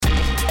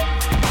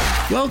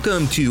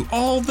Welcome to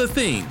All the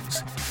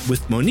Things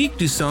with Monique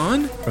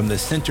Duson from the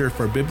Center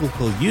for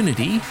Biblical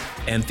Unity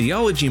and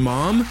Theology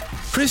Mom,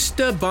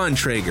 Krista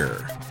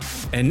Bontrager.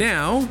 And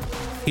now,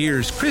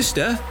 here's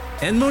Krista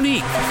and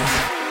Monique.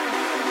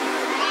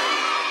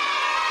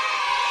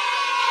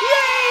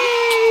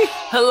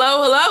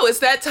 Hello, it's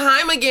that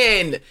time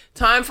again.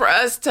 Time for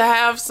us to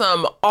have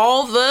some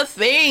All the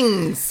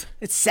Things.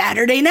 It's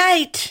Saturday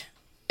night.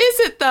 Is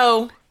it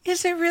though?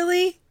 Is it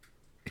really?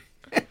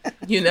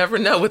 You never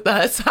know with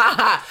us.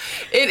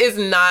 It is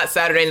not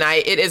Saturday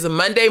night. It is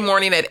Monday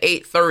morning at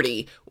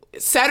 8:30.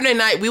 Saturday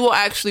night, we will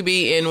actually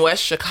be in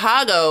West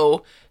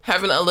Chicago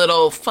having a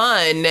little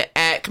fun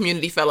at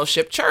Community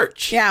Fellowship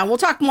Church. Yeah, we'll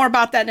talk more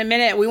about that in a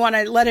minute. We want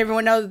to let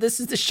everyone know that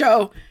this is the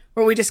show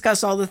where we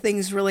discuss all the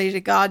things related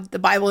to God, the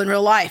Bible, and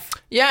real life.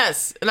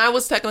 Yes, and I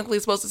was technically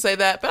supposed to say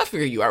that, but I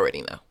figure you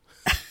already know.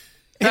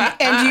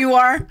 And you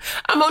are?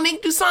 I'm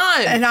Monique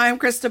Duson. And I'm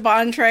Krista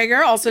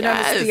Bontrager, also known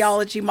as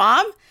Theology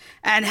Mom.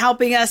 And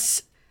helping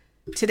us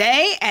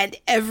today and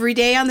every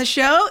day on the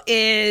show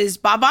is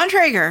Bob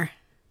Bontrager.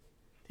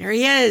 There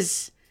he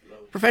is.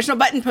 Professional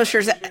button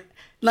pushers.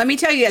 Let me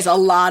tell you, he has a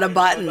lot of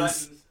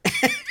buttons.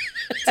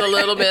 It's a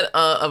little bit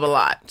of a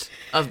lot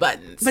of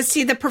buttons. But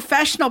see, the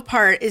professional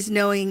part is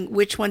knowing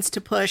which ones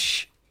to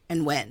push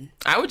and when.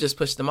 I would just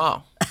push them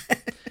all.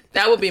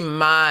 That would be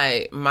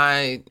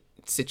my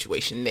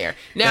situation there.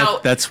 Now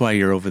that's why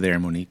you're over there,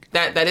 Monique.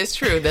 That is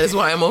true. That is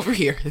why I'm over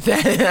here.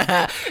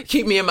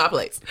 Keep me in my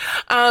place.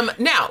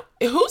 Now,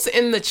 who's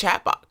in the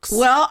chat box?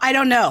 Well, I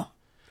don't know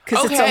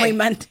because it's only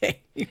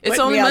Monday. It's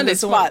only Monday,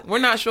 so we're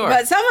not sure.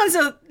 But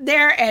someone's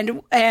there,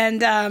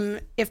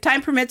 and if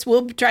time permits,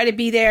 we'll try to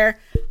be there.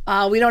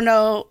 We don't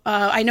know.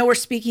 I know we're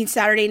speaking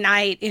Saturday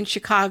night in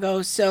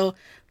Chicago,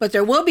 but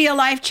there will be a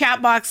live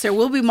chat box. There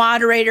will be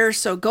moderators,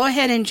 so go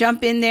ahead and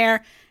jump in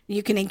there.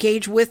 You can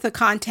engage with the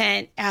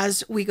content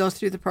as we go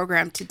through the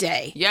program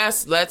today.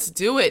 Yes, let's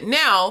do it.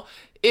 Now,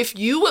 if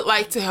you would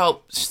like to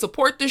help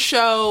support the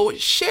show,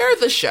 share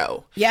the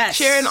show. Yes.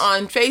 Share it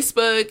on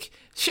Facebook.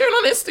 Share it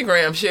on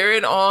Instagram, share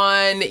it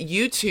on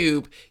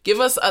YouTube.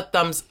 Give us a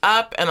thumbs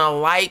up and a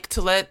like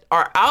to let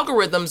our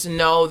algorithms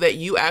know that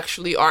you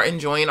actually are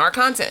enjoying our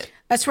content.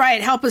 That's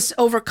right. Help us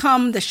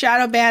overcome the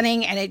shadow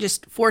banning, and it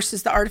just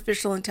forces the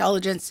artificial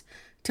intelligence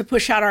to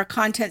push out our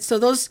content. So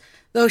those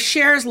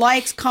shares,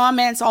 likes,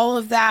 comments, all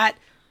of that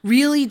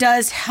really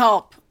does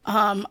help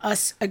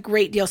us a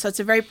great deal. So it's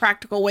a very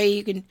practical way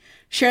you can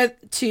share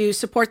to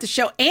support the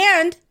show.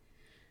 And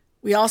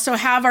we also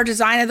have our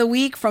design of the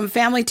week from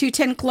Family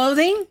 210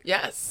 Clothing.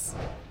 Yes.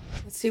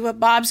 Let's see what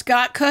Bob's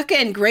got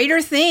cooking.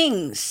 Greater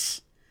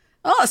Things.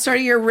 Oh, sort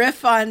of your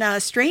riff on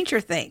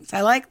Stranger Things.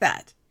 I like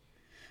that.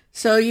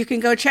 So you can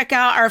go check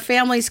out our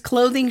family's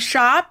clothing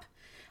shop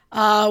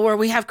where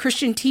we have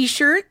Christian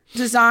t-shirt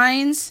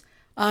designs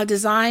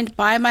designed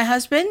by my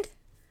husband.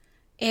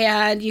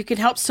 And you can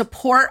help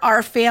support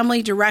our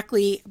family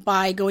directly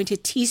by going to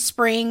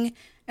Teespring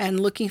and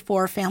looking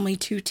for Family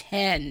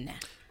 210.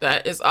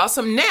 That is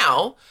awesome.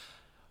 Now,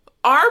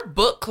 our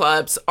book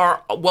clubs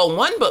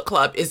one book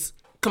club is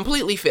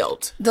completely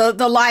filled. The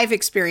live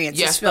experience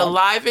is filled. Yes, the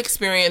live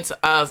experience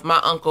of my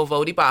uncle,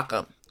 Vodi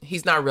Bakum.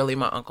 He's not really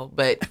my uncle,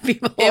 but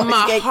in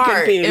my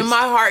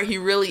heart, he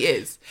really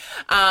is.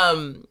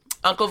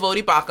 Uncle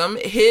Vodi Bakum,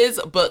 his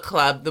book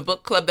club, the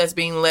book club that's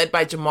being led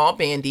by Jamal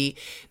Bandy,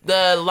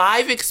 the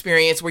live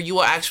experience where you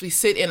will actually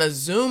sit in a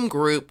Zoom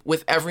group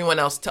with everyone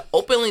else to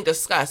openly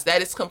discuss,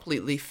 that is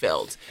completely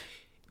filled.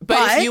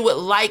 But if you would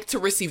like to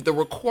receive the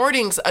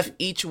recordings of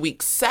each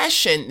week's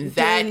session,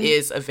 that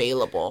is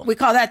available. We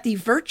call that the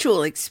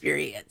virtual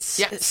experience.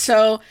 Yes.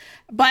 So,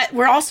 but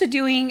we're also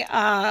doing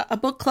a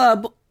book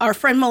club. Our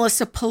friend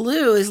Melissa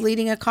Palou is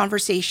leading a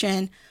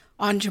conversation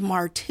on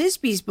Jamar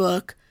Tisby's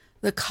book,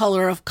 The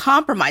Color of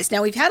Compromise.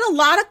 Now, we've had a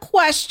lot of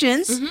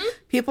questions. Mm-hmm.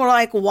 People are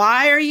like,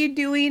 why are you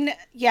doing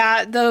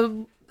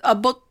a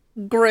book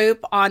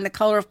group on The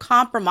Color of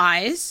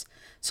Compromise?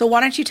 So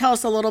why don't you tell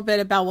us a little bit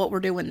about what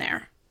we're doing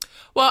there?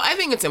 Well, I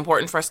think it's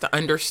important for us to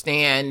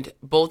understand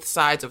both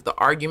sides of the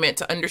argument,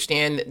 to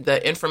understand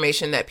the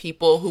information that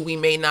people who we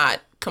may not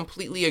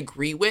completely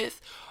agree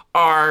with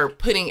are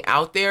putting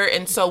out there.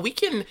 And so we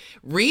can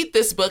read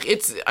this book.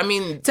 It's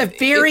a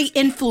very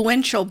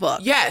influential book.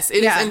 Yes,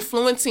 it is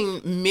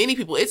influencing many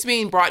people. It's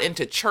being brought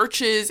into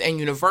churches and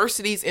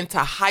universities, into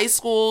high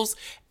schools.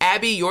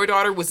 Abby, your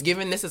daughter, was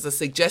given this as a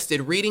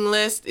suggested reading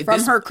list.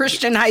 From her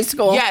Christian high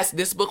school. Yes,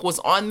 this book was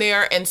on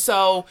there. And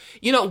so,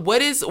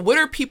 what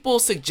are people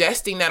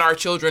suggesting that our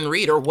children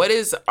read? Or what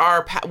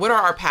are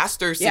our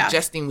pastors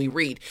suggesting we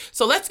read?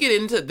 So let's get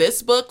into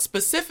this book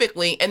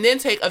specifically and then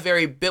take a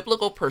very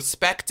biblical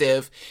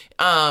perspective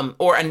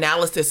or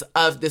analysis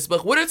of this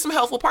book. What are some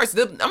helpful parts?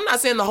 I'm not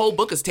saying the whole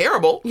book is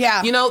terrible.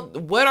 Yeah.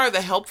 What are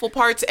the helpful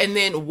parts? And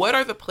then what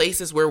are the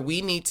places where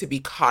we need to be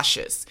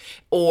cautious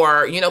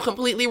or,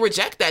 completely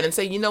reject that and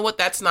say, you know what,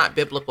 that's not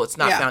biblical. It's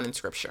not found in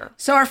scripture.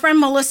 So our friend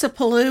Melissa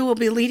Palou will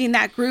be leading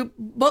that group.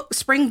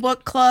 Spring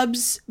book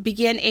clubs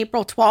begin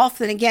April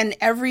 12th. And again,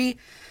 every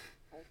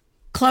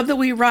club that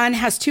we run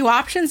has two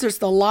options. There's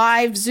the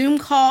live Zoom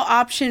call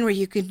option where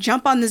you can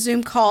jump on the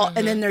Zoom call,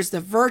 and then there's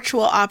the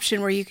virtual option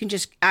where you can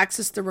just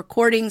access the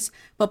recordings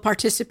but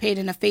participate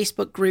in a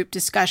Facebook group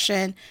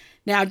discussion.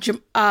 Now,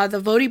 the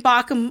Voddie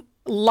Baucham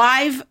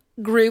live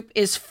group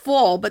is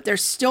full, but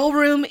there's still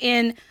room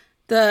in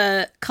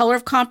the Color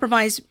of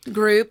Compromise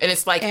group. And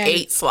it's like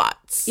 8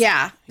 slots.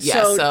 Yeah.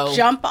 So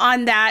jump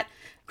on that.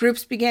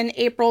 Groups begin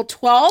April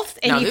 12th.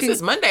 And now, this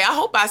is Monday. I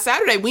hope by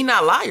Saturday we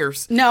not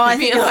liars. No, I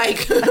think I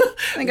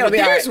think it'll be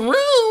there's room.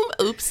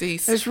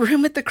 Oopsies. There's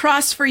room at the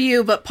cross for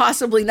you, but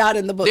possibly not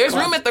in the book There's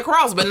club. room at the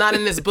cross, but not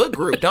in this book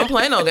group. Don't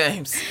play no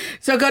games.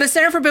 So go to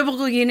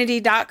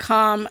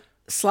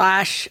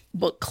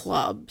centerforbiblicalunity.com/book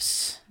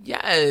clubs.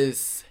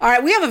 Yes. All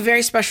right. We have a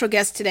very special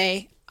guest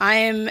today. I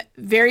am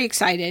very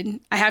excited.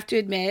 I have to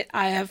admit,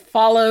 I have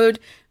followed.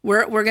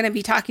 We're going to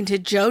be talking to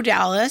Joe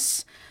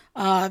Dallas.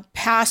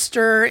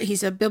 Pastor.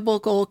 He's a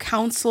biblical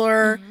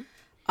counselor.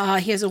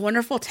 He has a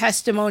wonderful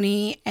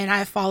testimony, and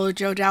I followed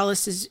Joe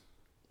Dallas's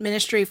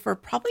ministry for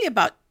probably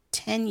about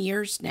 10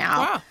 years now.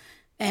 Wow.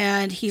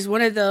 And he's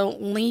one of the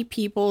only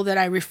people that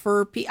I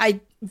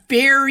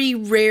very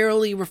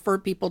rarely refer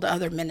people to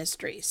other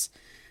ministries.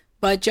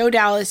 But Joe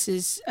Dallas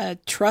is a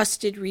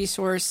trusted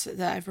resource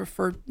that I've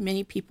referred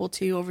many people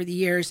to over the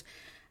years.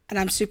 And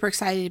I'm super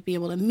excited to be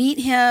able to meet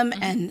him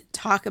and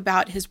talk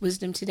about his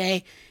wisdom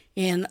today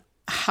in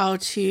how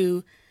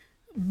to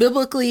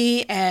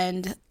biblically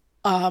and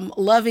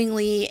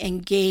lovingly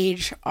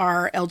engage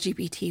our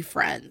LGBT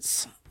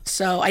friends.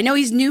 So I know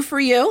he's new for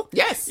you.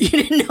 Yes. You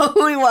didn't know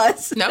who he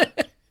was. No.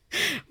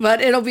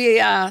 But it'll be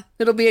a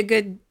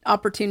good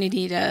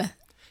opportunity to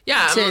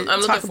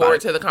I'm looking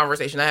forward to the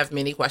conversation. I have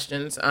many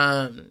questions.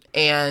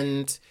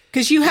 And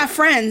because you have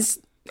friends.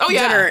 Oh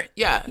yeah.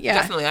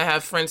 Definitely. I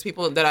have friends,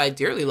 people that I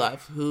dearly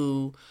love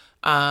who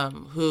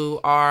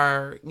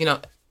are,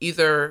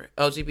 either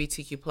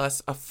LGBTQ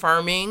plus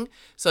affirming,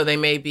 so they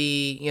may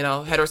be,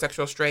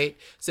 heterosexual, straight,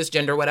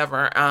 cisgender,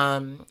 whatever,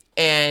 and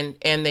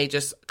they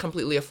just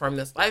completely affirm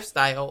this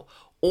lifestyle,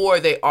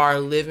 or they are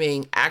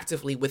living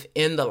actively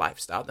within the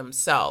lifestyle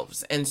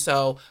themselves. And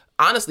so,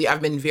 honestly,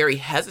 I've been very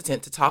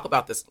hesitant to talk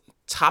about this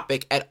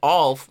topic at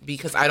all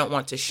because I don't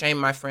want to shame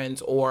my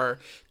friends or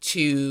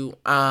to,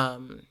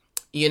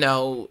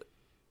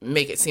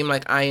 make it seem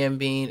like I am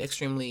being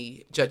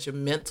extremely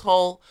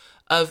judgmental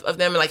of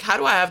them. Like, how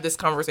do I have this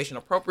conversation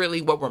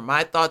appropriately? What were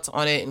my thoughts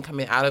on it and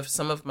coming out of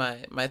some of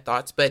my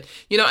thoughts? But,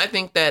 I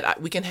think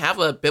that we can have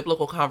a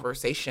biblical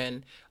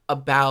conversation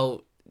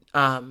about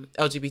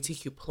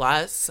LGBTQ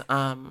plus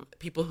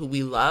people who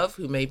we love,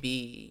 who may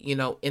be,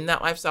 in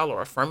that lifestyle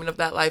or affirming of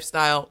that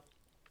lifestyle.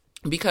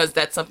 Because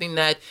that's something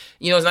that,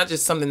 is not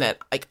just something that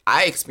like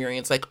I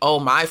experience, like, oh,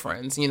 my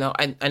friends,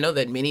 I know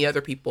that many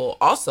other people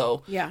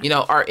also,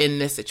 are in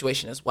this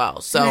situation as well.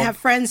 So and I have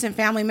friends and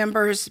family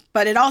members,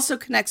 but it also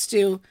connects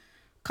to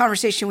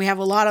conversation we have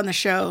a lot on the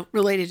show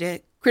related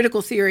to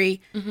critical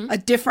theory, a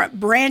different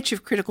branch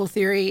of critical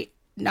theory,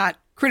 not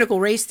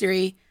critical race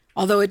theory,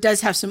 although it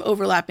does have some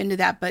overlap into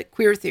that, but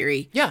queer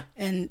theory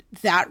and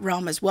that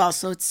realm as well.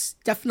 So it's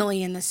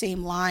definitely in the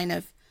same line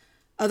of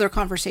other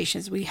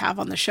conversations we have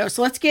on the show.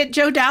 So let's get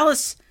Joe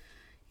Dallas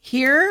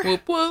here.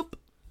 Whoop, whoop.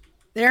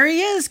 There he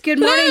is. Good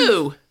morning.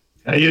 Hello.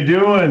 How you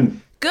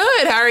doing?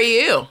 Good. How are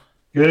you?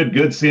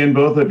 Good seeing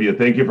both of you.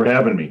 Thank you for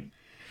having me.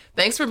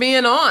 Thanks for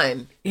being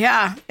on.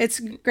 Yeah, it's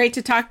great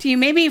to talk to you.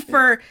 Maybe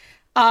for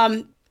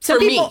some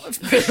people,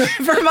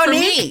 for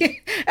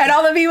Monique and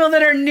all the people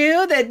that are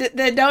new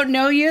that don't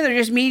know you, they're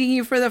just meeting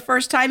you for the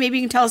first time. Maybe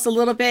you can tell us a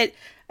little bit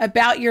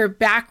about your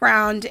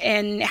background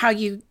and how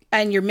you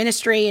and your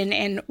ministry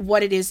and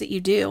what it is that you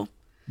do.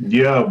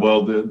 Yeah,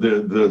 well,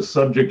 the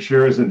subject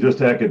sure isn't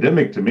just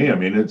academic to me. I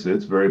mean, it's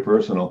very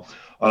personal.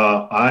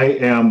 I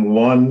am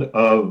one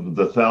of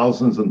the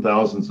thousands and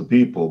thousands of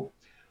people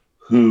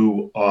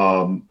who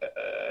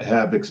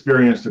have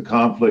experienced a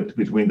conflict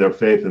between their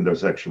faith and their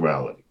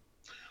sexuality.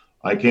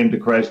 I came to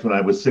Christ when I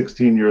was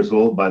 16 years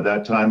old. By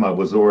that time, I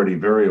was already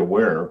very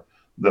aware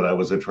that I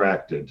was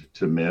attracted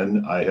to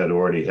men. I had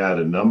already had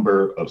a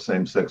number of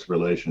same-sex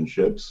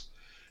relationships.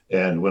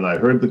 And when I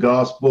heard the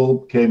gospel,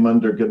 came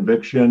under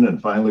conviction,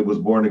 and finally was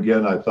born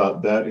again, I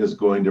thought that is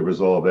going to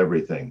resolve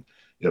everything.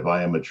 If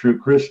I am a true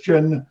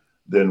Christian,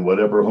 then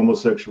whatever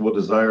homosexual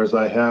desires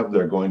I have,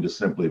 they're going to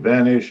simply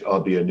vanish.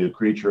 I'll be a new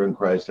creature in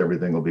Christ.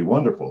 Everything will be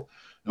wonderful.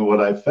 And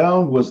what I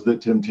found was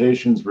that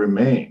temptations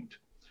remained.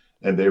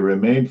 And they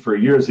remained for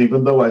years.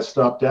 Even though I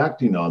stopped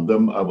acting on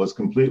them, I was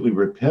completely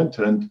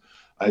repentant.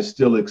 I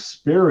still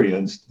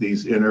experienced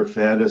these inner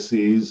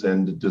fantasies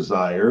and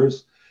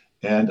desires.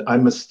 And I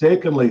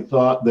mistakenly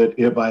thought that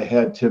if I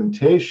had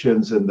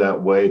temptations in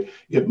that way,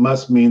 it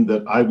must mean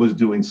that I was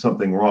doing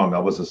something wrong. I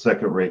was a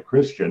second-rate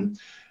Christian.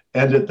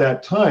 And at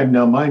that time,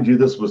 now mind you,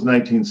 this was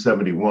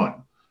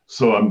 1971,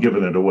 so I'm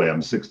giving it away.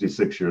 I'm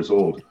 66 years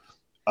old.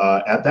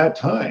 At that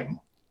time,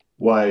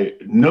 why,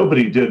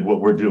 nobody did what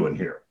we're doing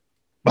here.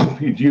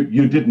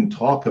 You didn't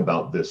talk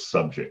about this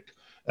subject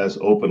as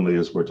openly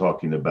as we're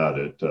talking about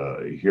it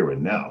here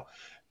and now.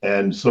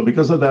 And so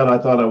because of that, I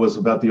thought I was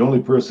about the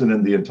only person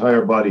in the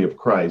entire body of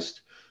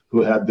Christ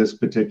who had this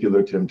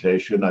particular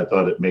temptation. I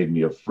thought it made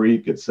me a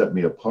freak. It set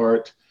me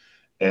apart.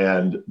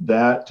 And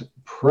that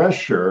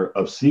pressure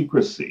of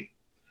secrecy,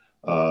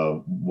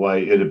 why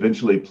it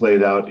eventually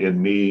played out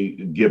in me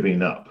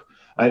giving up.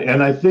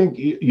 And I think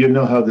you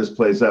know how this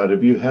plays out.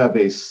 If you have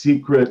a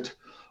secret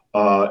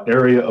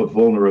area of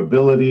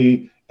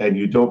vulnerability and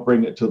you don't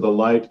bring it to the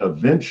light,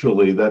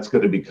 eventually that's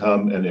going to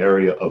become an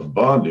area of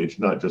bondage,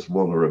 not just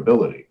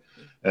vulnerability.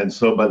 And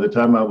so by the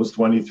time I was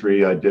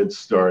 23, I did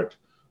start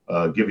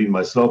giving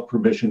myself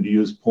permission to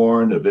use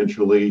porn,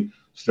 eventually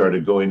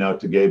started going out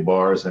to gay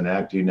bars and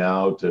acting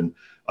out. And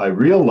I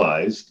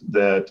realized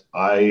that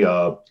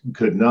I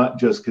could not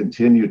just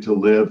continue to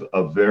live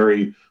a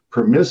very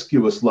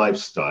promiscuous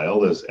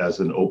lifestyle as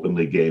an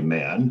openly gay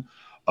man,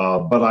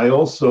 but I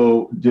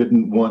also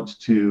didn't want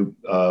to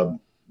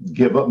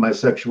give up my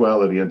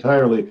sexuality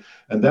entirely.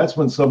 And that's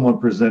when someone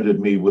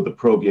presented me with a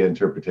pro-gay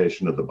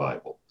interpretation of the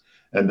Bible.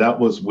 And that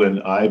was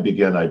when I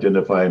began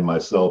identifying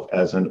myself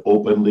as an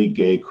openly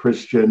gay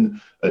Christian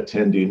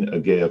attending a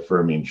gay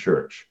affirming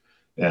church.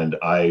 And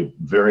I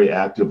very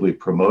actively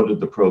promoted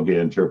the pro-gay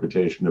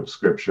interpretation of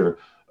Scripture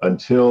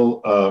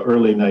until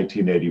early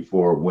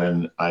 1984,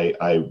 when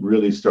I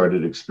really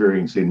started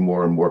experiencing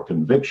more and more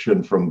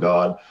conviction from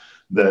God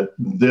that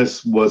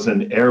this was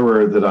an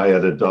error that I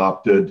had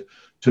adopted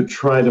to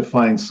try to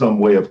find some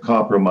way of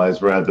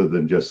compromise rather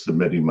than just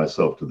submitting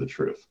myself to the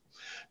truth.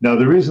 Now,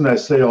 the reason I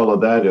say all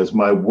of that is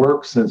my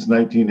work since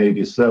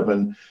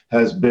 1987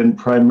 has been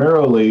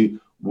primarily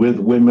with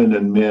women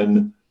and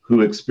men who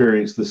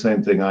experienced the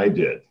same thing I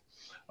did.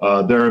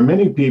 There are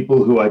many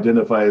people who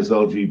identify as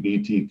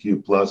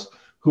LGBTQ+,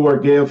 who are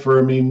gay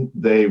affirming.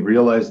 They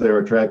realize they're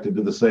attracted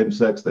to the same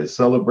sex. They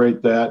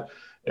celebrate that,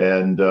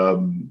 and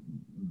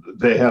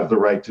they have the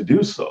right to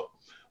do so.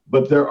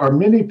 But there are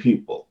many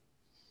people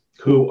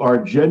who are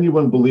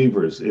genuine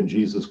believers in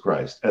Jesus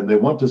Christ, and they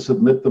want to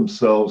submit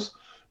themselves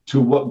to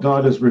what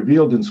God has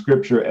revealed in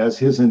Scripture as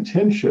his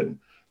intention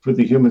for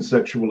the human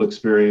sexual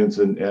experience,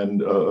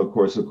 and of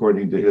course,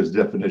 according to his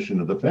definition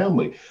of the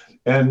family.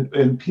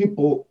 And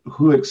people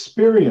who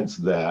experience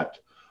that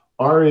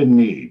are in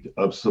need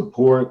of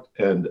support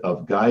and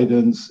of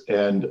guidance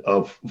and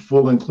of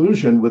full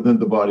inclusion within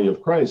the body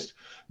of Christ,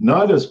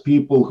 not as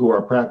people who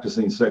are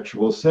practicing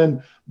sexual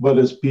sin, but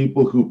as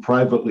people who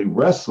privately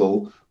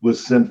wrestle with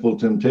sinful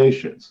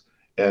temptations,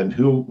 and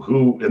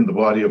who in the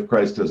body of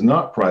Christ does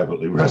not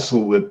privately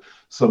wrestle with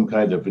some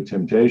kind of a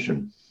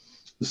temptation.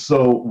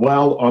 So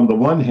while on the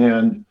one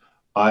hand,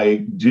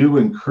 I do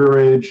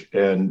encourage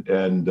and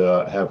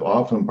have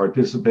often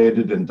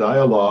participated in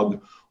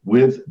dialogue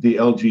with the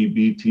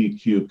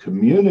LGBTQ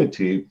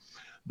community,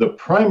 the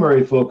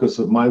primary focus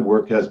of my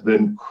work has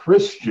been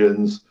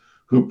Christians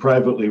who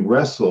privately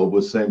wrestle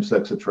with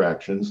same-sex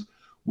attractions,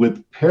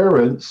 with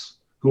parents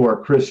who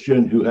are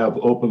Christian who have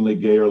openly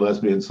gay or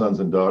lesbian sons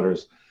and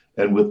daughters,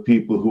 and with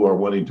people who are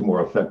wanting to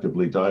more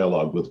effectively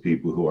dialogue with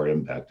people who are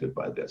impacted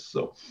by this.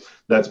 So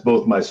that's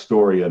both my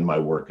story and my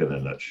work in a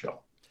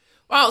nutshell.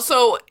 Wow.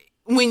 So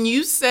when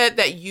you said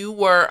that you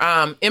were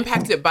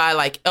impacted by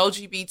like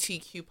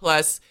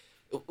LGBTQ+,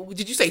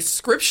 did you say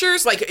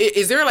scriptures? Like,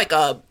 is there like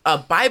a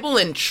Bible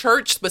in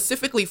church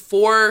specifically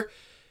for,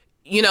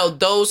 you know,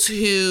 those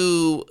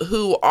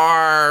who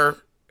are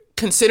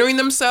considering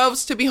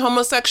themselves to be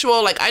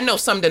homosexual? Like, I know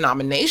some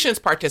denominations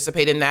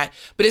participate in that,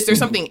 but is there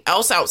something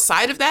else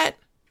outside of that?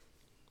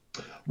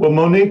 Well,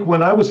 Monique,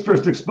 when I was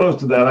first exposed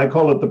to that, I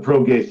call it the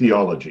pro-gay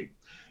theology.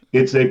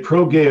 It's a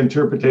pro-gay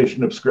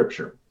interpretation of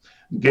Scripture.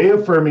 Gay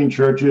affirming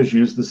churches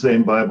use the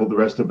same Bible the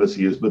rest of us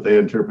use, but they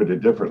interpret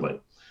it differently.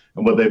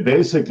 And what they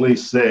basically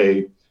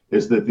say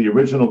is that the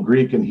original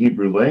Greek and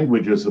Hebrew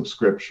languages of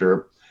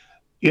Scripture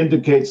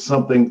indicate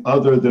something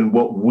other than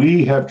what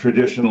we have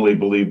traditionally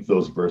believed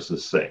those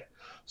verses say.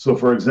 So,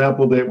 for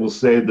example, they will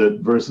say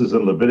that verses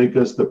in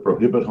Leviticus that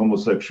prohibit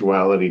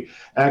homosexuality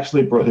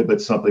actually prohibit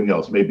something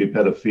else, maybe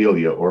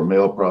pedophilia or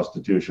male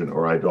prostitution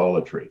or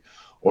idolatry.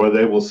 Or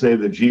they will say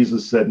that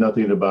Jesus said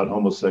nothing about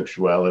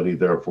homosexuality,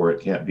 therefore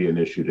it can't be an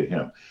issue to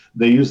him.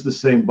 They use the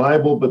same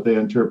Bible, but they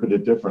interpret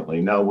it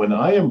differently. Now, when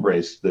I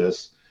embraced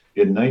this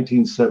in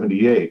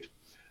 1978,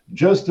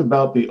 just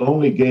about the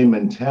only game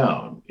in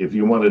town, if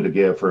you wanted a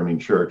gay affirming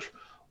church,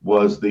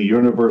 was the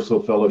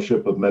Universal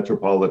Fellowship of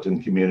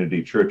Metropolitan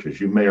Community Churches.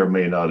 You may or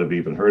may not have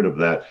even heard of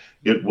that.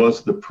 It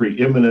was the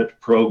preeminent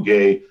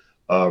pro-gay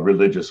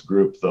religious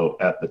group, though,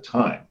 at the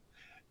time.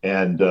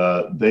 And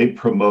they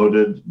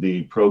promoted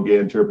the pro-gay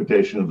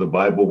interpretation of the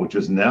Bible, which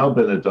has now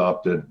been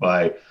adopted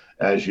by,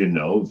 as you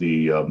know,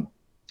 the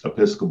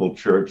Episcopal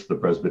Church, the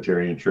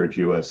Presbyterian Church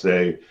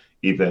USA,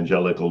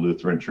 Evangelical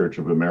Lutheran Church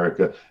of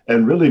America,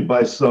 and really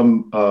by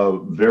some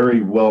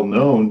very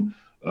well-known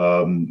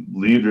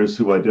leaders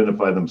who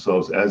identify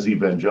themselves as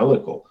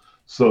evangelical.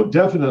 So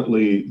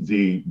definitely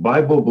the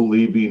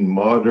Bible-believing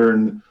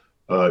modern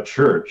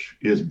church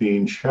is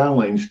being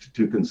challenged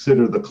to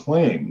consider the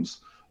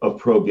claims of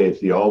pro-gay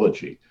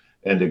theology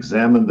and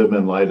examine them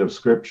in light of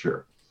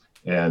Scripture.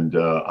 And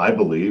I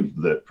believe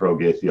that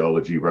pro-gay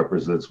theology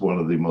represents one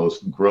of the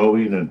most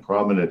growing and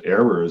prominent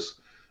errors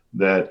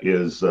that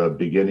is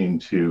beginning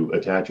to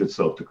attach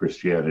itself to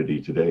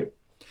Christianity today.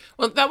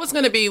 Well, that was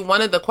going to be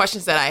one of the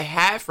questions that I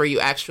had for you,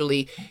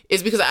 actually,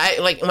 is because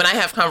when I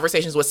have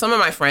conversations with some of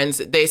my friends,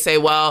 they say,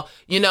 well,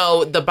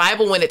 the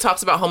Bible, when it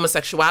talks about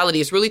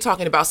homosexuality, is really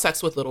talking about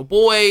sex with little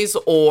boys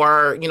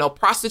or,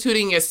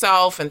 prostituting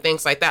yourself and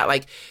things like that.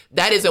 Like,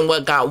 that isn't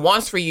what God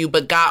wants for you.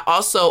 But God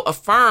also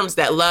affirms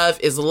that love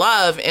is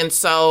love. And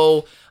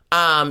so,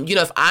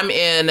 if I'm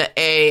in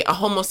a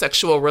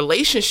homosexual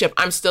relationship,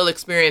 I'm still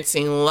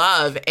experiencing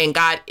love. And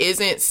God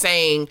isn't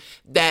saying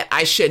that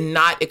I should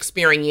not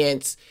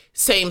experience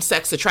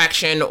same-sex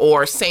attraction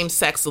or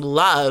same-sex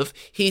love.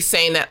 He's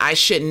saying that I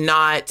should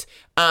not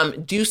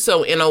do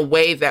so in a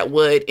way that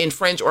would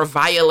infringe or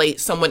violate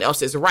someone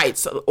else's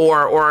rights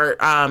or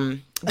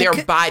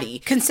their body.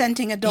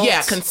 Consenting adults.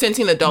 Yeah,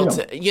 consenting adults.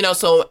 Yeah.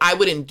 So I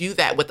wouldn't do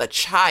that with a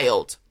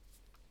child.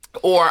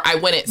 Or I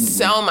wouldn't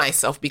sell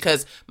myself,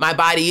 because my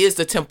body is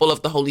the temple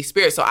of the Holy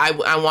Spirit. So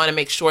I want to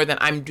make sure that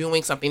I'm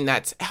doing something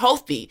that's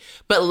healthy,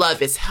 but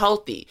love is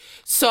healthy.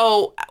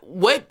 So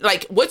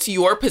what's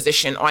your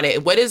position on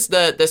it? What does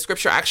the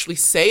scripture actually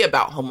say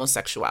about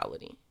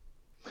homosexuality?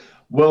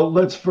 Well,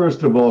 let's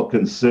first of all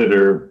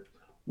consider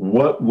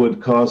what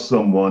would cause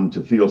someone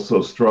to feel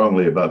so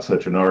strongly about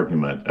such an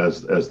argument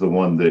as the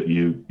one that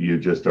you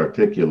just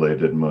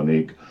articulated,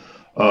 Monique.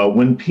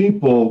 When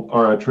people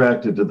are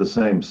attracted to the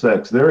same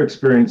sex, they're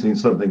experiencing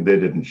something they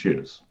didn't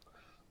choose.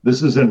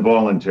 This is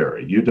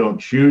involuntary. You don't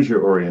choose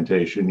your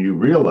orientation, you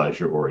realize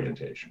your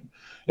orientation.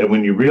 And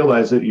when you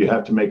realize it, you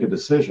have to make a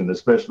decision,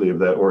 especially if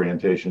that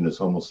orientation is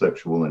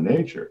homosexual in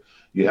nature.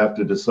 You have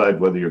to decide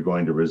whether you're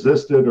going to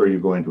resist it or you're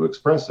going to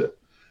express it.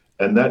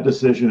 And that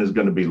decision is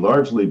going to be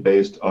largely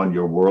based on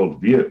your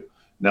worldview.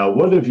 Now,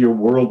 what if your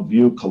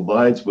worldview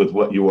collides with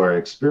what you are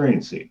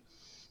experiencing?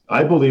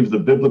 I believe the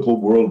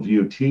biblical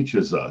worldview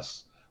teaches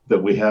us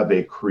that we have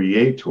a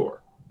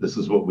creator. This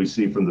is what we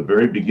see from the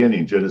very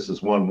beginning.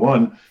 Genesis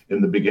 1:1,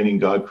 in the beginning,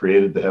 God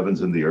created the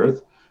heavens and the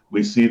earth.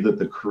 We see that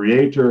the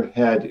creator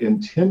had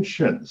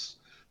intentions.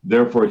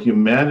 Therefore,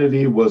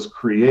 humanity was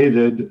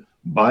created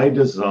by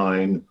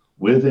design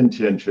with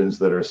intentions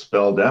that are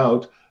spelled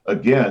out,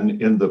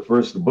 again, in the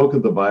first book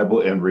of the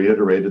Bible and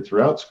reiterated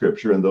throughout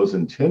Scripture. And those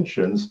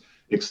intentions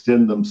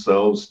extend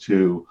themselves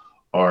to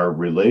our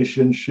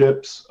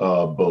relationships,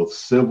 both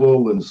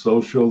civil and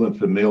social and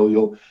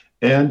familial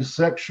and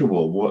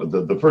sexual.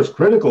 The first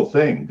critical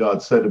thing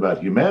God said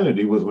about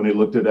humanity was when he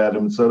looked at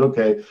Adam and said,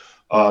 okay,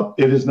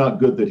 it is not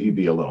good that he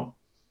be alone.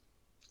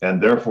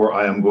 And therefore,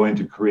 I am going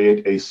to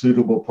create a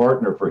suitable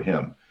partner for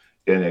him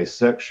in a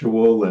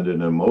sexual and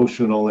an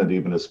emotional and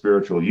even a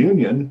spiritual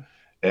union.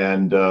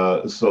 And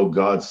so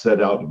God set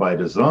out by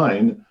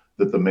design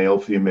that the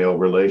male-female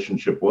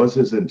relationship was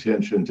his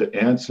intention to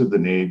answer the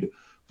need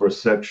for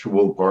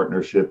sexual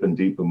partnership and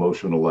deep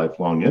emotional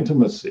lifelong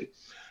intimacy.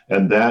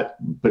 And that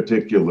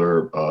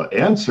particular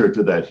answer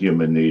to that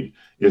human need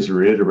is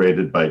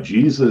reiterated by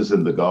Jesus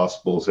in the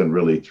Gospels and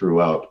really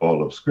throughout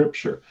all of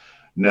Scripture.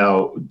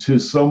 Now, to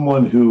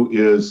someone who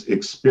is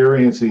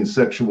experiencing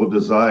sexual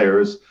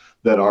desires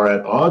that are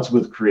at odds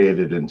with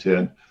created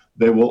intent,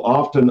 they will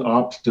often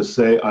opt to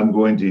say, I'm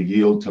going to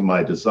yield to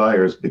my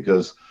desires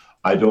because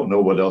I don't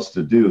know what else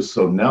to do.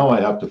 So now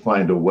I have to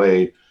find a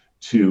way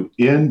to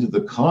end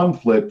the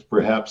conflict.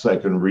 Perhaps I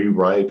can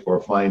rewrite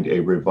or find a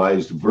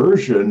revised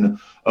version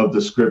of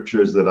the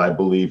scriptures that I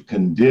believe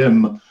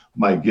condemn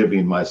my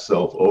giving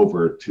myself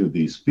over to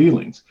these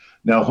feelings.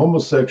 Now,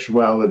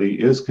 homosexuality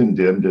is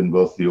condemned in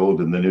both the Old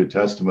and the New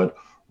Testament,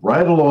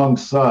 right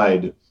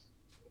alongside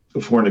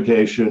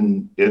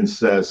fornication,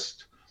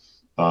 incest,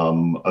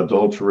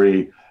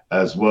 adultery,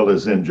 as well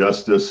as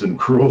injustice and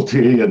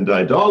cruelty and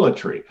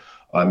idolatry.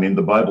 I mean,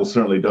 the Bible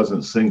certainly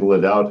doesn't single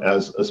it out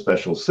as a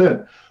special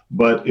sin.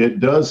 But it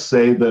does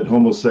say that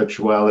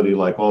homosexuality,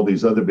 like all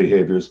these other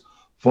behaviors,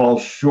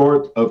 falls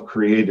short of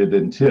created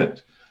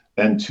intent.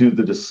 And to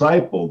the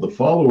disciple, the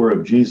follower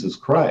of Jesus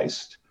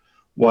Christ,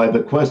 why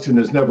the question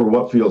is never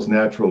what feels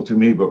natural to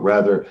me, but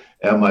rather,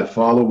 am I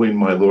following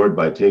my Lord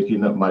by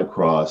taking up my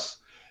cross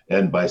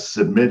and by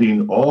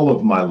submitting all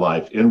of my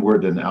life,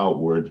 inward and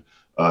outward,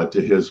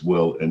 to his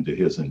will and to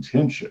his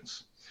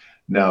intentions?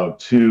 Now,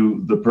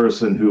 to the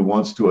person who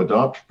wants to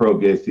adopt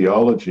pro-gay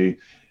theology,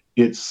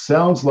 it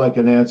sounds like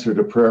an answer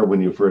to prayer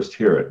when you first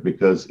hear it,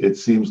 because it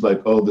seems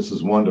like, oh, this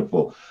is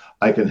wonderful.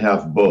 I can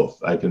have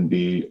both. I can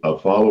be a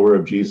follower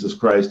of Jesus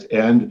Christ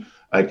and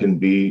I can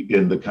be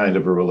in the kind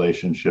of a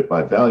relationship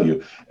I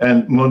value.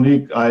 And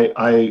Monique,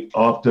 I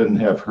often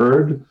have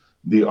heard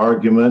the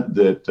argument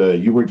that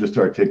you were just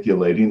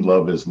articulating,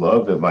 love is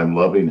love. If I'm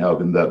loving, how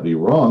can that be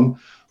wrong?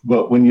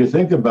 But when you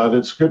think about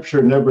it,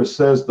 Scripture never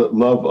says that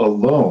love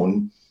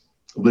alone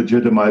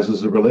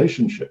legitimizes a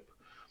relationship.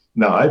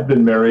 Now, I've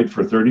been married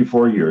for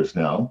 34 years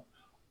now.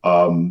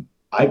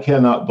 I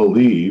cannot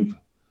believe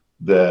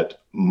that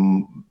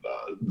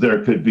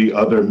there could be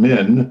other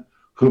men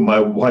who my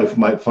wife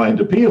might find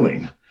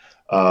appealing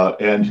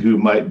and who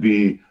might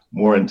be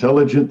More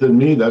intelligent than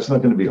me, that's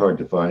not going to be hard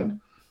to find.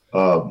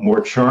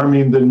 More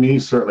charming than me,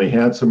 certainly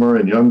handsomer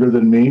and younger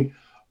than me.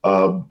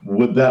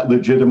 Would that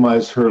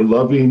legitimize her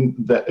loving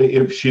that?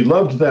 If she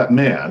loved that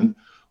man,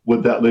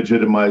 would that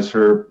legitimize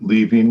her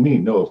leaving me?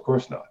 No, of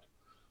course not.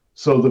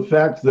 So the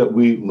fact that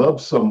we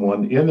love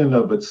someone in and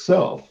of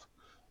itself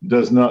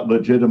does not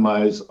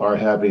legitimize our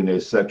having a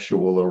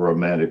sexual or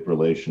romantic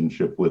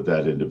relationship with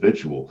that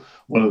individual.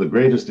 One of the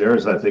greatest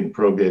errors I think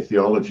pro-gay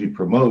theology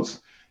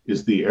promotes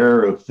is the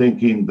error of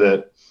thinking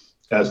that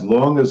as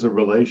long as a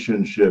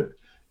relationship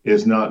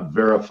is not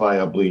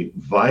verifiably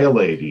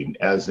violating,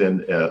 as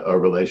in a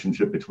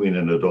relationship between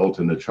an adult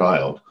and a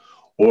child,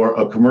 or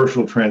a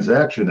commercial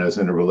transaction, as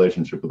in a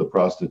relationship with a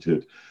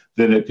prostitute,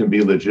 then it can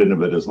be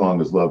legitimate as long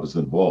as love is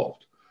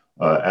involved.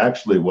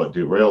 Actually, what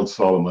derailed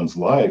Solomon's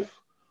life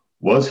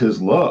was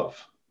his love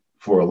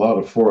for a lot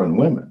of foreign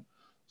women.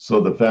 So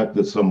the fact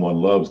that someone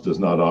loves does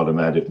not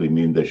automatically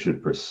mean they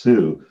should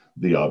pursue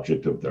the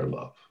object of their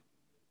love.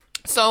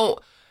 So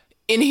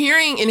in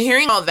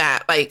hearing all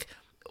that, like,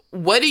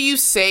 what do you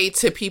say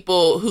to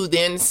people who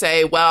then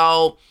say,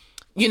 well,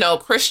 you know,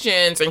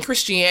 Christians and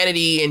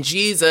Christianity and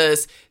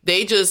Jesus,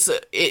 they just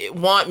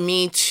want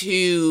me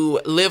to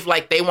live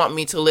like they want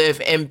me to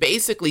live and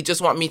basically just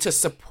want me to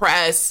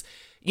suppress,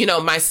 you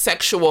know, my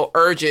sexual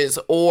urges,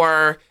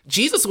 or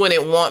Jesus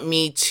wouldn't want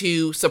me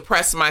to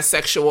suppress my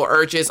sexual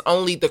urges.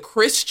 Only the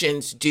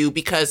Christians do,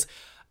 because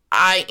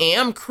I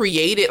am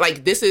created.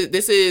 Like, this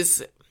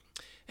is,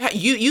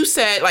 you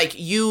said, like,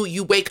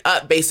 you wake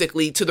up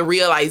basically to the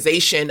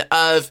realization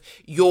of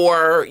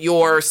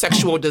your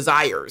sexual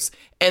desires.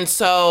 And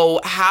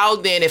so how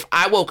then, if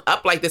I woke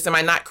up like this, am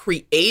I not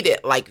created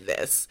like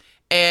this?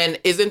 And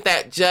isn't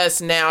that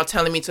just now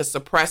telling me to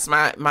suppress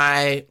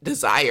my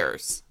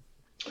desires?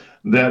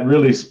 That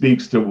really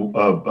speaks to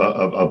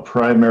a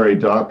primary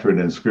doctrine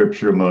in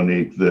Scripture,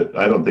 Monique, that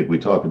I don't think we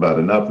talk about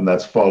enough, and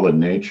that's fallen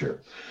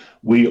nature.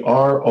 We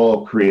are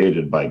all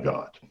created by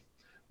God.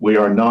 We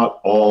are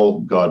not all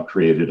God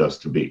created us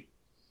to be.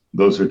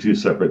 Those are two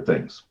separate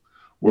things.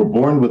 We're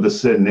born with a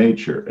sin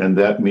nature, and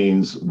that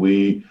means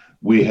we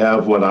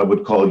have what I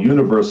would call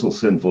universal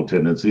sinful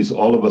tendencies.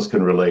 All of us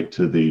can relate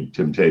to the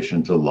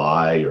temptation to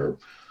lie, or,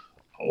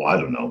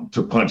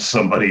 to punch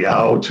somebody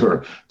out,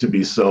 or to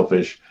be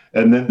selfish.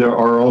 And then there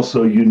are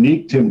also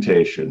unique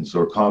temptations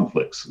or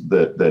conflicts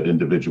that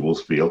individuals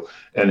feel.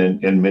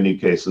 And in many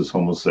cases,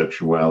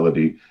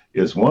 homosexuality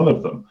is one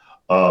of them.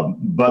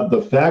 But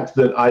the fact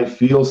that I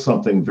feel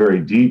something very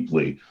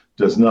deeply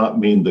does not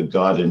mean that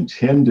God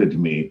intended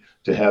me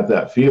to have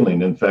that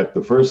feeling. In fact,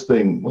 the first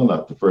thing, well,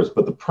 not the first,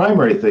 but the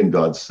primary thing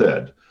God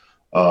said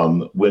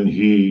when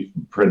he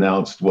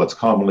pronounced what's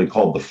commonly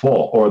called the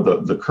fall, or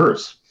the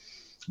curse,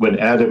 when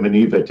Adam and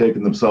Eve had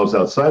taken themselves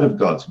outside of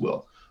God's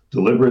will,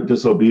 deliberate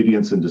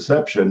disobedience and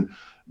deception,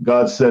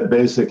 God said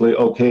basically,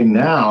 okay,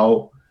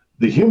 now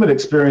the human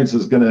experience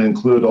is going to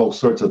include all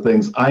sorts of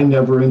things I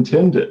never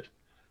intended.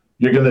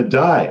 You're going to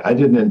die. I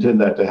didn't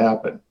intend that to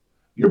happen.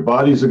 Your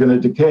bodies are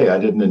going to decay. I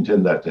didn't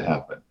intend that to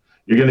happen.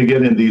 You're going to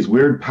get in these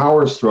weird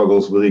power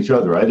struggles with each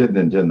other. I didn't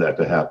intend that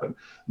to happen.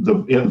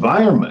 The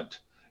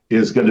environment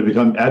is going to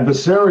become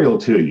adversarial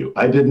to you.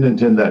 I didn't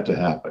intend that to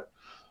happen.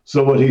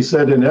 So what he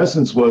said in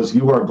essence was,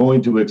 you are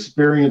going to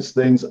experience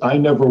things I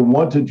never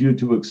wanted you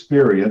to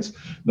experience.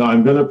 Now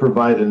I'm going to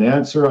provide an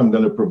answer. I'm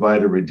going to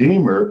provide a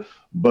redeemer,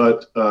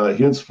 but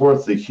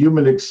henceforth the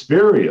human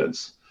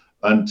experience,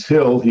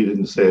 until, he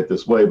didn't say it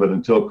this way, but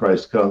until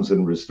Christ comes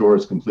and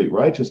restores complete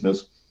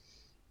righteousness,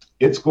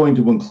 it's going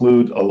to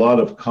include a lot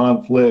of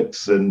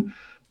conflicts and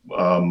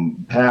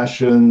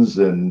passions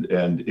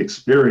and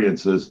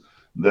experiences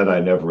that I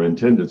never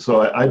intended.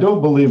 So I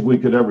don't believe we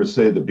could ever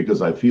say that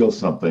because I feel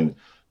something,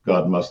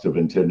 God must have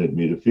intended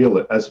me to feel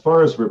it. As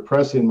far as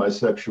repressing my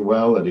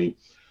sexuality,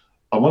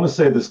 I want to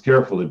say this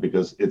carefully,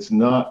 because it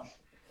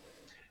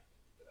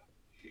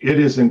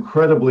is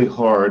incredibly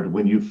hard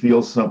when you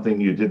feel something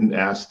you didn't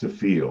ask to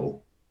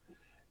feel,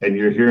 and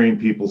you're hearing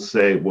people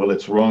say, well,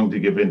 it's wrong to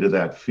give into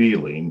that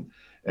feeling.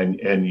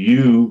 And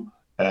you,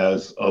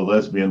 as a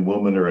lesbian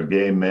woman or a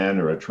gay man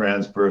or a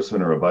trans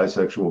person or a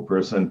bisexual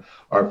person,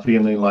 are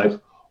feeling like,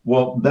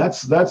 well,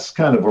 that's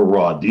kind of a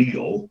raw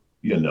deal.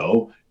 You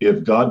know,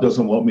 if God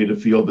doesn't want me to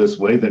feel this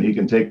way, then he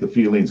can take the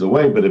feelings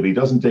away. But if he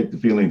doesn't take the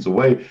feelings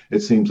away, it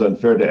seems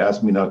unfair to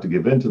ask me not to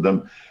give in to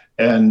them.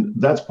 And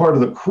that's part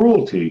of the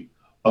cruelty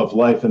of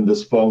life in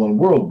this fallen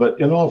world. But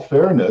in all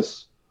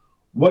fairness,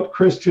 what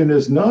Christian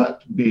is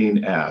not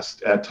being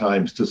asked at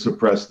times to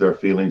suppress their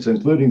feelings,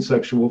 including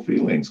sexual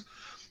feelings?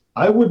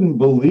 I wouldn't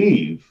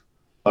believe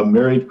a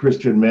married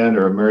Christian man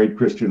or a married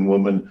Christian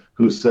woman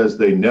who says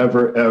they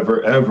never,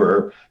 ever,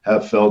 ever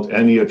have felt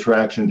any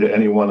attraction to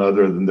anyone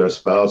other than their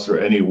spouse or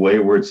any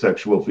wayward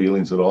sexual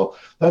feelings at all.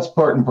 That's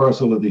part and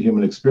parcel of the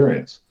human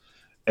experience.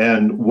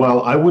 And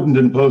while I wouldn't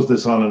impose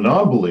this on a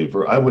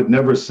non-believer, I would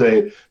never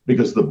say,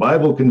 because the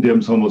Bible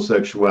condemns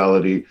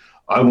homosexuality,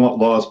 I want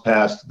laws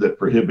passed that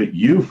prohibit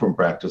you from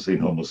practicing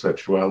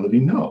homosexuality.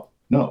 No.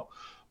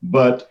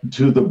 But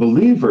to the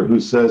believer who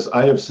says,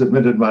 I have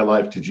submitted my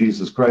life to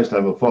Jesus Christ,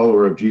 I'm a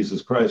follower of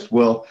Jesus Christ,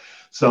 well,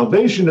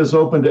 salvation is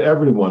open to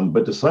everyone,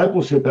 but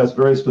discipleship has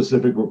very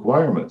specific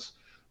requirements.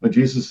 When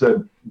Jesus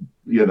said,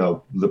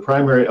 the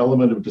primary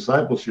element of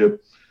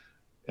discipleship,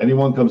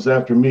 anyone comes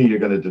after me, you're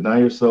going to deny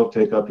yourself,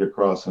 take up your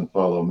cross, and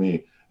follow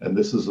me. And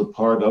this is a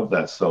part of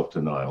that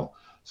self-denial.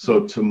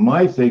 So to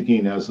my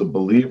thinking as a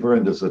believer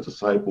and as a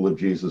disciple of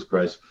Jesus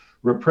Christ,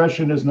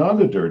 repression is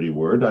not a dirty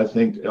word. I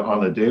think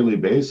on a daily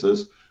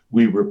basis,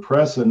 we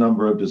repress a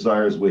number of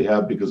desires we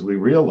have because we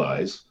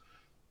realize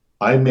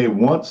I may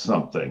want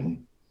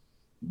something,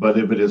 but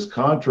if it is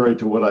contrary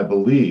to what I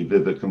believe,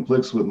 if it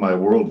conflicts with my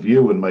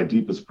worldview and my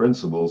deepest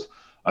principles,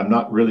 I'm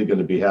not really going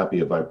to be happy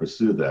if I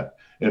pursue that.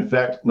 In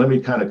fact, let me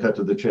kind of cut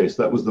to the chase.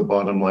 That was the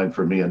bottom line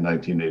for me in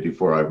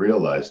 1984. I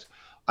realized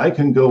I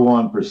can go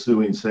on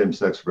pursuing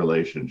same-sex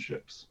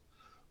relationships.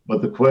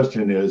 But the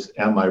question is,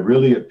 am I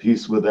really at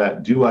peace with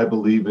that? Do I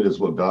believe it is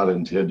what God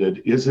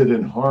intended? Is it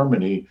in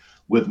harmony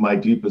with my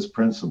deepest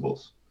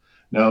principles?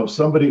 Now, if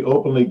somebody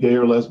openly gay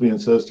or lesbian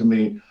says to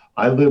me,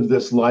 I live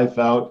this life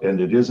out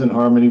and it is in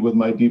harmony with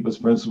my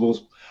deepest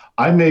principles,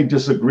 I may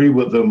disagree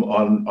with them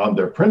on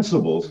their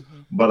principles,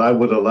 but I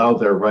would allow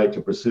their right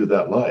to pursue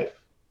that life.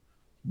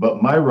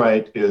 But my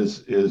right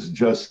is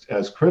just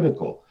as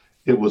critical.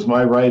 It was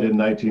my right in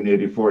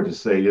 1984 to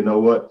say, you know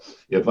what,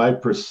 if I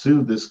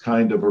pursue this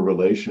kind of a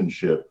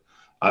relationship,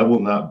 I will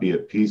not be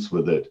at peace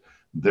with it.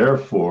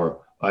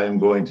 Therefore, I am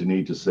going to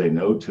need to say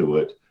no to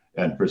it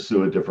and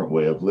pursue a different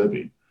way of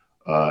living.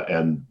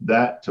 And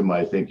that, to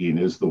my thinking,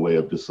 is the way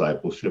of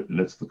discipleship, and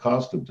it's the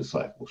cost of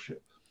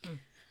discipleship.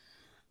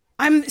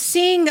 I'm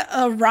seeing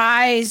a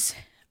rise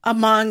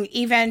among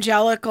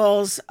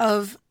evangelicals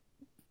of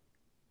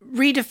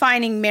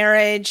redefining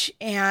marriage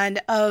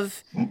and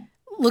of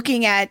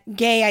looking at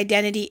gay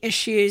identity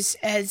issues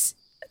as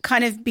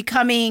kind of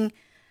becoming,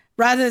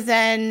 rather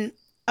than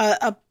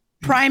a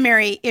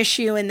primary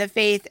issue in the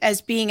faith,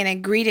 as being an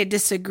agree to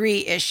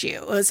disagree issue.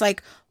 It was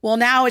like, well,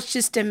 now it's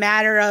just a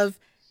matter of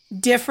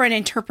different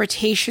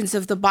interpretations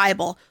of the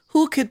Bible.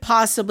 Who could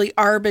possibly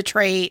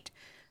arbitrate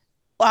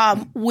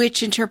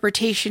which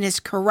interpretation is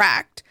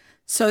correct?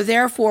 So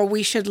therefore,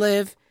 we should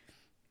live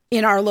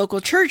in our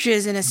local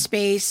churches in a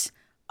space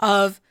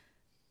of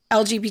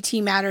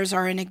LGBT matters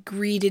are an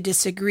agree to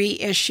disagree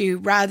issue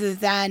rather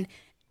than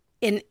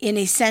in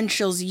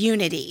essentials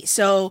unity.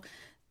 So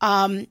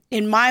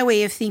in my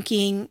way of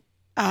thinking,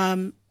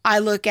 I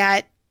look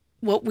at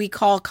what we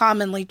call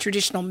commonly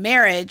traditional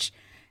marriage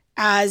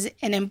as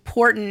an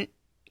important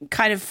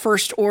kind of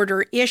first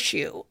order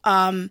issue.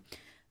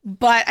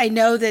 But I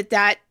know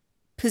that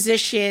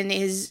position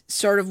is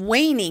sort of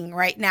waning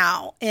right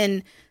now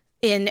in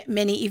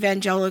many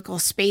evangelical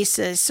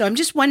spaces. So I'm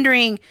just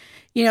wondering,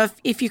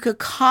 if you could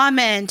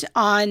comment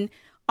on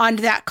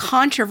that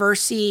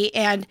controversy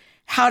and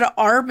how to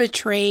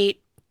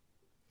arbitrate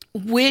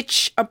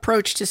which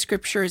approach to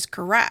Scripture is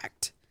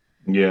correct.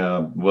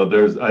 Yeah,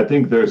 well, I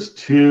think there's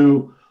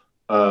two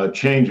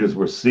changes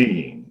we're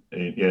seeing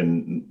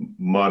in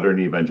modern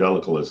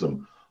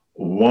evangelicalism.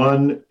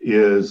 One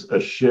is a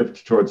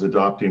shift towards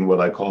adopting what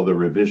I call the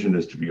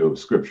revisionist view of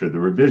Scripture. The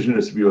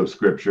revisionist view of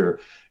Scripture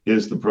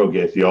is the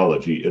pro-gay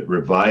theology. It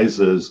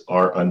revises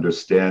our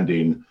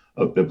understanding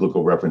of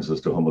biblical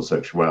references to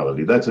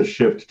homosexuality. That's a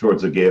shift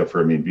towards a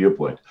gay-affirming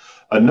viewpoint.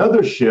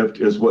 Another shift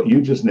is what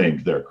you just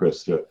named there,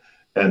 Krista,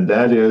 and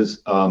that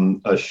is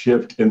a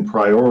shift in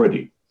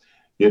priority.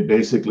 It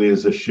basically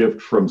is a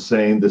shift from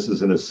saying this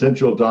is an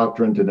essential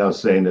doctrine to now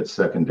saying it's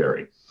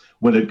secondary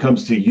when it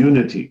comes to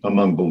unity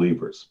among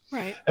believers.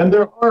 Right. And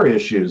there are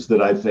issues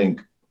that I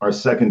think are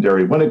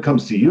secondary. When it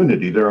comes to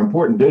unity, they're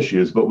important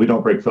issues, but we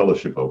don't break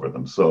fellowship over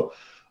them. So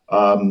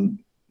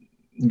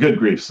good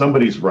grief,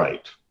 somebody's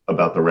right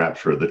about the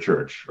rapture of the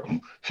church.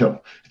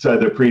 It's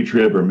either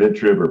pre-trib or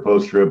mid-trib or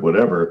post-trib,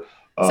 whatever.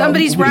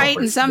 Somebody's right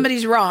and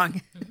somebody's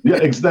wrong. Yeah,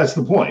 that's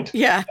the point.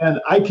 Yeah. And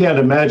I can't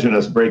imagine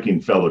us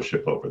breaking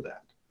fellowship over that.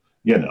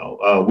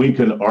 We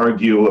can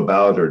argue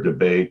about or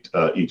debate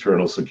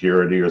eternal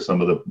security or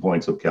some of the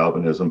points of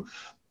Calvinism.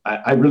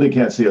 I really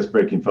can't see us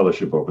breaking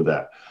fellowship over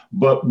that.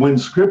 But when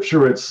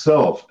Scripture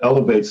itself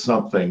elevates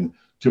something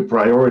to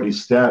priority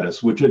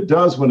status, which it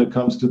does when it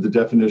comes to the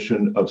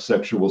definition of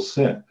sexual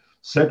sin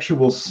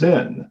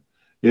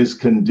is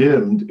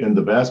condemned in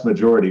the vast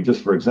majority,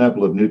 just for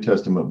example, of New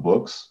Testament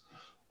books.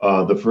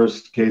 The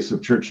first case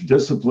of church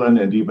discipline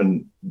and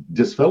even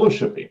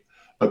disfellowshipping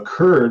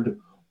occurred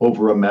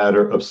over a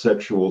matter of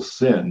sexual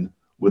sin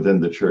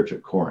within the church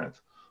at Corinth.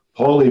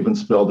 Paul even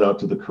spelled out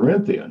to the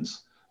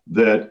Corinthians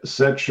that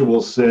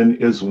sexual sin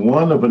is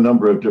one of a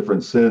number of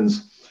different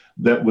sins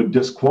that would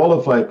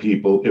disqualify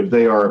people if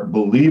they are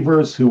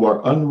believers who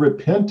are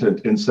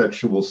unrepentant in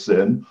sexual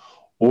sin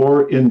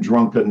or in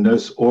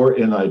drunkenness or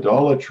in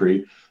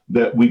idolatry,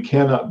 that we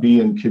cannot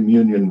be in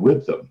communion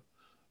with them.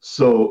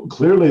 So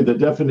clearly the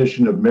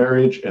definition of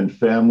marriage and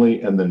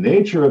family and the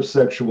nature of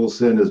sexual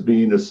sin as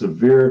being a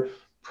severe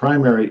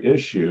primary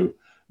issue,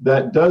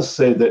 that does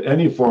say that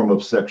any form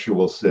of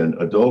sexual sin,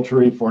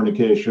 adultery,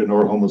 fornication,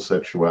 or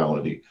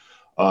homosexuality,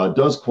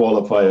 does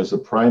qualify as a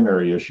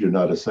primary issue,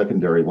 not a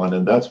secondary one.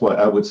 And that's why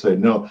I would say,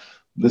 no,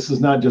 this is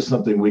not just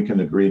something we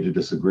can agree to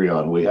disagree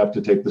on. We have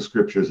to take the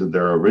scriptures in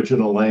their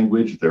original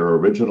language, their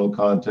original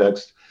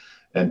context,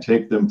 and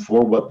take them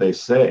for what they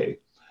say,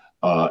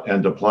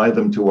 and apply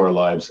them to our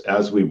lives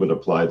as we would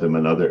apply them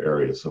in other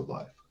areas of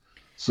life.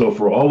 So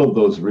for all of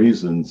those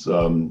reasons,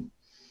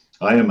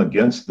 I am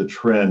against the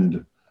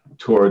trend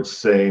towards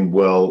saying,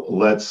 well,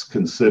 let's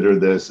consider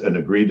this an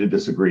agree to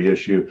disagree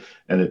issue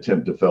and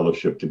attempt to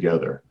fellowship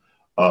together.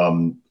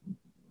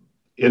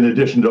 In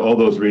addition to all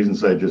those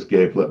reasons I just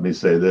gave, let me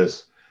say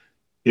this.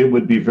 It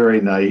would be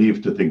very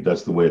naive to think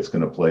that's the way it's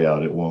going to play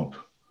out. It won't.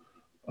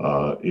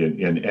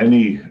 In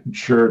any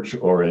church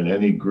or in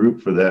any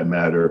group for that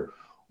matter,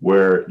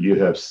 where you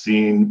have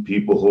seen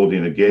people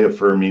holding a gay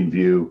affirming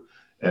view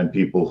and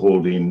people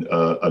holding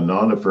a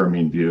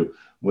non-affirming view,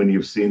 when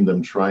you've seen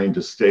them trying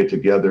to stay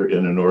together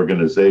in an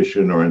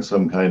organization or in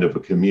some kind of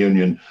a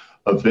communion,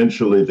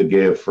 eventually the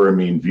gay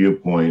affirming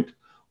viewpoint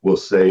will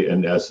say,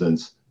 in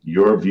essence,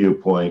 your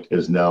viewpoint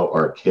is now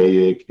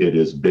archaic, it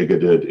is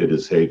bigoted, it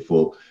is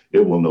hateful,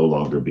 it will no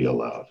longer be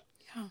allowed.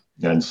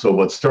 Yeah. And so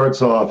what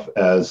starts off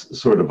as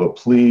sort of a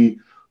plea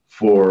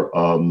for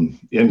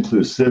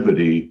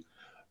inclusivity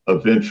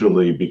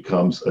eventually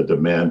becomes a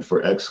demand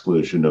for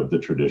exclusion of the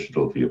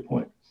traditional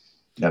viewpoint.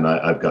 And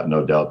I've got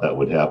no doubt that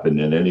would happen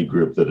in any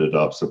group that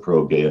adopts a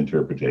pro-gay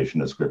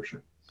interpretation of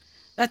Scripture.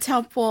 That's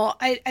helpful.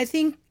 I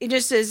think it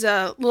just as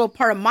a little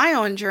part of my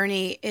own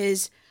journey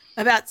is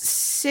about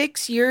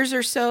 6 years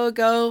or so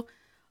ago,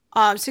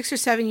 6 or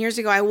 7 years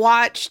ago, I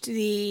watched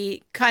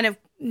the kind of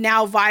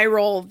now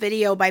viral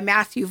video by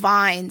Matthew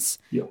Vines.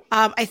 Yep.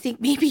 I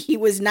think maybe he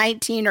was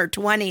 19 or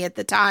 20 at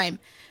the time.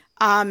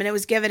 And it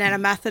was given at a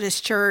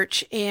Methodist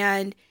church.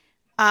 And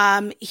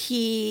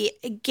he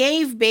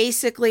gave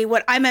basically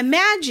what I'm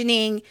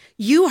imagining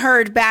you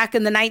heard back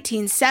in the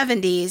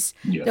 1970s,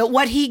 yes, that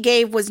what he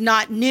gave was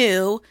not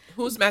new.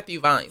 Who's Matthew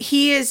Vines?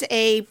 He is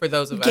a for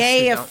those of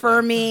gay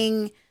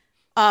affirming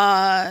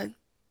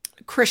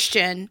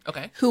Christian,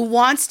 okay, who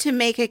wants to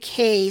make a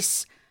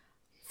case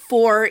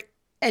for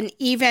an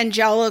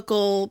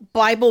evangelical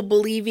Bible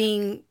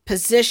believing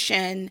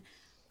position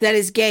that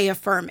is gay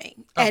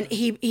affirming. Oh. And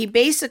he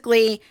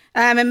basically,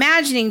 I'm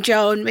imagining,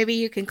 Joe, and maybe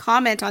you can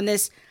comment on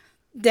this,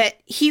 that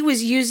he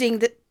was using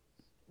the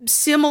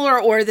similar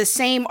or the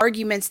same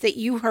arguments that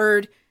you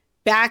heard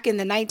back in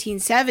the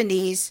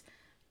 1970s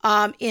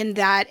in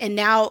that, and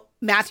now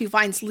Matthew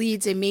Vines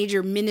leads a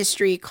major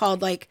ministry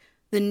called like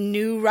the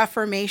New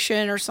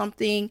Reformation or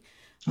something.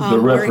 The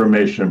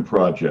Reformation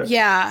Project.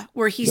 Yeah,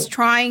 where he's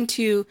trying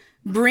to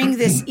bring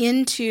this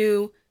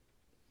into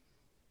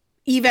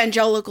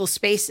evangelical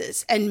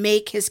spaces and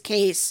make his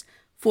case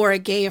for a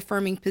gay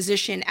affirming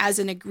position as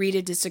an agree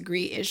to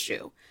disagree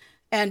issue,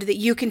 and that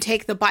you can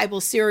take the Bible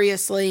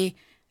seriously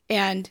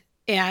and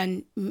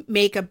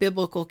make a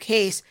biblical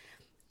case.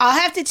 I'll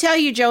have to tell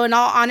you, Joe, in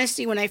all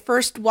honesty, when I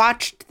first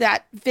watched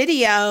that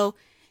video,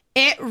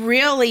 it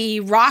really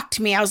rocked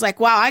me. I was like,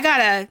 wow,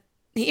 and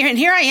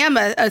here I am,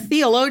 a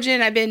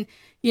theologian. I've been,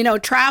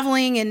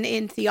 traveling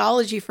in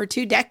theology for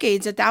 2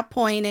 decades at that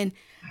point. And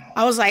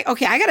I was like,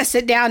 okay, I got to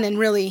sit down and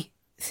really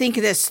think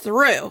this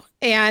through.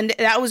 And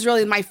that was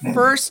really my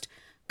first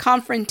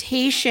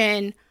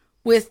confrontation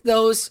with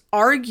those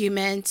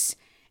arguments.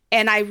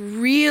 And I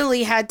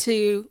really had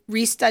to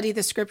restudy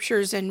the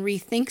scriptures and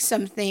rethink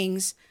some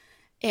things.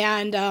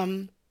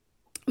 And,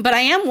 but I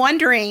am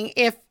wondering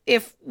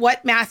if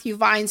what Matthew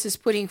Vines is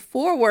putting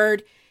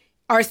forward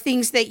are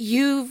things that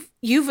you've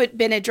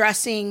been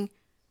addressing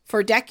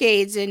for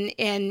decades. And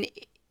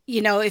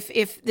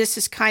if this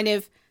is kind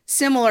of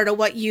similar to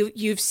what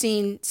you've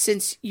seen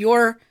since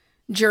your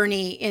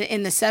journey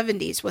in the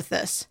 70s with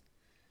this.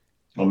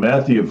 Well,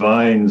 Matthew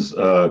Vines,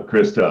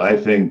 Krista, I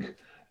think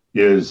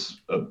is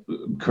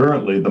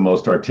currently the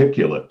most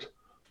articulate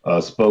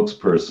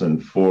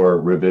spokesperson for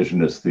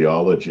revisionist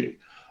theology.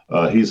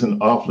 He's an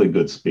awfully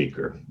good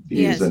speaker.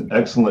 He's an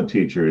excellent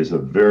teacher. He's a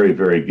very,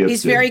 very gifted.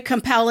 He's very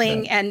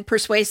compelling and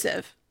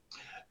persuasive.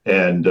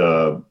 And,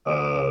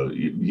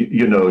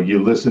 you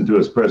listen to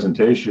his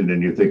presentation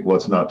and you think,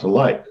 what's not to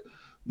like?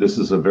 This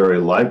is a very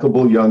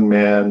likable young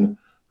man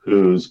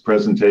whose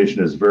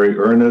presentation is very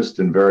earnest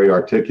and very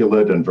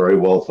articulate and very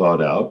well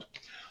thought out.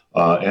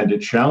 And it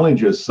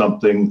challenges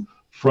something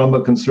from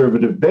a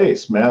conservative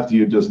base.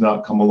 Matthew does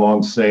not come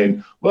along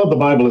saying, well, the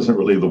Bible isn't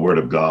really the word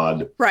of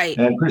God. Right.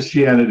 And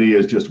Christianity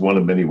is just one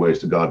of many ways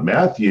to God.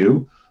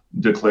 Matthew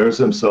declares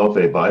himself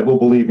a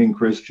Bible-believing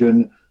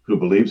Christian who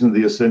believes in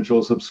the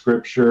essentials of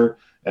Scripture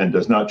and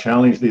does not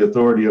challenge the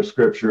authority of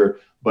Scripture,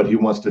 but he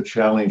wants to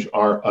challenge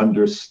our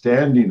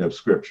understanding of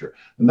Scripture.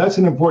 And that's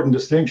an important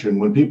distinction.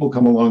 When people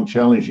come along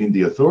challenging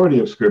the authority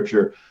of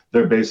Scripture,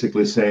 they're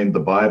basically saying the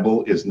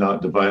Bible is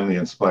not divinely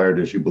inspired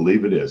as you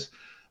believe it is.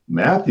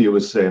 Matthew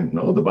is saying,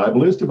 no, the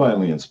Bible is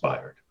divinely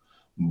inspired,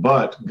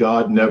 but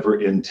God never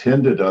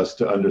intended us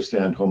to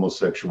understand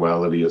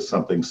homosexuality as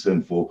something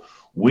sinful.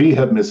 We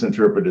have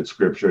misinterpreted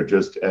Scripture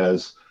just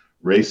as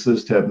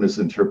Racists have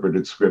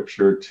misinterpreted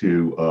scripture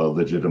to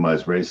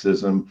legitimize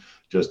racism,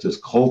 just as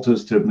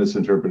cultists have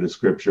misinterpreted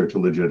scripture to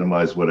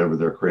legitimize whatever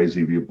their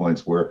crazy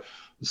viewpoints were.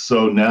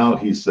 So now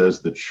he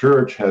says the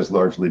church has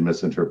largely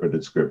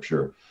misinterpreted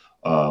scripture,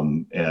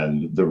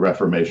 and the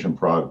Reformation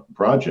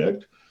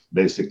Project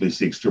basically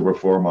seeks to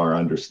reform our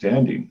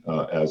understanding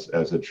as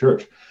a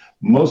church.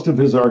 Most of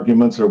his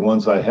arguments are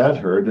ones I had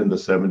heard in the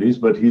 70s,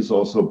 but he's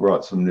also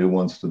brought some new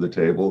ones to the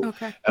table.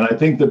 Okay. And I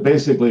think that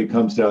basically it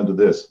comes down to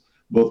this,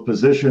 both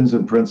positions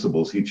and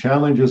principles. He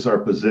challenges our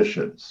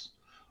positions,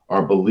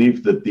 our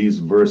belief that these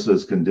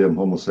verses condemn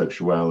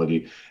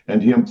homosexuality,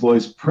 and he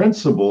employs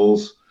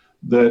principles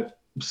that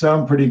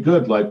sound pretty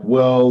good, like,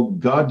 well,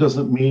 God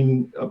doesn't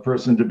mean a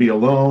person to be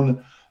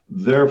alone,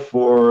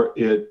 therefore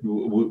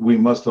we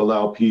must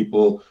allow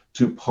people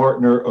to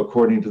partner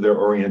according to their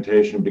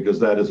orientation, because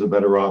that is a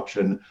better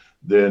option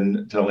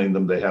than telling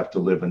them they have to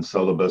live in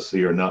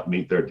celibacy or not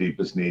meet their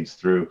deepest needs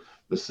through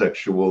the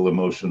sexual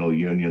emotional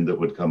union that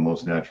would come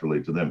most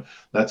naturally to them.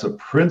 That's a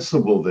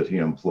principle that he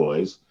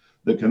employs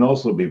that can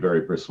also be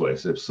very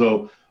persuasive.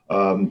 So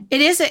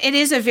it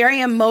is a very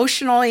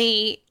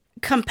emotionally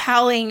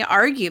compelling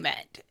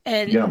argument,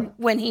 and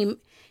when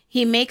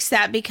he makes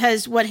that,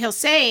 because what he'll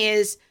say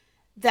is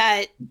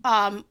that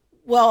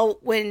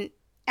when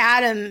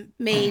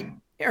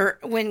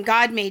when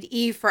God made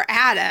Eve for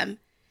Adam,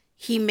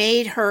 he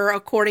made her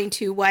according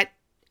to what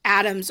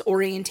Adam's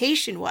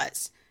orientation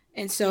was,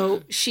 and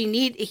so he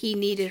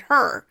needed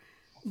her,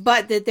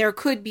 but that there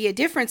could be a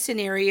different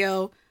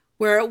scenario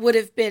where it would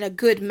have been a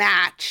good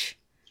match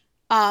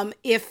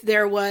if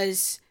there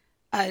was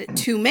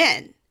two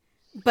men.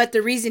 But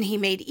the reason he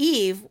made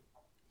Eve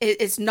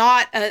is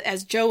not,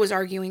 as Joe was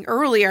arguing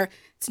earlier,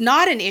 it's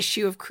not an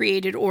issue of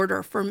created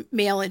order for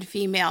male and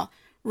female.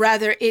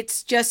 Rather,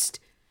 it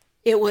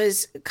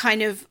was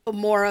kind of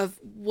more of,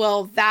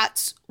 well,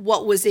 that's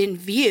what was in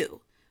view,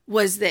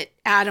 was that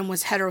Adam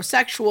was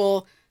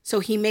heterosexual,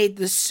 so he made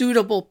the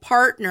suitable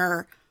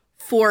partner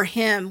for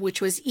him,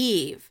 which was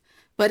Eve.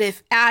 But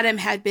if Adam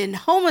had been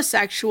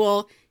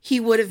homosexual, he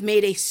would have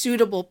made a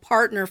suitable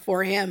partner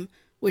for him,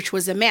 which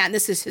was a man.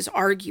 This is his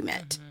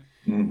argument.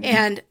 Mm-hmm.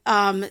 And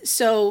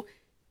so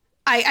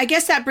I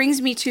guess that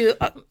brings me to...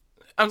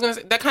 I was going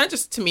to say, that kind of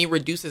just, to me,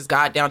 reduces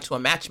God down to a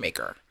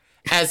matchmaker,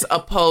 as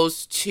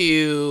opposed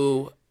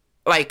to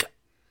like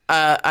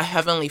a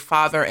heavenly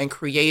father and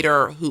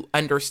creator who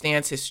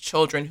understands his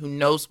children, who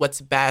knows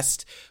what's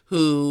best,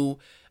 who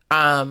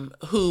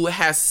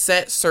has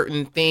set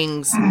certain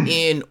things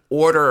in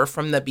order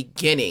from the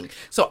beginning.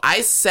 So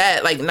I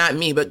set, like, not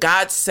me, but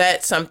God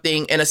set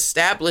something and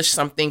established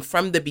something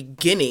from the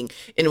beginning,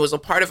 and it was a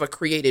part of a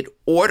created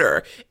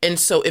order. And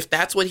so if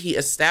that's what he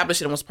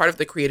established and was part of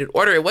the created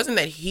order, it wasn't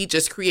that he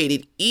just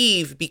created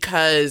Eve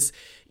because,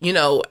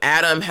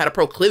 Adam had a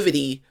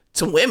proclivity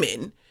to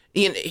women.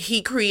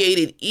 He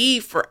created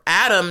Eve for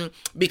Adam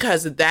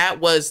because that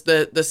was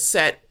the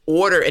set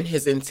order and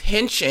his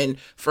intention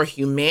for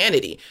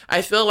humanity.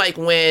 I feel like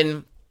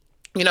when,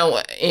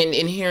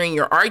 in hearing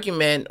your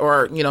argument,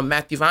 or,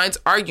 Matthew Vine's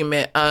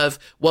argument of,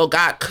 well,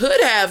 God could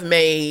have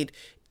made,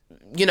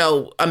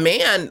 a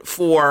man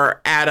for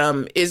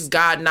Adam, is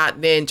God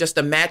not then just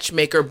a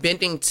matchmaker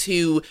bending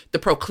to the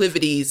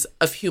proclivities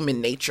of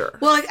human nature?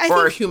 Well,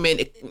 human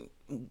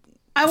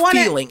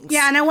feelings.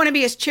 Yeah, and I want to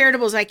be as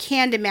charitable as I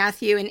can to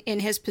Matthew in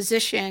his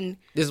position.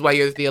 This is why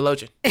you're the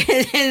theologian.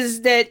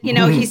 Is that,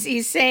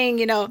 he's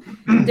saying,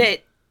 that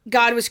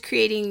God was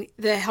creating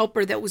the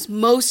helper that was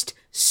most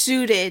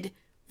suited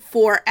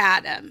for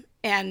Adam.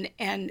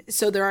 And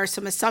so there are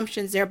some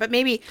assumptions there, but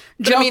maybe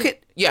Joe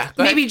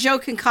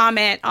can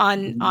comment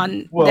on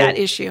that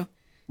issue.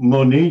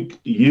 Monique,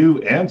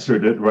 you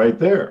answered it right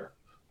there.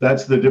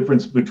 That's the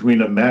difference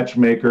between a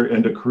matchmaker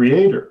and a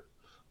creator.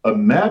 A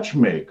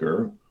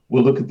matchmaker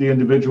will look at the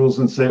individuals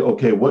and say,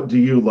 okay, what do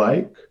you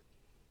like?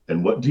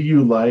 And what do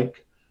you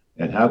like?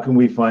 And how can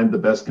we find the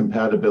best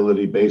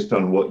compatibility based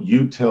on what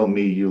you tell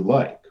me you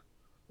like?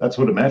 That's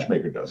what a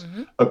matchmaker does.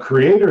 Mm-hmm. A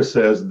creator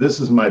says, this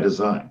is my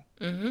design.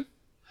 Mm-hmm.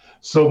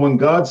 So when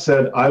God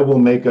said, I will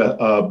make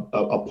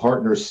a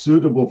partner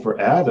suitable for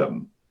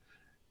Adam,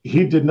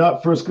 he did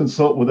not first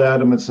consult with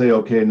Adam and say,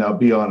 okay, now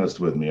be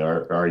honest with me.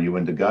 Are you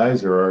into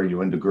guys or are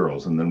you into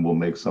girls? And then we'll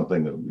make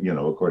something,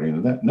 according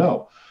to that.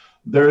 No.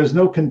 There is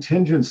no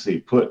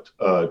contingency put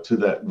to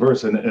that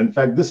verse. And in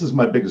fact, this is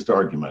my biggest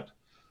argument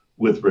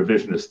with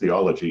revisionist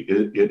theology.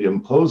 It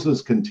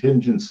imposes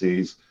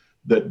contingencies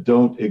that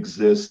don't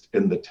exist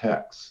in the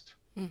text.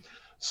 Mm.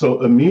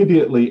 So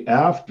immediately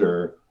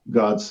after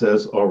God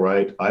says, all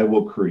right, I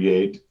will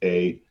create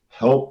a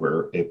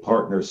helper, a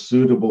partner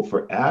suitable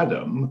for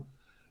Adam,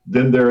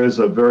 then there is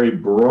a very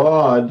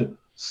broad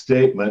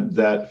statement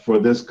that for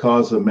this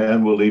cause a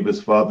man will leave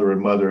his father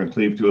and mother and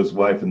cleave to his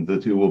wife, and the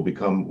two will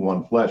become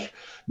one flesh.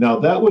 Now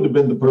that would have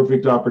been the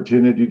perfect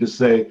opportunity to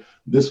say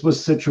this was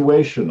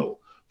situational.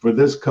 For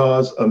this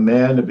cause, a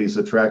man, if he's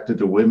attracted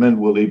to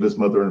women, will leave his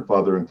mother and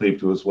father and cleave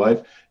to his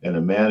wife, and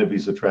a man, if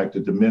he's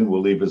attracted to men,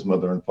 will leave his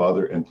mother and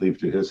father and cleave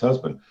to his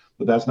husband.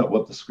 But that's not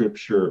what the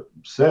scripture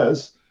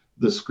says.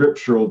 The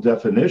scriptural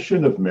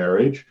definition of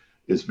marriage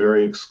is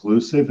very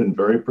exclusive and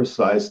very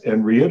precise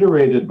and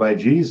reiterated by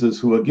Jesus,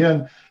 who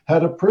again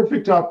had a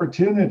perfect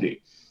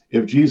opportunity.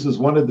 If Jesus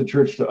wanted the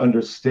church to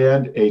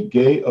understand a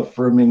gay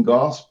affirming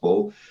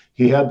gospel,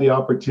 he had the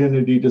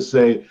opportunity to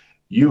say,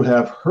 you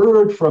have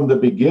heard from the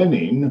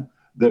beginning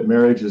that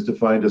marriage is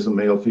defined as a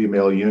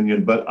male-female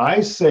union, but I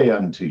say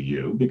unto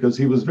you, because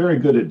he was very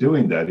good at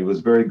doing that. He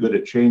was very good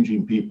at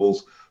changing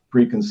people's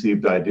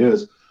preconceived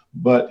ideas,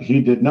 but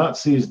he did not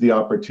seize the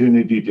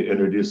opportunity to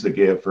introduce a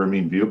gay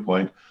affirming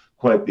viewpoint.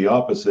 Quite the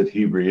opposite.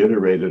 He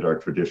reiterated our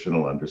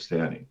traditional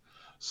understanding.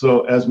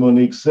 So as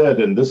Monique said,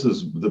 and this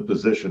is the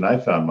position I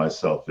found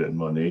myself in,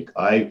 Monique,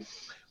 I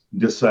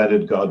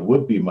decided God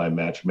would be my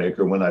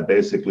matchmaker when I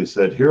basically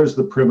said, here's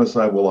the premise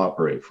I will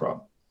operate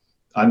from.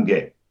 I'm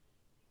gay.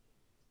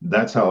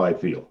 That's how I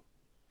feel.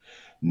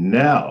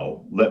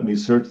 Now, let me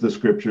search the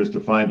scriptures to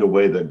find a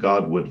way that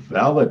God would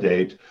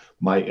validate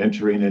my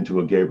entering into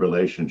a gay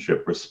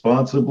relationship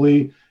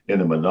responsibly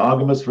in a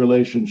monogamous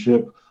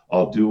relationship.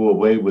 I'll do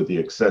away with the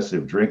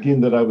excessive drinking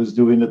that I was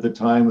doing at the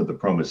time, with the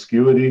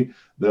promiscuity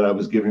that I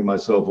was giving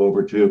myself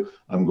over to.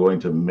 I'm going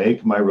to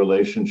make my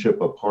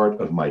relationship a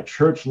part of my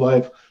church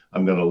life.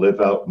 I'm going to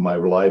live out my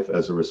life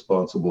as a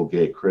responsible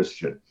gay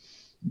Christian.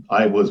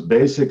 I was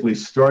basically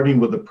starting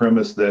with the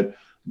premise that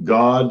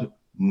God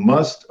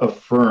must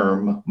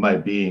affirm my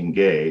being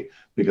gay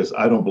because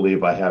I don't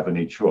believe I have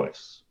any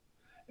choice.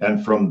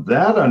 And from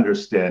that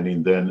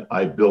understanding, then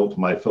I built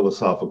my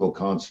philosophical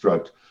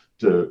construct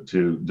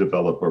to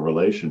develop a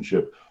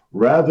relationship,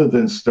 rather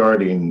than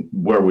starting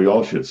where we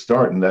all should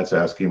start, and that's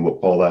asking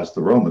what Paul asked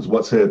the Romans,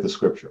 what saith the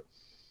scripture?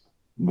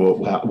 Well,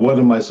 what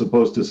am I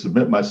supposed to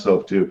submit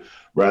myself to,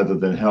 rather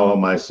than how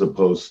am I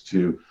supposed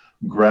to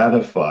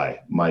gratify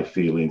my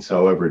feelings,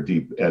 however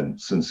deep and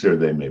sincere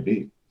they may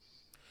be?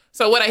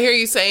 So what I hear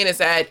you saying is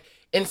that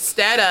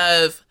instead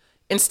of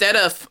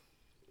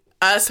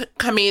us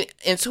coming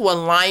into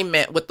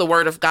alignment with the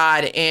word of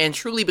God and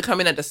truly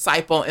becoming a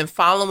disciple and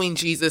following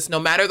Jesus, no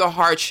matter the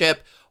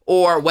hardship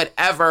or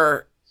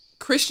whatever,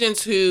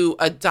 Christians who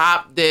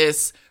adopt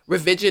this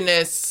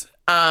revisionist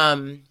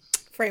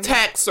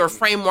text or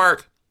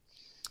framework,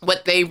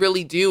 what they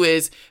really do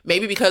is,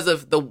 maybe because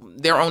of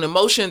their own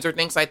emotions or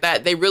things like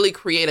that, they really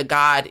create a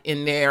God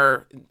in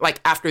their, like,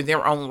 after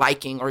their own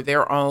liking or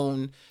their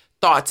own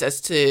thoughts as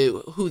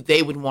to who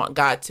they would want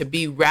God to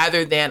be,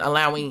 rather than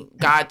allowing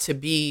God to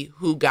be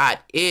who God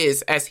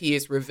is as he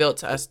is revealed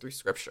to us through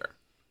scripture.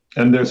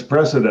 And there's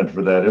precedent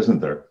for that, isn't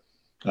there?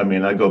 I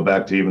mean, I go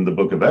back to even the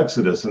book of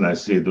Exodus and I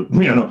see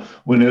that,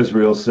 when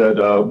Israel said,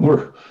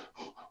 we're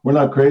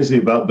not crazy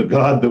about the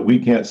God that we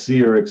can't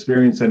see or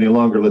experience any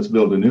longer, let's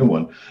build a new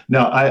one.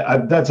 Now,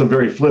 that's a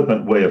very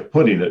flippant way of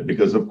putting it,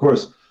 because of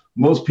course,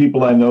 most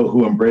people I know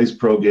who embrace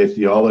pro-gay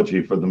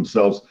theology for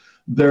themselves,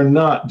 they're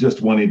not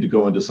just wanting to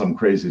go into some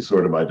crazy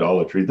sort of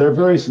idolatry. They're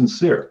very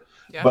sincere,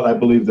 but I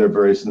believe they're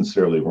very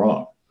sincerely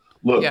wrong.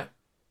 Look,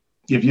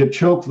 if you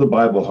choke the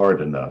Bible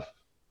hard enough,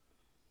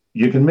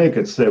 you can make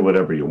it say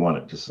whatever you want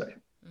it to say.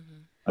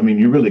 Mm-hmm. I mean,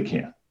 you really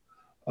can.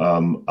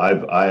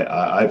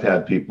 I've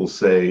had people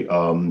say,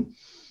 oh,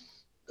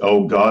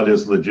 God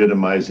is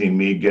legitimizing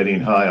me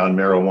getting high on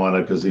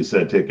marijuana because he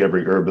said, take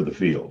every herb of the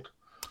field.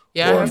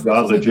 Yeah, or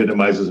God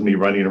legitimizes me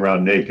running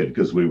around naked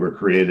because we were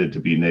created to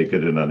be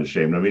naked and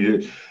unashamed. I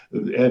mean,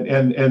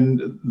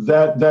 and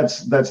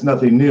that's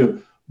nothing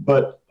new.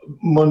 But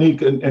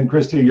Monique and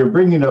Christy, you're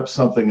bringing up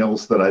something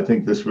else that I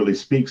think this really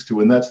speaks to,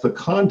 and that's the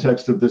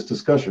context of this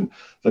discussion.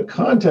 The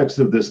context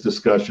of this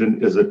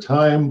discussion is a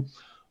time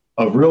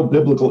of real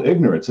biblical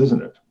ignorance,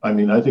 isn't it? I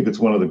mean, I think it's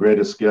one of the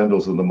greatest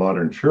scandals in the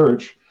modern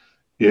church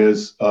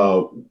is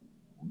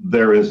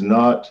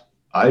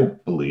I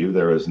believe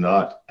there is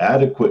not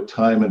adequate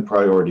time and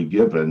priority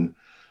given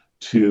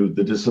to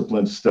the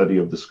disciplined study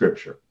of the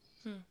scripture.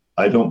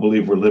 I don't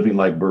believe we're living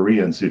like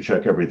Bereans who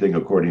check everything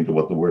according to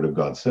what the word of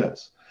God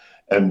says.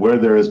 And where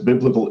there is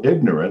biblical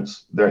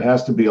ignorance, there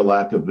has to be a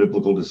lack of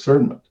biblical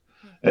discernment.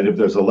 And if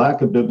there's a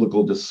lack of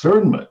biblical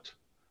discernment,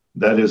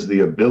 that is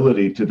the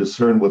ability to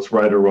discern what's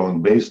right or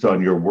wrong based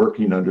on your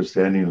working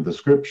understanding of the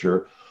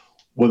scripture,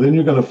 well, then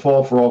you're going to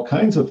fall for all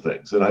kinds of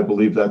things. And I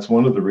believe that's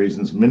one of the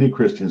reasons many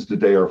Christians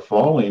today are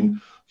falling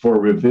for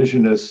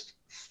revisionist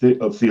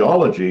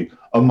theology,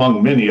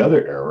 among many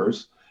other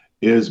errors,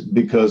 is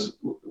because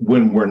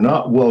when we're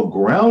not well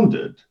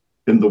grounded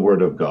in the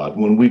Word of God,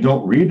 when we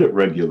don't read it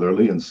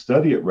regularly and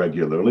study it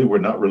regularly, we're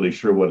not really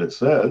sure what it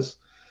says,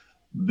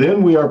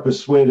 then we are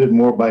persuaded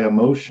more by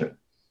emotion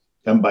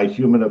and by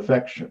human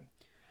affection.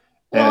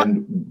 Well,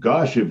 and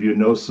gosh, if you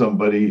know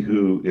somebody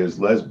who is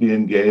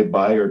lesbian, gay,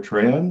 bi, or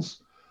trans,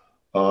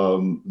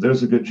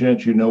 there's a good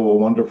chance you know a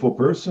wonderful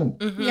person.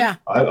 Mm-hmm. Yeah.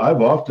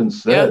 I've often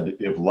said,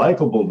 if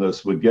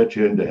likableness would get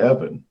you into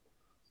heaven,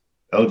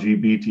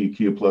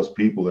 LGBTQ plus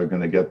people are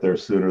going to get there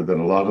sooner than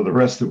a lot of the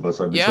rest of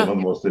us. I mean, some of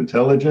the most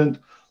intelligent,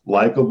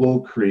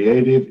 likable,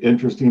 creative,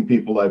 interesting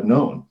people I've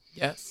known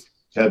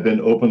have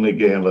been openly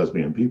gay and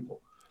lesbian people.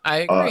 I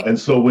agree. And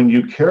so when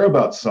you care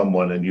about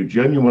someone and you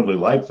genuinely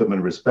like them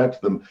and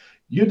respect them,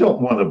 you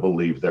don't want to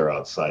believe they're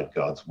outside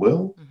God's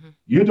will. Mm-hmm.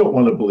 You don't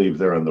want to believe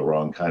they're in the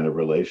wrong kind of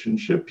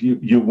relationship.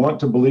 You want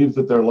to believe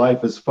that their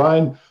life is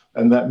fine.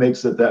 And that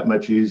makes it that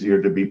much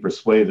easier to be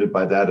persuaded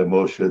by that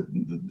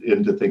emotion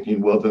into thinking,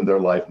 well, then their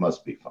life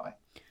must be fine.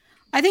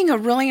 I think a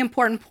really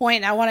important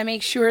point I want to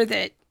make sure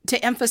that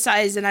to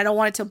emphasize, and I don't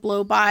want it to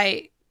blow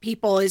by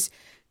people, is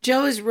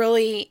Joe is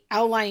really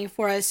outlining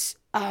for us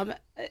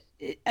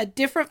a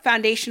different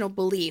foundational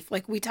belief.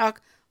 Like we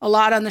talk a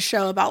lot on the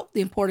show about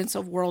the importance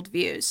of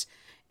worldviews.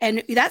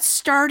 And that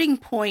starting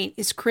point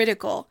is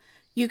critical.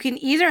 You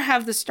can either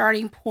have the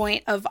starting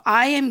point of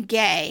I am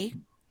gay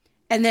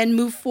and then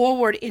move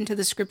forward into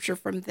the scripture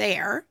from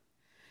there.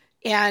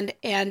 And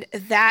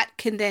that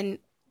can then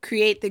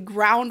create the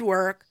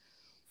groundwork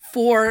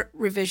for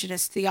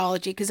revisionist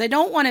theology, because I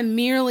don't want to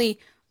merely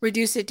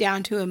reduce it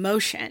down to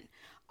emotion.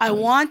 I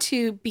want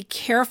to be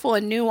careful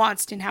and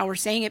nuanced in how we're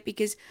saying it,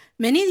 because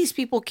many of these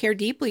people care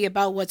deeply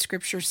about what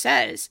scripture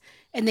says,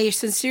 and they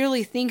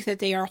sincerely think that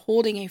they are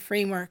holding a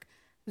framework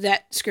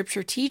that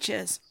scripture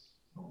teaches.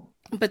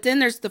 But then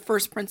there's the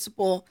first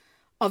principle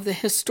of the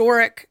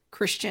historic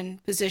Christian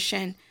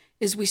position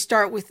is we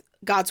start with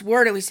God's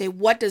word and we say,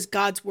 what does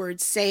God's word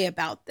say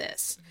about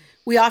this?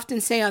 We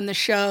often say on the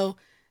show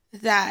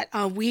that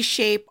we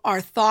shape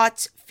our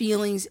thoughts,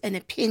 feelings, and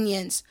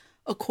opinions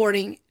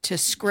according to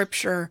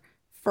scripture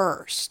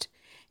first.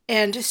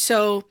 And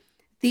so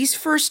these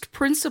first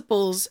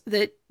principles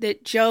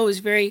that Joe is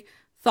very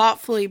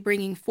thoughtfully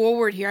bringing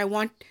forward here, I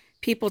want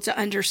people to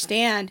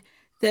understand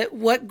that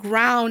what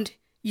ground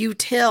you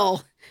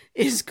till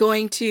is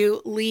going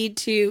to lead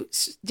to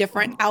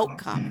different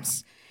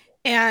outcomes.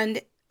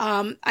 And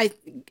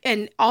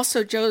and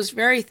also Joe's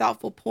very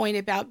thoughtful point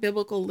about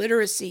biblical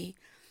literacy.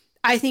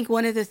 I think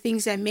one of the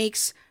things that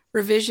makes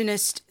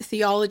revisionist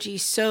theology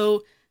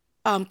so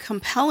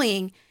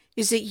compelling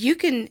is that you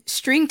can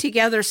string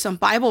together some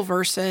Bible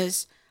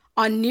verses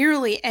on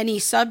nearly any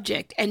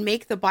subject and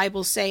make the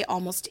Bible say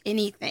almost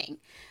anything.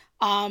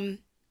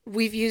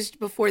 We've used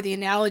before the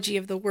analogy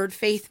of the word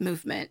faith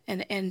movement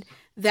and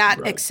that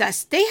right.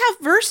 Access. They have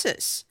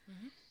verses.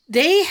 Mm-hmm.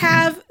 They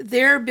have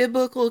their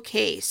biblical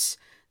case.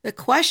 The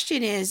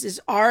question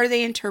is are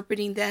they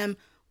interpreting them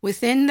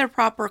within their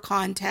proper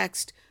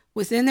context,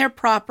 within their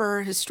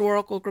proper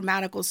historical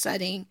grammatical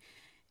setting?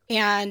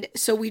 And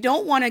so we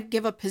don't want to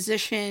give a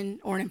position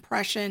or an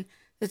impression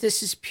that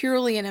this is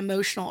purely an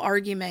emotional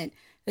argument,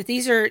 that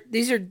these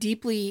are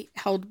deeply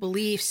held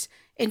beliefs,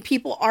 and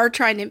people are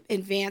trying to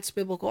advance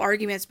biblical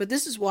arguments. But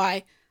this is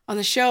why on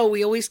the show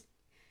we always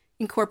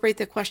incorporate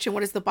the question,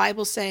 what does the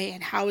Bible say,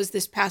 and how has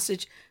this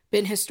passage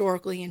been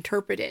historically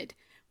interpreted?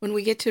 When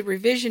we get to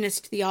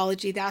revisionist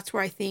theology, that's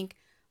where I think,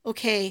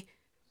 okay,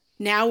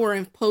 now we're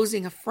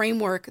imposing a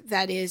framework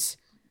that is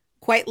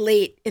quite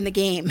late in the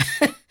game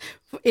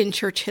in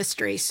church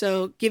history.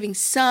 So giving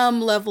some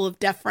level of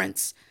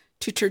deference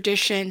to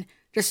tradition,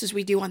 just as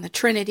we do on the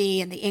Trinity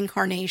and the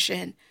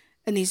Incarnation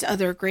and these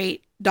other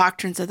great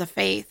doctrines of the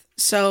faith.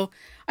 So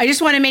I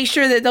just want to make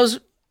sure that those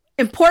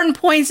important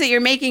points that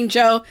you're making,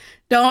 Joe,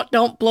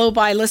 don't blow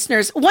by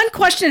listeners. One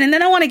question, and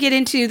then I want to get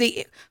into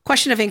the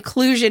question of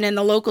inclusion in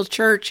the local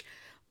church,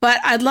 but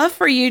I'd love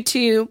for you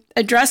to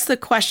address the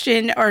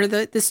question or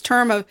this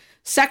term of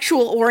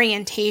sexual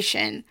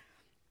orientation.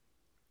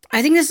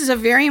 I think this is a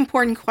very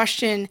important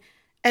question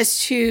as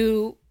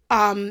to,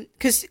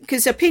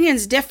 because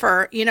opinions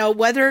differ,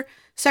 whether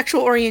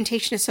sexual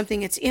orientation is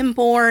something that's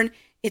inborn,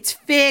 it's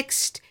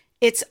fixed,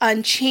 it's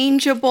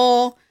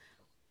unchangeable,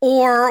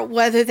 or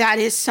whether that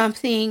is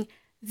something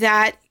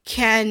that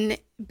can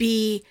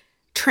be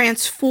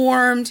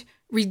transformed,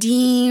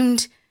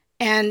 redeemed,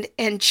 and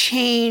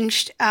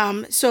changed.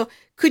 So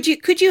could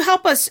you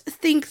help us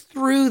think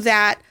through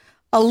that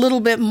a little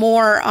bit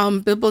more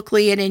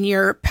biblically and in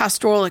your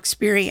pastoral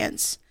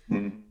experience?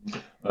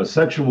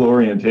 Sexual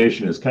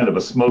orientation is kind of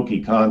a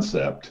smoky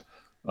concept.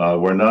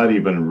 We're not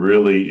even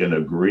really in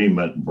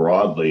agreement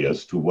broadly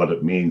as to what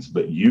it means,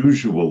 but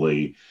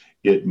usually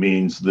it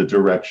means the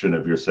direction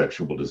of your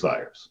sexual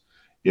desires.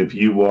 If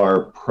you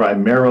are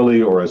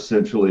primarily or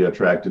essentially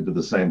attracted to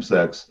the same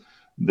sex,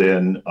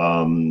 then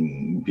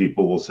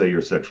people will say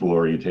your sexual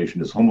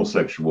orientation is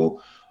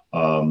homosexual.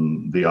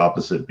 The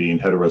opposite being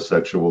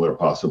heterosexual or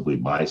possibly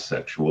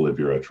bisexual if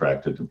you're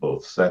attracted to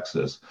both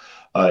sexes.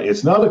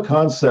 It's not a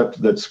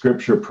concept that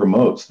Scripture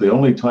promotes. The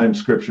only time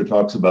Scripture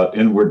talks about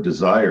inward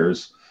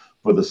desires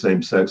for the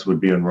same sex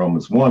would be in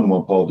Romans 1,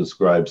 when Paul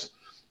describes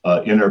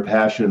inner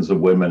passions of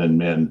women and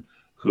men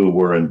who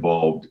were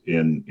involved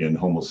in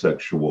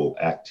homosexual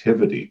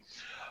activity.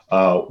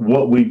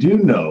 What we do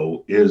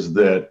know is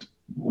that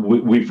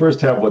we first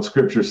have what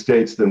Scripture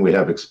states, then we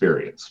have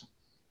experience.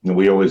 And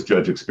we always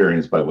judge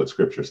experience by what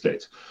Scripture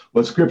states.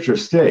 What Scripture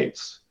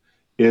states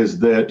is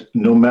that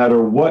no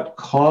matter what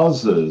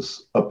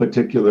causes a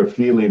particular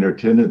feeling or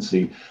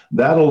tendency,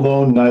 that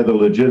alone neither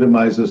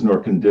legitimizes nor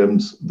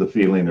condemns the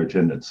feeling or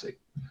tendency.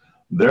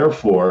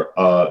 Therefore,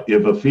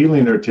 if a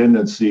feeling or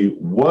tendency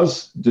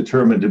was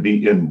determined to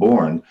be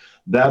inborn,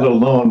 that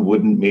alone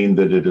wouldn't mean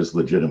that it is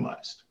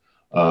legitimized.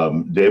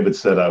 David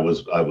said, I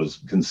was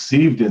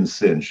conceived in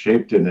sin,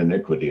 shaped in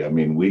iniquity. I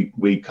mean,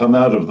 we come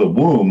out of the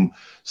womb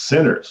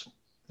sinners.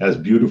 As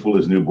beautiful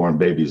as newborn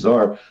babies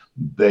are,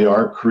 they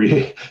are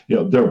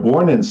they're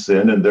born in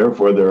sin, and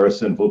therefore there are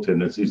sinful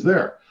tendencies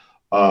there.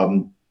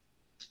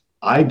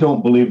 I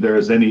don't believe there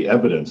is any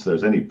evidence,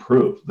 there's any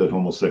proof that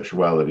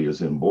homosexuality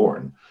is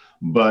inborn.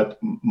 But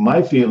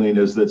my feeling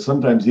is that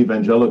sometimes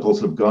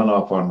evangelicals have gone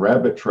off on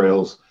rabbit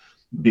trails,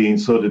 being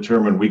so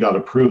determined we got to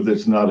prove that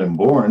it's not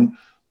inborn,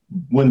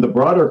 when the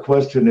broader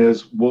question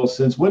is, well,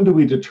 since when do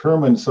we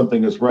determine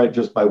something is right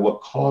just by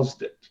what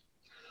caused it?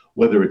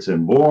 Whether it's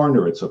inborn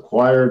or it's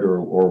acquired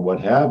or what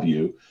have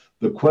you,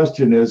 the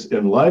question is,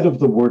 in light of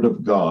the Word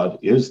of God,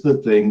 is the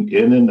thing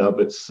in and of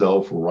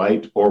itself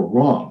right or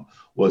wrong?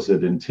 Was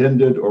it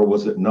intended or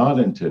was it not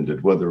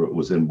intended, whether it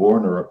was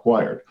inborn or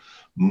acquired?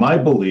 My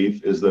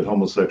belief is that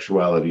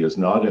homosexuality is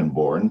not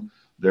inborn.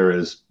 There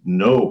is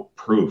no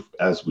proof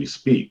as we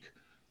speak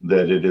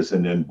that it is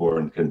an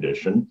inborn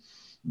condition.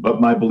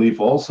 But my belief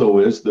also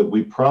is that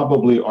we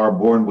probably are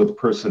born with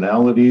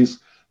personalities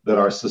that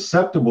are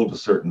susceptible to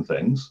certain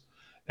things.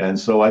 And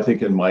so I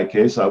think in my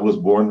case, I was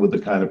born with the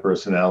kind of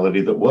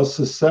personality that was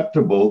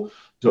susceptible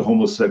to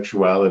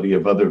homosexuality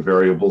if other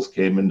variables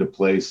came into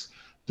place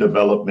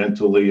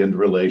developmentally and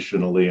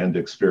relationally and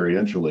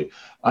experientially.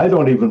 I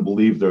don't even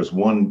believe there's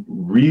one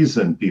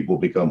reason people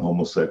become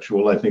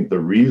homosexual. I think the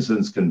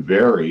reasons can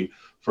vary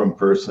from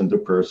person to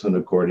person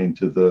according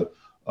to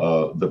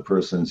the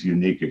person's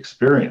unique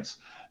experience.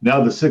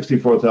 Now, the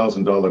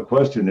 $64,000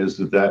 question is,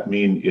 does that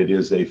mean it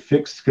is a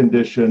fixed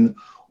condition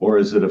or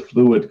is it a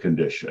fluid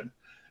condition?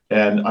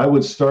 And I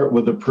would start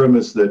with the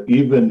premise that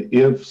even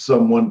if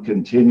someone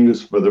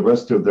continues for the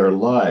rest of their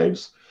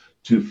lives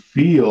to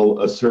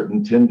feel a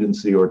certain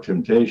tendency or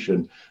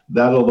temptation,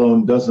 that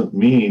alone doesn't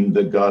mean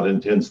that God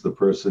intends the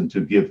person to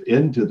give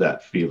into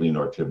that feeling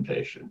or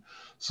temptation.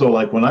 So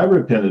like when I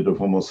repented of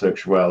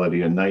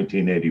homosexuality in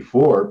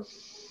 1984,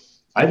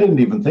 I didn't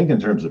even think in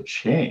terms of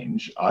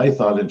change. I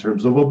thought in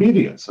terms of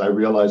obedience. I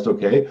realized,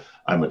 okay,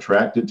 I'm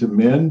attracted to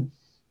men,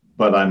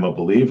 but I'm a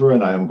believer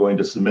and I am going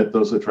to submit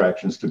those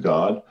attractions to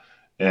God.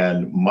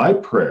 And my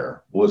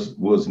prayer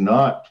was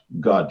not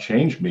God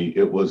change me,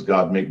 it was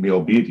God make me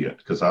obedient,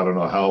 because I don't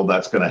know how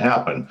that's going to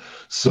happen.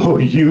 So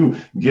you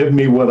give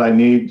me what I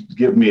need,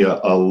 give me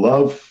a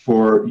love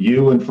for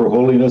you and for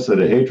holiness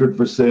and a hatred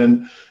for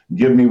sin,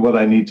 give me what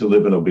I need to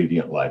live an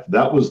obedient life.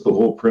 That was the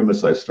whole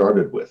premise I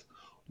started with.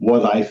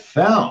 What I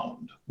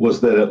found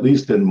was that, at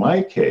least in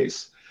my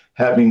case,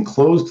 having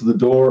closed the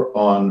door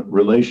on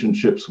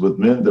relationships with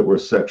men that were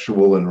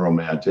sexual and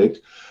romantic,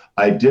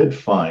 I did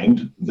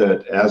find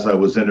that as I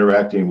was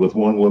interacting with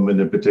one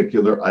woman in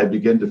particular, I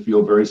began to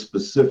feel very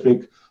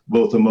specific,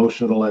 both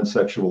emotional and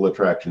sexual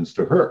attractions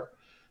to her.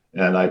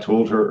 And I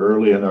told her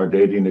early in our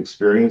dating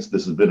experience,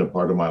 this has been a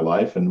part of my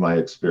life and my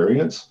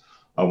experience.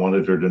 I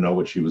wanted her to know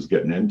what she was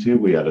getting into.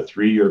 We had a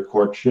 3-year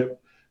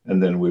courtship,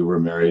 and then we were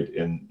married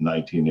in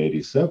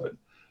 1987.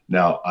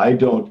 Now, I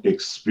don't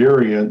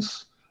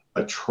experience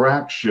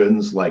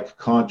attractions like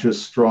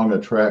conscious, strong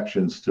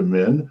attractions to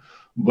men,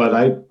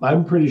 but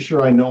I'm pretty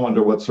sure I know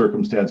under what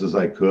circumstances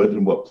I could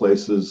and what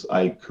places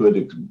I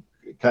could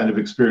kind of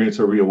experience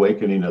a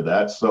reawakening of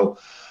that. So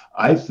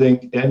I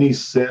think any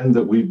sin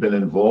that we've been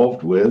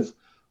involved with,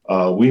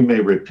 we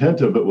may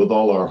repent of it with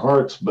all our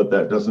hearts, but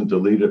that doesn't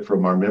delete it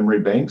from our memory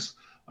banks.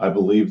 I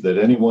believe that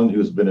anyone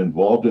who's been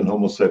involved in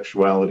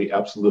homosexuality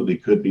absolutely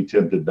could be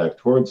tempted back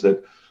towards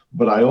it.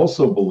 But I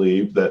also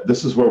believe that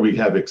this is where we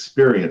have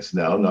experience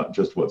now, not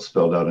just what's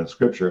spelled out in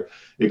Scripture.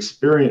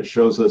 Experience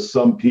shows us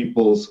some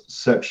people's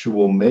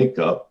sexual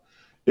makeup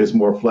is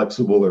more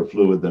flexible or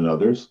fluid than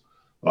others.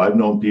 I've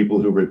known people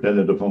who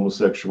repented of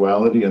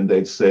homosexuality and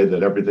they'd say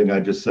that everything I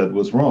just said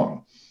was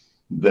wrong,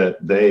 that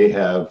they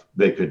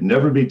could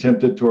never be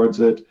tempted towards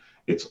it.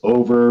 It's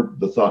over.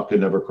 The thought could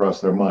never cross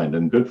their mind,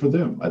 and good for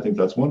them. I think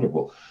that's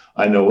wonderful.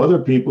 I know other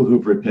people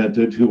who've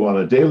repented who on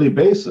a daily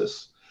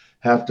basis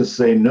have to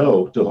say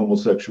no to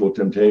homosexual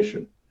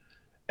temptation.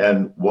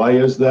 And why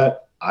is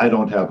that? I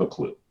don't have a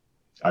clue.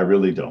 I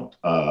really don't.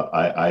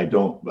 I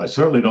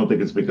certainly don't think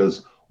it's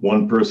because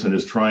one person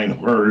is trying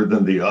harder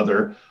than the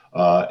other.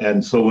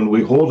 And so when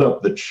we hold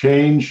up the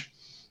change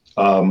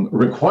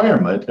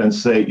requirement and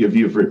say, if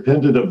you've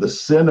repented of the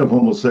sin of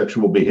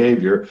homosexual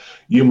behavior,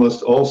 you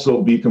must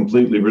also be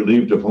completely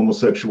relieved of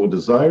homosexual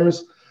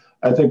desires,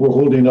 I think we're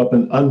holding up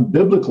an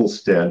unbiblical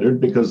standard,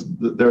 because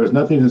there is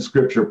nothing in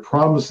Scripture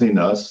promising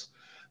us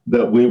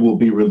that we will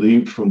be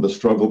relieved from the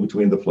struggle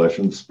between the flesh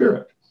and the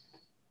spirit.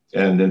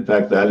 And in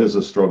fact, that is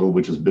a struggle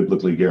which is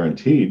biblically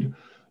guaranteed.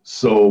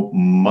 So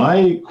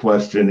my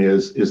question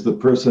is the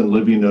person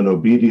living an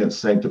obedient,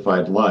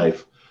 sanctified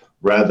life,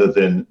 rather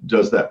than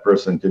does that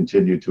person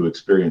continue to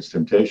experience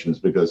temptations?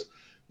 Because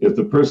if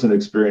the person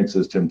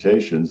experiences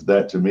temptations,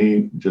 that to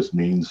me just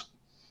means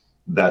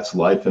that's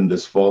life in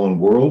this fallen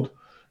world.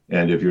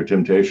 And if your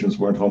temptations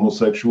weren't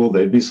homosexual,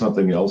 they'd be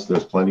something else.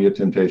 There's plenty of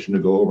temptation to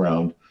go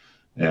around.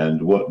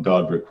 And what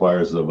God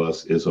requires of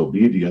us is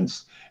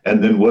obedience.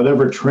 And then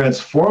whatever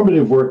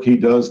transformative work he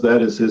does,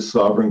 that is his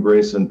sovereign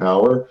grace and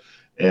power.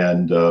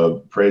 And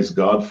praise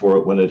God for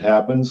it when it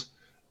happens.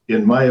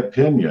 In my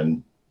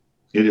opinion,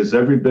 it is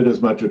every bit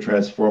as much a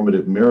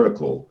transformative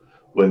miracle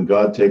when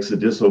God takes a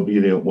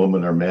disobedient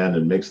woman or man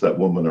and makes that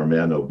woman or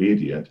man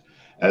obedient,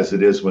 as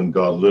it is when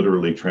God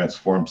literally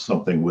transforms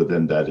something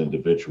within that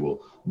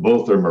individual.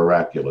 Both are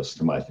miraculous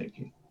to my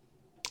thinking.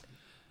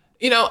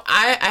 You know,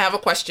 I have a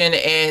question,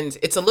 and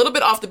it's a little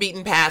bit off the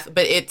beaten path,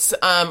 but it's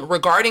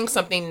regarding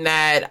something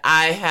that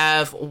I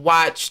have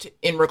watched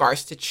in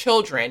regards to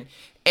children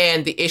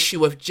and the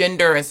issue of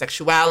gender and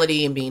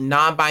sexuality and being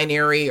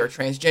non-binary or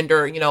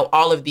transgender, you know,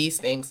 all of these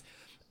things.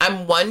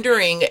 I'm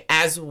wondering,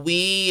 as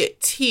we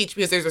teach,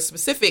 because there's a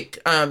specific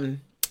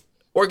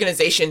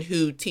organization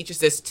who teaches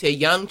this to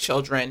young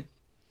children,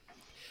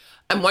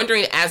 I'm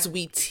wondering, as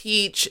we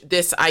teach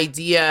this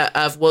idea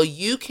of, well,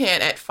 you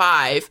can at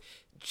 5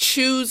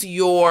 choose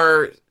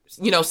your,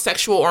 you know,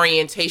 sexual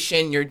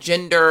orientation, your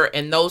gender,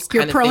 and those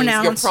kind of things,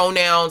 your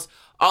pronouns,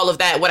 all of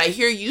that. What I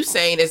hear you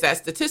saying is that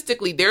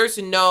statistically, there's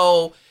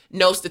no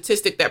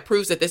statistic that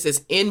proves that this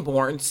is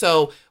inborn.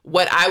 So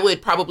what I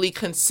would probably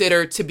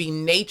consider to be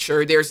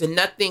nature, there's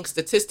nothing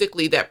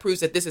statistically that proves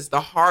that this is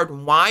the hard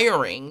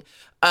wiring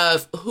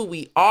of who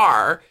we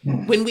are.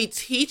 When we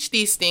teach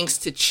these things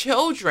to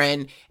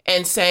children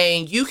and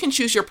saying, you can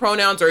choose your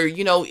pronouns, or,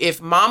 you know,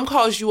 if mom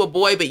calls you a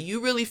boy, but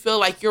you really feel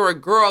like you're a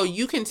girl,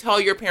 you can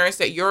tell your parents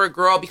that you're a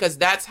girl because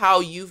that's how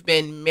you've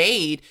been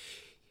made.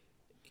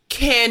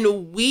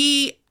 Can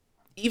we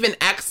even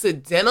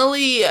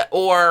accidentally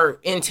or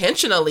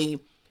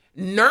intentionally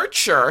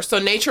nurture, so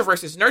nature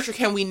versus nurture,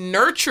 can we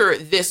nurture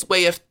this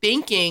way of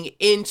thinking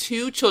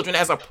into children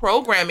as a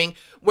programming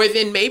where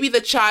then maybe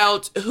the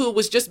child who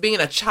was just being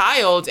a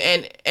child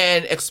and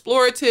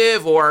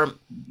explorative or,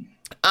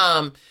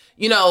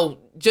 you know,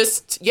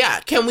 just,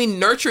 yeah, can we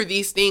nurture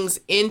these things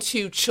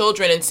into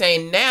children and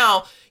saying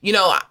now, you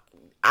know,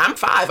 I'm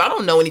 5, I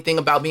don't know anything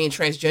about being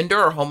transgender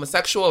or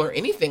homosexual or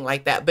anything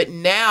like that. But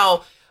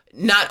now,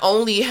 not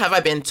only have I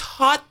been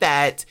taught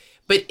that,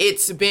 but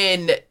it's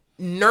been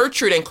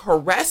nurtured and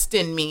caressed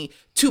in me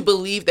to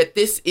believe that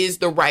this is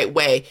the right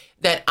way,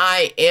 that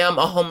I am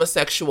a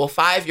homosexual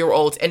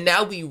 5-year-old. And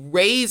now we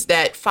raise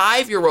that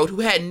 5-year-old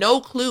who had no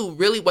clue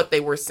really what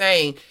they were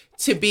saying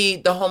to be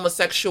the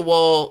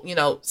homosexual, you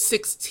know,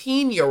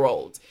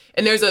 16-year-old.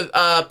 And there's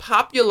a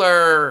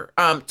popular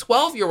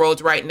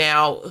 12-year-old right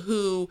now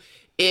who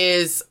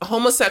is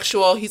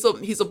homosexual. He's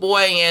a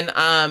boy,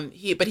 and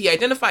he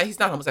identifies, he's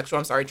not homosexual,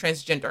 I'm sorry,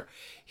 transgender.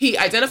 He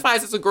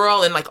identifies as a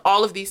girl and like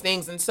all of these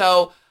things. And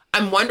so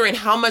I'm wondering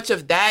how much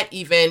of that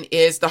even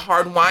is the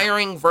hard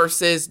wiring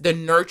versus the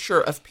nurture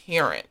of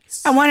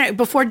parents. I want to,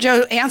 before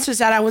Joe answers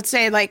that, I would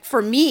say, like,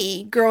 for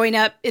me, growing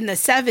up in the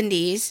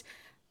 70s,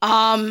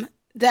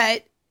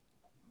 that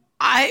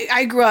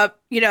I grew up,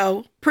 you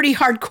know, pretty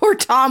hardcore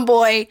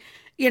tomboy,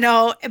 you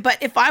know, but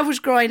if I was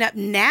growing up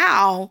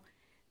now,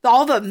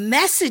 all the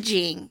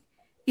messaging,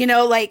 you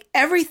know, like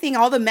everything,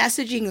 all the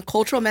messaging, the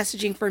cultural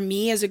messaging for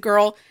me as a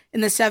girl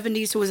in the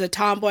 70s who was a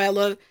tomboy, I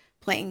loved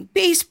playing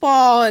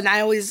baseball, and I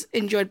always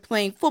enjoyed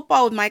playing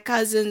football with my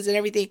cousins and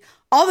everything.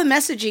 All the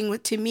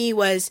messaging to me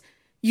was,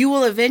 you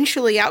will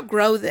eventually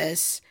outgrow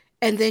this,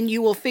 and then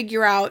you will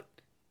figure out,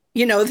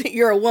 you know, that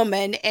you're a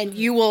woman and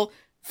you will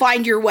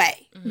find your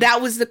way. Mm-hmm.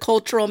 That was the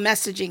cultural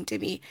messaging to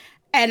me.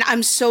 And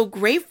I'm so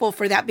grateful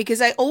for that,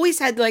 because I always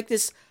had like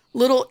this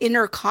little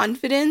inner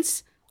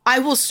confidence. I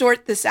will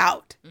sort this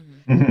out.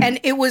 Mm-hmm. And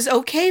it was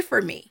okay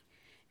for me.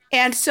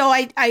 And so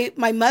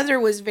my mother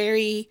was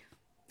very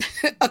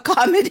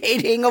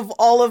accommodating of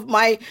all of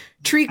my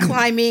tree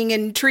climbing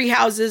and tree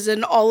houses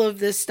and all of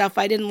this stuff.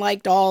 I didn't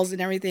like dolls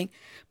and everything.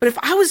 But if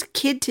I was a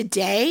kid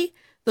today,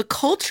 the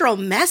cultural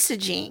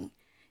messaging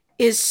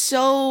is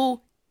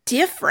so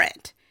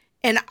different.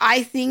 And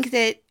I think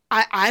that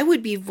I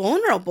would be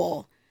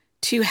vulnerable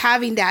to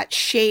having that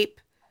shape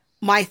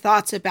my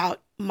thoughts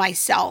about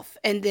myself,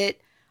 and that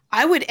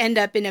I would end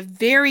up in a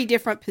very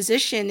different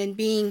position in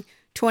being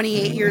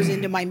 28 years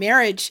into my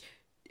marriage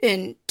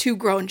and 2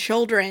 grown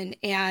children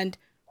and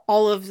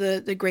all of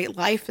the great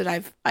life that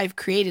I've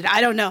created.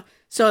 I don't know.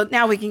 So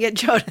now we can get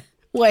Joe to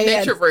weigh in.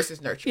 Nature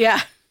versus nurture.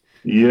 Yeah.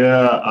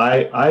 Yeah,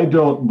 I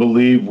don't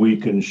believe we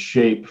can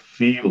shape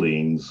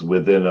feelings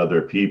within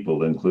other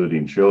people,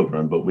 including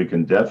children, but we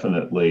can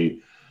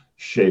definitely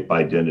shape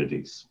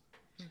identities.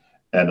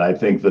 And I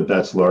think that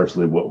that's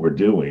largely what we're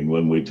doing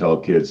when we tell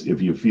kids,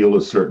 if you feel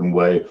a certain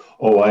way,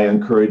 oh, I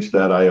encourage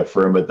that, I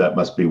affirm it, that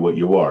must be what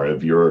you are.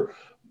 If you're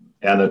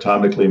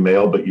anatomically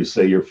male, but you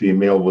say you're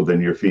female, well,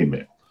 then you're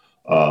female.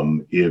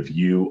 If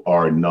you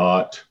are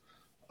not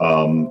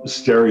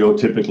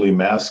stereotypically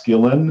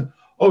masculine,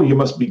 oh, you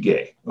must be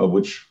gay,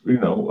 which, you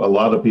know, a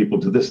lot of people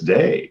to this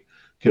day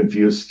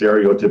confuse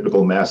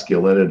stereotypical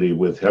masculinity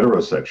with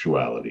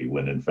heterosexuality,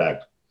 when in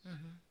fact,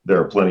 there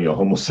are plenty of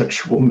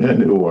homosexual men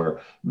who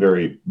are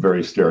very,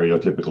 very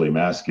stereotypically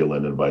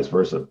masculine and vice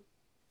versa.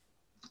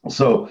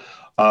 So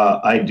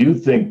I do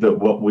think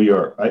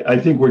that I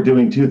think we're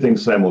doing two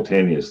things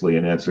simultaneously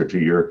in answer to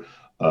your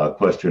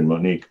question,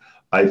 Monique.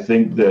 I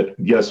think that,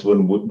 yes,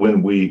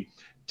 when we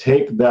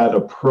take that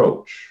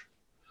approach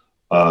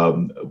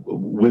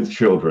with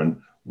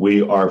children,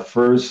 we are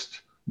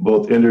first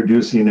both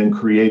introducing and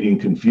creating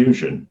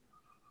confusion,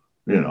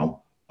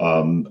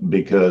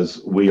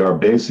 because we are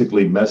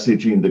basically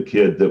messaging the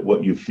kid that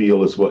what you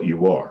feel is what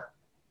you are.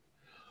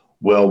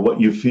 Well,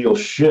 what you feel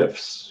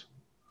shifts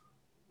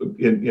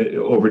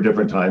over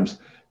different times,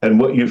 and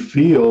what you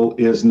feel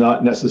is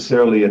not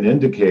necessarily an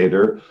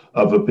indicator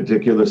of a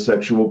particular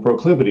sexual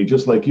proclivity.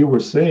 Just like you were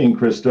saying,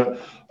 Krista,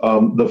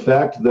 the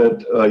fact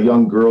that a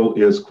young girl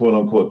is quote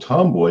unquote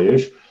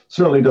tomboyish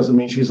certainly doesn't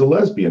mean she's a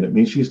lesbian. It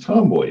means she's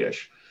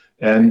tomboyish.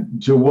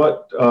 And to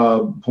what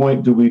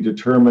point do we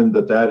determine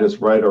that that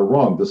is right or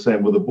wrong? The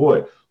same with a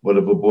boy. What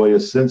if a boy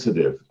is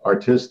sensitive,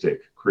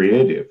 artistic,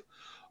 creative?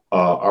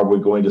 Are we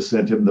going to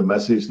send him the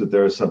message that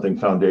there is something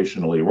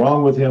foundationally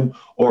wrong with him?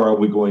 Or are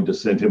we going to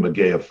send him a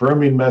gay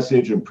affirming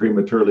message and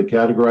prematurely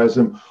categorize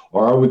him?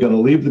 Or are we going to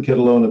leave the kid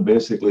alone and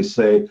basically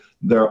say,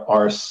 there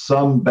are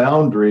some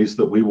boundaries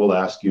that we will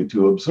ask you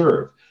to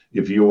observe.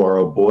 If you are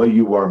a boy,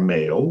 you are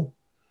male.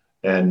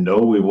 And no,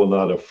 we will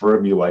not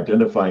affirm you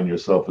identifying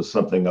yourself as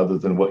something other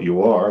than what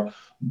you are.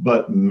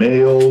 But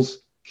males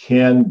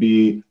can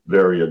be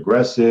very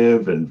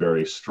aggressive and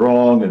very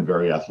strong and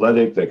very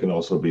athletic. They can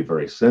also be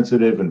very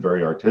sensitive and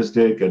very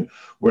artistic. And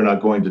we're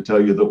not going to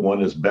tell you that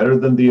one is better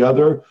than the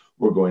other.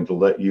 We're going to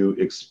let you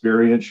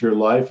experience your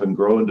life and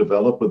grow and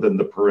develop within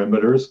the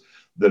perimeters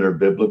that are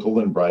biblical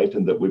and right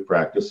and that we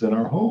practice in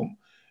our home.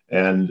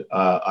 And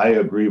I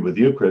agree with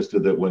you,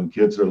 Krista, that when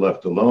kids are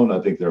left alone, I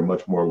think they're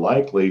much more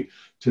likely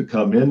to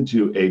come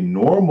into a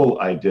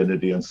normal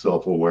identity and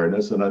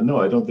self-awareness. And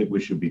I don't think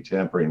we should be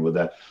tampering with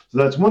that. So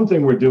that's one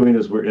thing we're doing,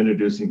 is we're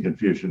introducing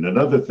confusion.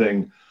 Another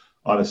thing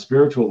on a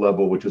spiritual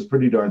level, which is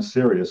pretty darn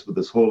serious with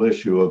this whole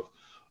issue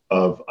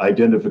of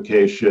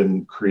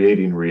identification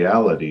creating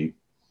reality,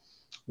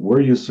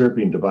 we're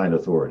usurping divine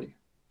authority.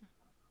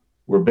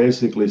 We're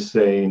basically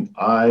saying,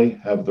 I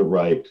have the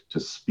right to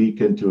speak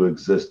into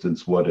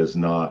existence what is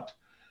not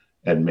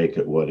and make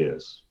it what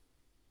is.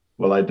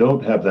 Well, I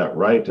don't have that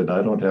right, and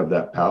I don't have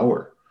that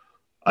power.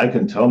 I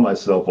can tell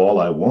myself all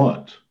I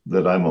want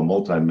that I'm a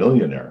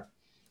multimillionaire,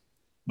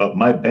 but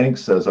my bank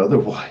says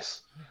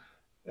otherwise.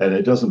 And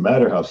it doesn't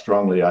matter how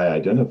strongly I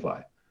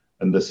identify.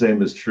 And the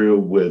same is true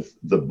with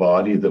the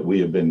body that we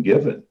have been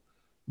given,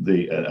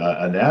 the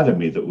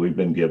anatomy that we've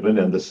been given,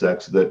 and the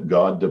sex that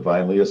God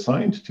divinely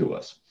assigned to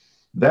us.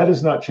 That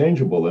is not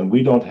changeable. And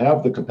we don't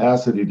have the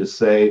capacity to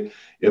say,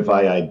 if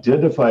I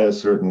identify a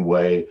certain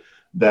way,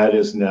 that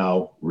is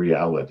now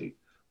reality.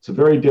 It's a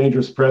very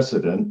dangerous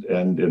precedent.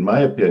 And in my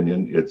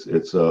opinion,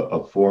 it's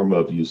a form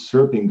of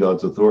usurping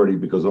God's authority,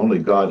 because only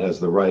God has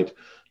the right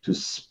to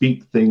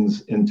speak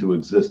things into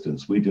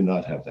existence. We do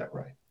not have that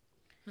right.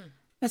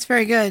 That's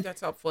very good. That's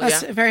helpful.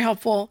 That's very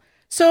helpful.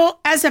 So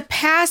as a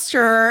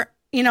pastor,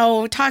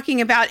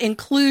 talking about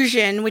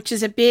inclusion, which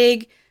is a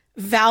big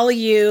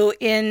value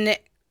in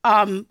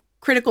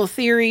critical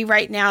theory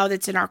right now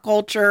that's in our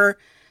culture.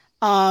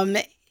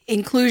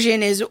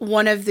 Inclusion is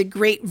one of the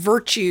great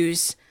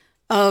virtues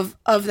of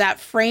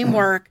that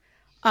framework.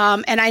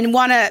 And I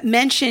want to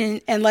mention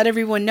and let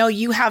everyone know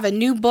you have a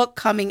new book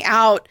coming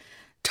out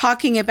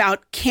talking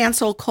about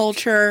cancel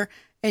culture,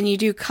 and you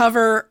do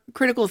cover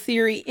critical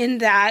theory in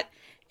that.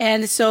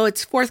 And so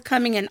it's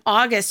forthcoming in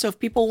August. So if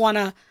people want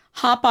to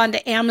hop onto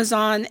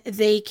Amazon,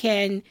 they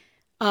can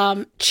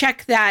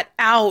check that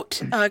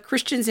out.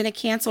 Christians in a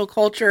Cancel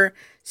Culture,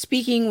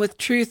 Speaking with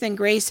Truth and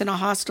Grace in a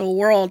Hostile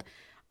World.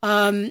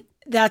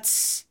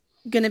 That's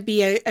going to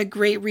be a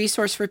great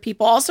resource for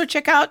people. Also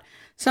check out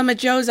some of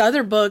Joe's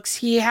other books.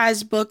 He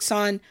has books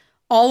on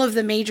all of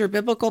the major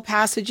biblical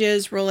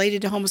passages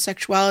related to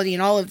homosexuality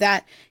and all of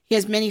that. He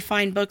has many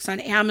fine books on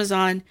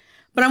Amazon.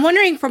 But I'm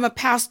wondering, from a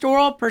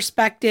pastoral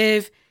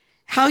perspective,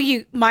 how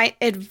you might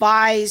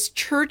advise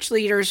church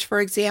leaders, for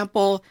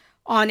example,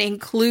 on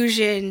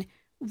inclusion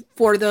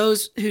for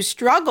those who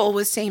struggle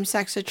with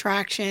same-sex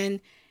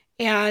attraction,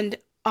 and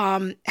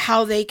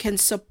how they can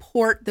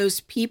support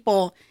those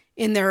people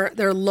in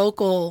their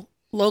local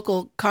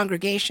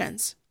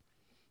congregations.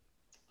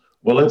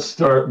 Well, let's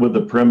start with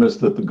the premise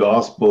that the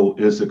gospel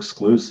is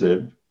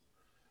exclusive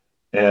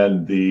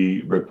and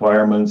the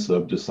requirements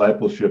of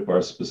discipleship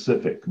are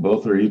specific.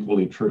 Both are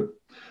equally true.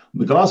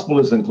 The gospel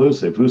is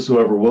inclusive.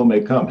 Whosoever will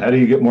may come. How do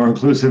you get more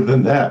inclusive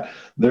than that?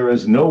 There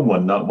is no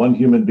one, not one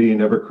human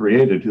being ever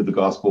created who the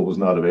gospel was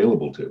not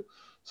available to.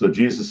 So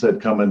Jesus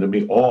said, come unto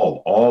me,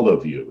 all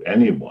of you,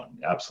 anyone,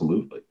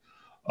 absolutely.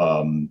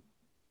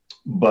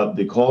 But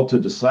the call to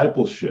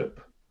discipleship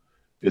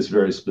is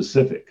very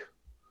specific.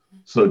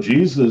 So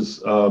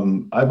Jesus,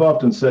 I've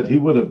often said he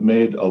would have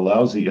made a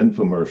lousy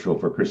infomercial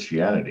for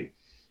Christianity,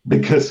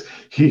 because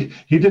he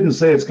didn't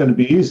say it's going to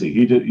be easy.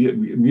 He did,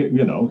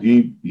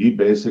 he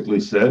basically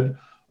said,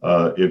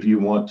 if you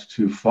want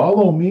to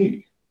follow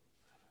me,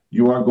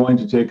 you are going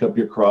to take up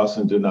your cross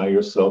and deny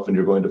yourself, and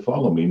you're going to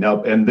follow me.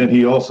 Now, and then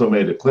he also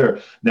made it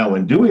clear, now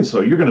in doing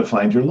so, you're going to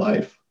find your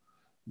life.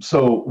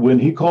 So when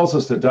he calls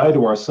us to die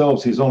to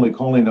ourselves, he's only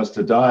calling us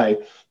to die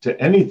to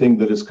anything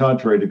that is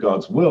contrary to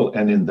God's will.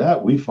 And in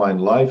that, we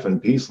find life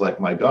and peace. Like,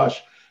 my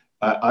gosh,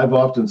 I've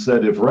often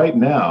said, if right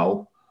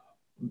now,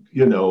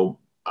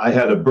 I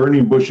had a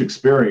burning bush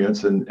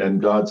experience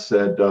and God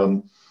said,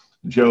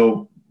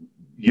 Joe,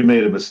 you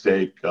made a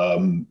mistake.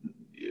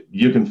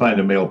 You can find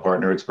a male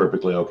partner. It's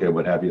perfectly okay,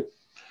 what have you.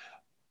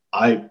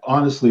 I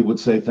honestly would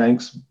say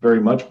thanks very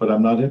much, but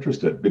I'm not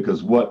interested,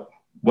 because what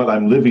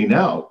I'm living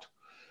out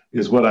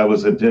is what I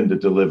was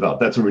intended to live out.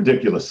 That's a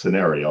ridiculous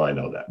scenario, I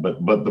know that.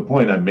 But the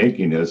point I'm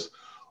making is,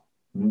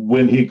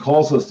 when he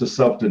calls us to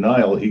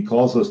self-denial, he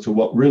calls us to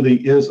what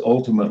really is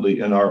ultimately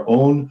in our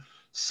own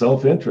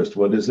self-interest,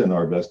 what is in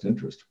our best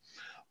interest.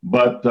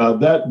 But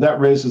that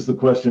raises the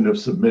question of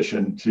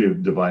submission to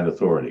divine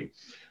authority.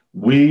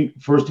 We,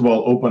 first of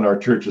all, open our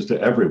churches to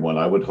everyone.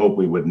 I would hope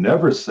we would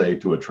never say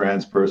to a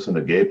trans person,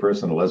 a gay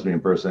person, a lesbian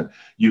person,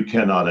 you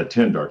cannot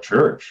attend our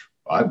church.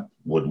 I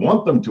would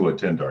want them to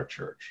attend our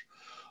church,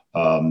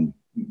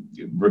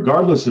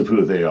 regardless of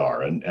who they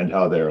are and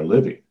how they are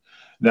living.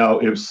 Now,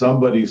 if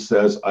somebody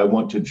says, I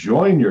want to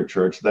join your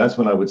church, that's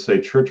when I would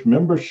say church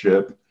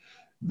membership.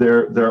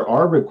 There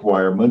are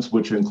requirements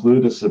which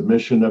include a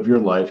submission of your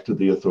life to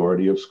the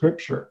authority of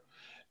Scripture.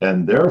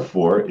 And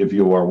therefore, if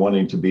you are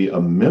wanting to be a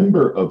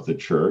member of the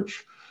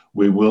church,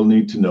 we will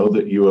need to know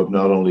that you have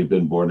not only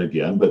been born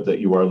again, but that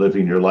you are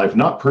living your life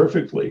not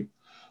perfectly,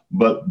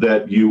 but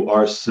that you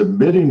are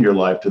submitting your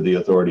life to the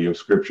authority of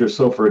Scripture.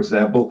 So, for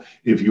example,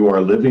 if you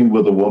are living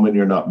with a woman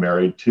you're not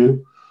married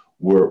to,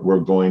 we're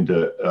going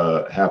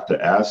to have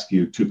to ask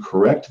you to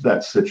correct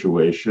that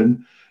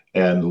situation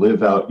and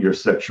live out your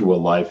sexual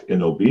life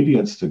in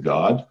obedience to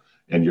God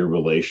and your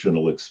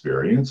relational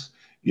experience.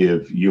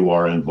 If you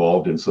are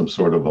involved in some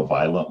sort of a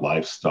violent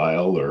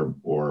lifestyle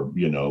or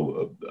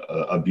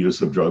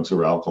abuse of drugs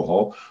or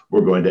alcohol,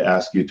 we're going to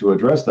ask you to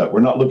address that.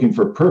 We're not looking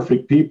for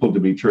perfect people to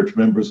be church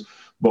members,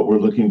 but we're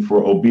looking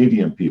for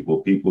obedient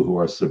people who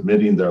are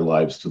submitting their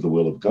lives to the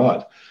will of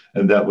God.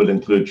 And that would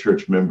include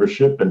church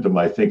membership, and to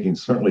my thinking,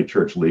 certainly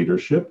church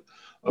leadership.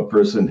 A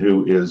person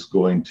who is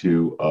going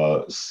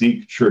to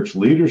seek church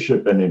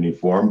leadership in any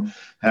form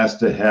has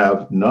to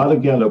have, not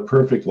again a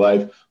perfect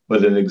life,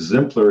 but an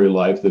exemplary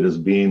life that is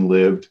being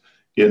lived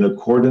in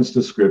accordance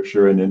to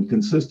Scripture and in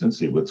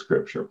consistency with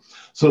Scripture.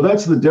 So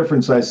that's the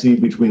difference I see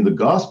between the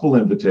gospel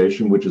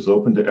invitation, which is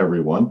open to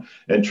everyone,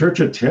 and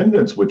church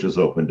attendance, which is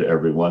open to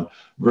everyone,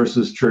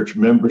 versus church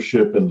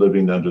membership and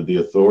living under the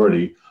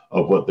authority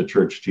of what the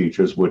church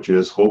teaches, which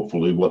is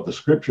hopefully what the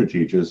Scripture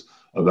teaches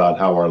about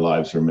how our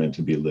lives are meant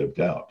to be lived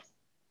out.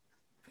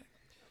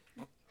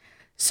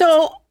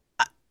 So,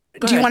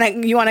 you want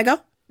to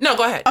go? No,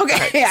 go ahead. Okay, go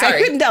ahead. Yeah, I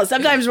couldn't tell.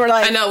 Sometimes we're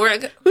like, I know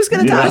who's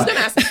going to talk? Who's going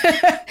to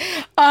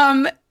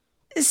ask?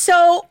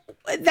 So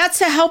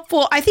that's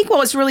I think what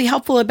was really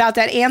helpful about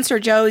that answer,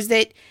 Joe, is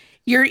that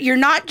you're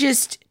not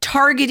just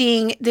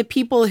targeting the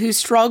people who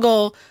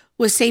struggle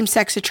with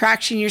same-sex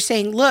attraction. You're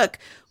saying, look,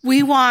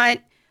 we want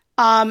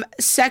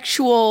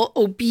sexual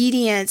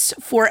obedience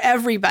for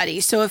everybody.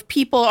 So if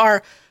people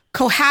are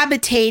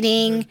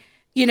cohabitating,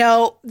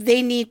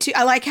 they need to,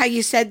 I like how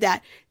you said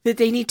that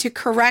they need to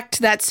correct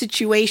that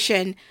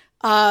situation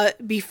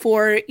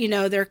before,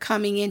 they're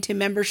coming into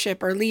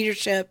membership or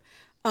leadership.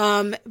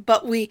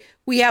 But we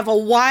have a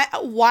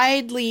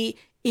widely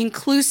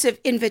inclusive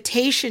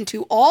invitation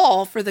to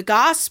all for the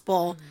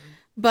gospel. Mm-hmm.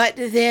 But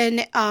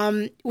then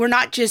we're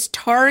not just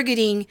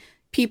targeting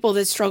people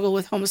that struggle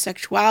with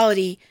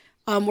homosexuality.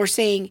 We're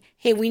saying,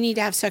 hey, we need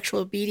to have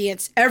sexual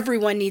obedience.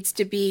 Everyone needs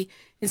to be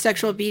in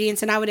sexual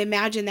obedience. And I would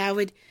imagine that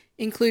would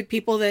include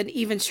people that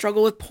even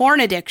struggle with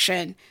porn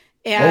addiction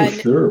and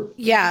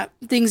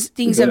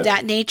things of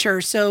that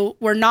nature. So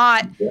we're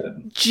not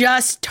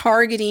just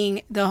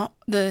targeting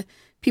the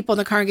people in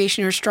the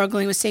congregation who are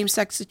struggling with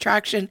same-sex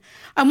attraction.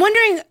 I'm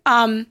wondering,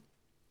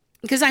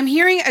 because I'm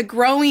hearing a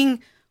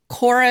growing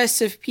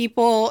chorus of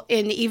people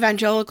in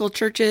evangelical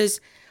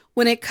churches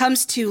when it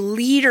comes to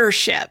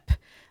leadership,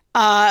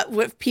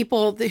 with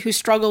people who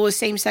struggle with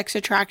same-sex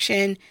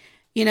attraction,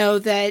 and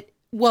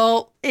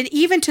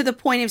even to the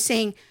point of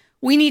saying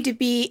we need to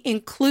be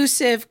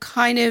inclusive,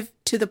 kind of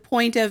to the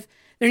point of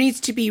there needs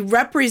to be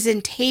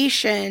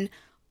representation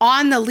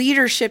on the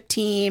leadership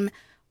team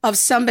of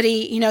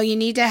somebody, you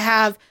need to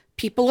have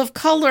people of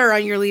color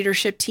on your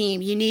leadership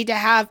team. You need to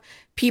have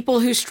people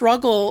who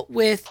struggle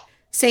with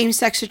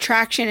same-sex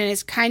attraction. And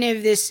it's kind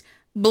of this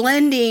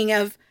blending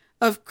of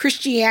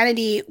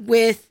Christianity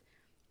with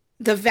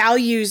the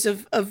values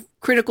of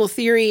critical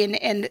theory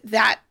and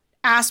that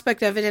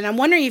aspect of it. And I'm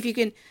wondering if you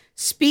can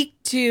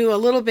speak to a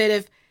little bit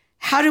of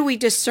how do we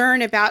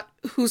discern about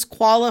who's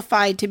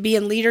qualified to be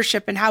in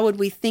leadership, and how would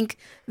we think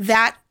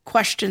that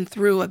question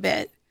through a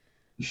bit?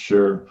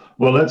 Sure.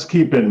 Well, let's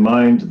keep in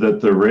mind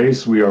that the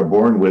race we are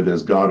born with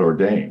is God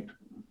ordained,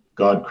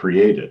 God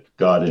created,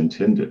 God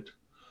intended.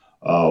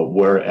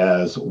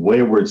 whereas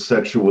wayward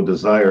sexual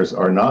desires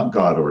are not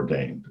God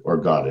ordained or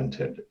God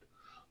intended.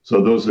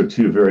 So those are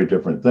two very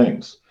different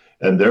things.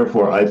 And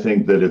therefore, I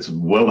think that it's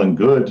well and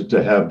good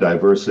to have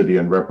diversity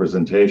and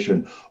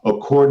representation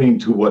according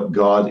to what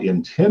God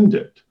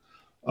intended.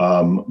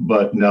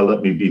 But now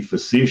let me be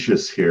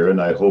facetious here,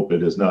 and I hope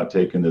it is not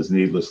taken as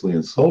needlessly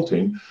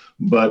insulting,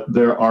 but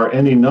there are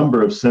any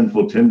number of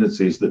sinful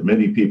tendencies that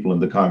many people in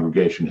the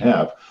congregation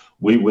have.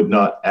 We would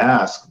not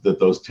ask that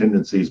those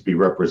tendencies be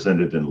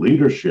represented in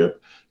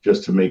leadership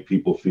just to make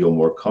people feel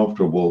more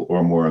comfortable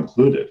or more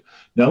included.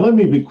 Now, let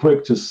me be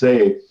quick to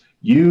say,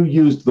 you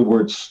used the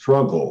word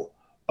struggle,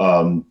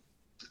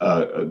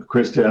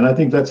 Krista, and I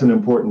think that's an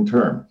important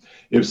term.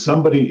 If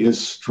somebody is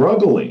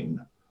struggling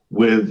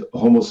with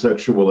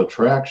homosexual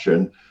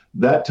attraction,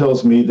 that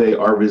tells me they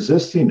are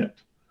resisting it.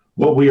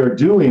 What we are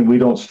doing, we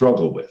don't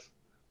struggle with.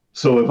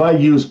 So if I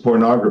use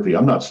pornography,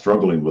 I'm not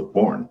struggling with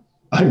porn.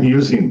 I'm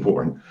using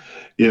porn.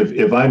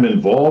 If I'm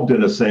involved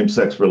in a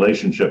same-sex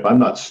relationship, I'm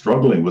not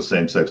struggling with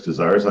same-sex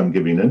desires, I'm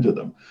giving into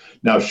them.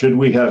 Now, should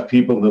we have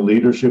people in the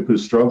leadership who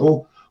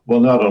struggle? Well,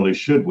 not only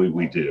should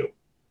we do,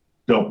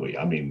 don't we?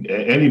 I mean,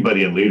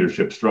 anybody in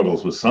leadership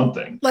struggles with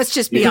something. Let's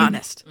just be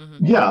honest.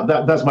 Yeah,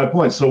 that's my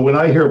point. So when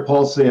I hear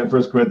Paul say in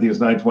 1 Corinthians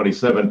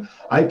 9:27,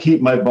 I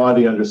keep my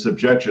body under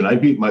subjection, I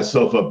beat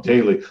myself up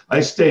daily, I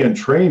stay in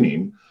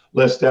training,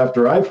 lest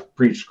after I've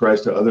preached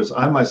Christ to others,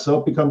 I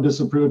myself become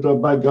disapproved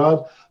of by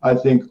God, I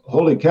think,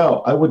 holy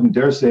cow, I wouldn't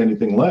dare say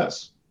anything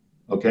less.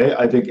 Okay,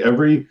 I think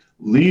every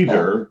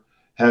leader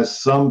has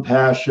some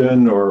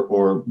passion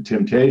or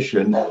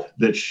temptation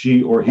that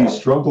she or he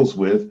struggles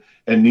with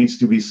and needs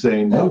to be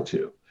saying no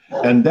to.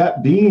 And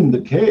that being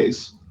the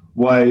case,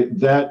 why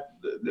that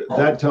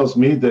tells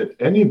me that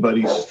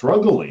anybody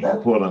struggling,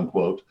 quote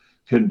unquote,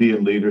 can be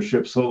in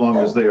leadership so long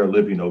as they are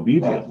living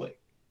obediently.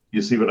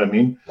 You see what I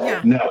mean?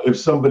 Yeah. Now, if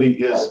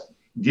somebody is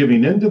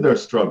giving into their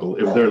struggle,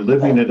 if they're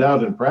living it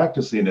out and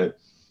practicing it,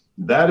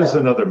 that is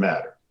another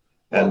matter.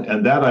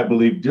 And that, I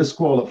believe,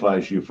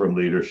 disqualifies you from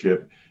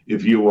leadership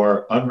if you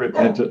are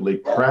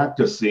unrepentantly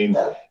practicing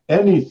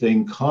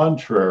anything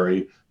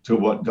contrary to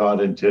what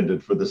God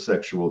intended for the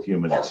sexual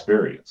human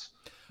experience.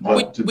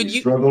 But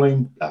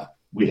struggling,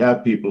 we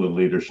have people in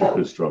leadership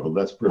who struggle.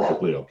 That's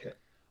perfectly okay.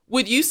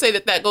 Would you say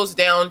that goes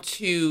down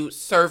to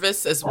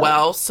service as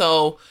well?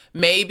 So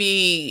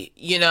maybe,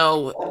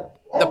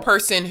 the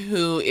person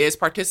who is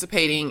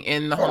participating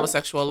in the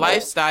homosexual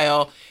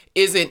lifestyle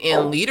isn't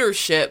in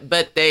leadership,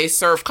 but they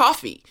serve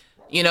coffee,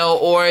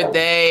 or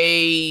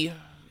they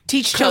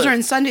teach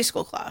children Sunday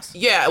school class.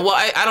 Yeah, well,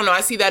 I don't know.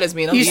 I see that as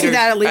being a leader. You see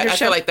that as leadership? I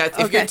feel like that's,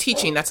 if you're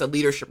teaching, that's a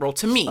leadership role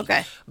to me.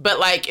 Okay. But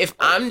like, if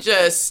I'm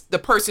just the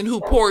person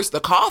who pours the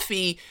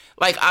coffee,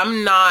 like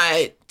I'm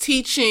not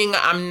teaching,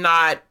 I'm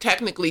not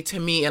technically, to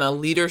me, in a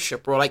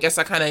leadership role. I guess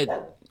I kind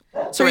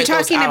of... So you're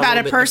talking about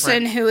a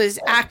person who is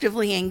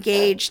actively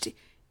engaged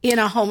in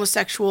a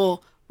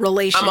homosexual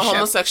relationship. I'm a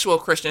homosexual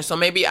Christian, so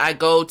maybe I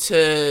go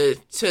to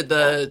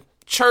the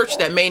church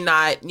that may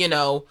not,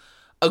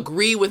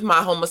 agree with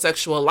my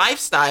homosexual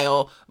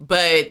lifestyle,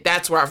 but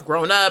that's where I've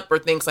grown up or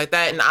things like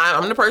that. And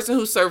I'm the person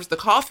who serves the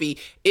coffee.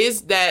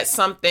 Is that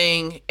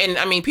something, and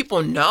I mean,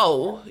 people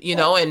know,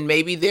 and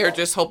maybe they're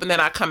just hoping that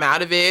I come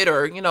out of it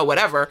or,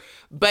 whatever,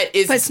 but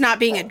it's not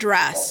being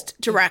addressed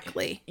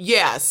directly.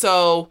 Yeah.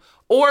 So,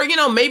 or,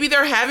 maybe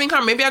they're having,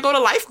 maybe I go to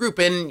Life Group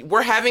and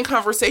we're having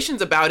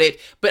conversations about it,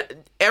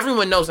 but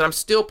everyone knows that I'm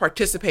still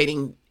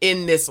participating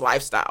in this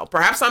lifestyle.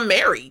 Perhaps I'm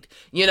married,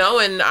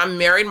 and I'm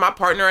married, my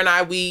partner and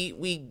I,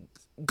 we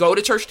go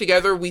to church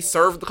together, we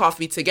serve the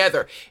coffee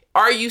together.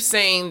 Are you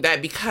saying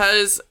that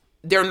because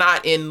they're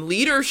not in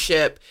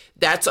leadership,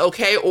 that's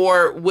okay?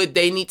 Or would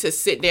they need to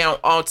sit down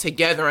all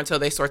together until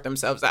they sort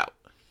themselves out?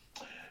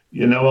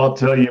 I'll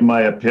tell you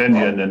my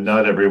opinion, and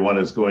not everyone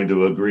is going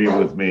to agree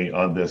with me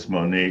on this,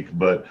 Monique,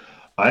 but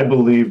I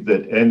believe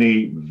that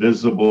any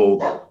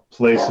visible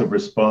place of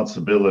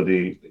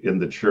responsibility in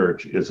the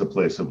church is a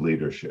place of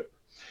leadership.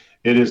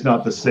 It is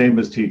not the same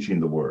as teaching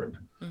the word,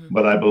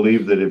 but I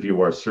believe that if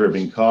you are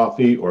serving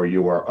coffee or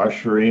you are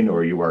ushering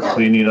or you are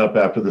cleaning up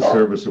after the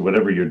service or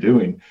whatever you're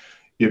doing,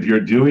 if you're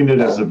doing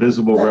it as a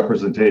visible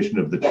representation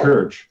of the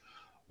church,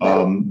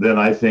 then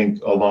I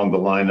think along the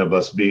line of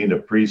us being a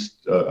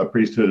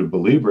priesthood of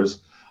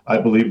believers, I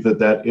believe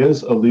that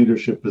is a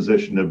leadership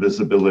position of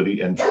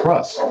visibility and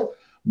trust,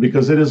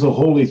 because it is a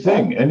holy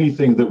thing.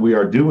 Anything that we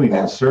are doing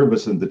in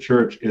service in the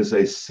church is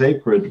a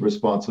sacred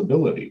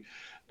responsibility.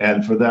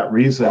 And for that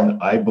reason,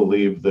 I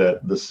believe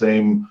that the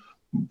same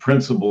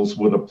principles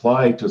would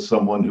apply to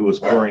someone who is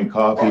pouring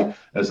coffee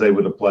as they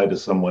would apply to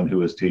someone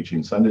who is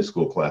teaching Sunday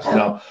school class.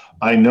 Now,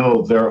 I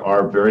know there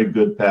are very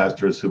good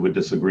pastors who would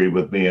disagree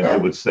with me and who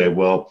would say,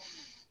 well,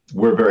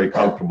 we're very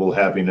comfortable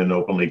having an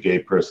openly gay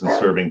person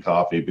serving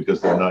coffee because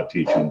they're not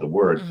teaching the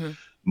word. Mm-hmm.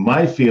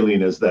 My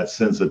feeling is that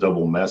sends a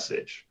double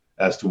message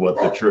as to what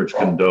the church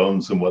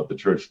condones and what the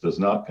church does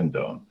not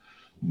condone.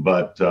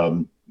 But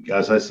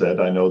as I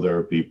said, I know there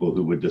are people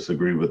who would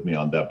disagree with me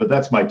on that, but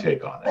that's my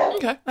take on it.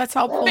 Okay. That's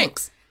helpful.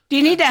 Thanks. Do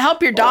you need to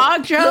help your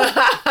dog, Joe?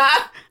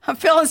 I'm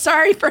feeling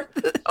sorry for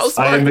this.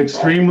 I am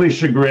extremely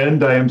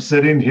chagrined. I am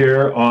sitting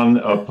here on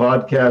a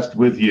podcast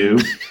with you,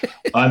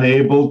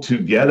 unable to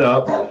get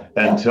up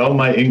and tell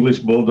my English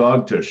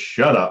bulldog to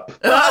shut up.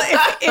 Well,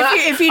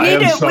 if you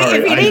need to, sorry.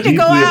 if you need to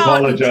go out, I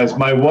apologize.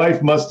 My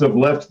wife must have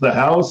left the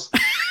house,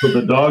 so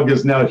the dog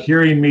is now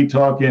hearing me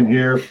talk in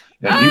here,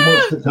 and he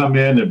wants to come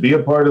in and be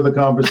a part of the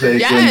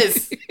conversation.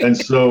 Yes. And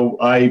so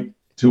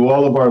to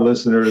all of our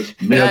listeners,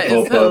 mea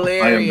culpa,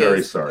 I am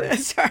very sorry.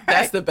 That's all right.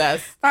 That's the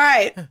best. All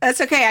right. That's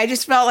okay. I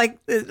just felt like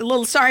a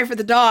little sorry for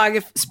the dog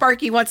if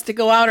Sparky wants to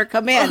go out or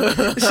come in.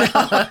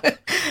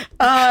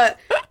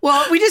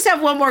 Well, we just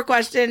have one more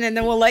question and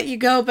then we'll let you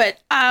go. But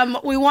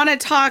we want to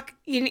talk,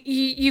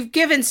 you've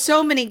given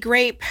so many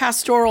great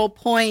pastoral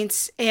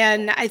points.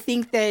 And I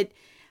think that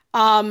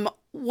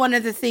one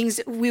of the things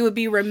we would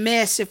be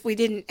remiss if we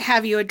didn't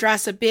have you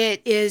address a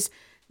bit is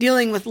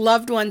dealing with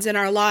loved ones in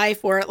our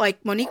life, or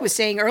like Monique was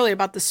saying earlier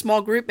about the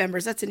small group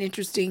members. That's an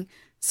interesting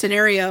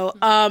scenario,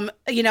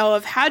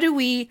 of how do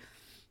we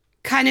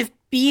kind of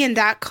be in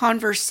that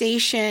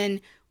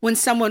conversation when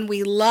someone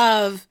we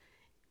love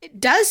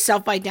does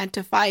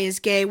self-identify as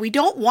gay. We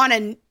don't want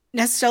to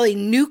necessarily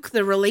nuke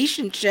the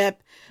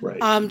relationship,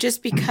 right,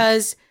 just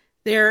because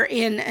they're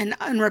in an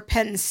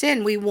unrepentant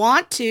sin. We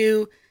want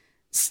to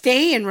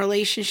stay in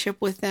relationship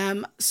with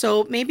them.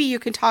 So maybe you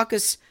can talk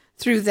us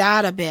through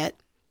that a bit.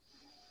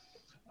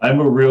 I'm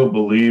a real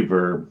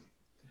believer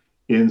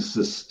in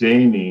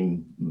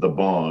sustaining the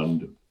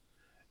bond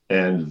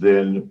and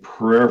then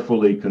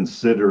prayerfully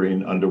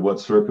considering under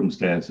what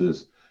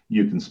circumstances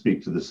you can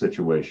speak to the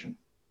situation.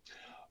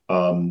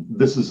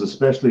 This is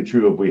especially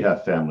true if we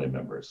have family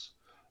members.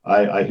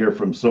 I hear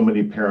from so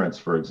many parents,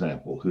 for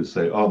example, who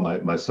say, oh,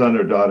 my son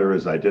or daughter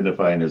is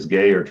identifying as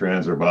gay or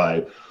trans or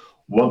bi.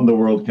 What in the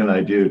world can I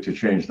do to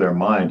change their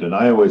mind? And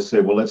I always say,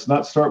 well, let's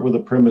not start with the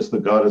premise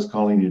that God is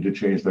calling you to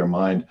change their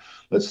mind.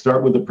 Let's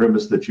start with the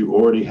premise that you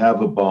already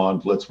have a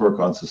bond. Let's work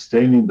on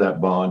sustaining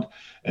that bond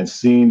and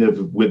seeing if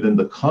within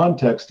the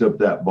context of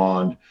that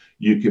bond,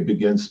 you can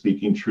begin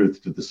speaking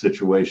truth to the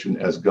situation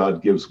as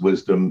God gives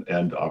wisdom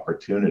and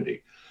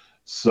opportunity.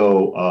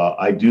 So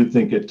I do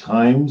think at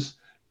times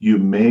you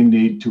may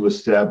need to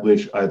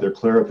establish either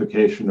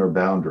clarification or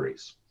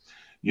boundaries.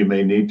 You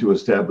may need to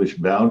establish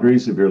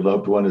boundaries if your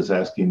loved one is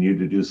asking you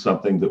to do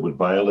something that would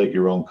violate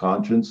your own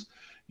conscience.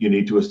 You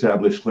need to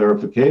establish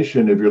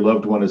clarification if your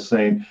loved one is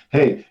saying,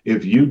 hey,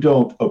 if you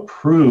don't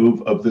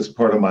approve of this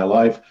part of my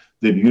life,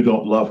 then you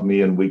don't love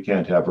me and we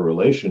can't have a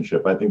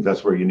relationship. I think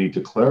that's where you need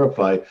to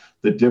clarify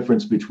the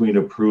difference between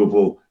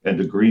approval and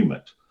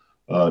agreement.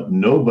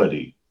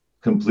 Nobody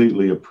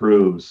completely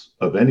approves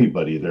of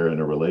anybody they're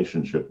in a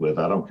relationship with.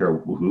 I don't care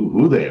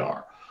who they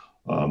are.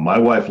 My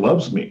wife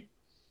loves me.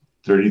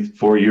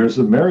 34 years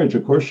of marriage,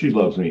 of course she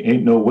loves me.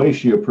 Ain't no way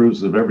she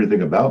approves of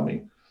everything about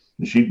me.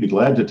 And she'd be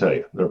glad to tell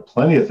you, there are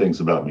plenty of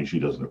things about me she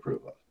doesn't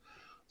approve of.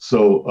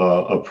 So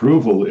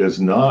approval is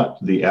not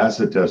the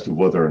acid test of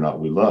whether or not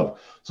we love.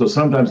 So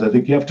sometimes I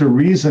think you have to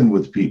reason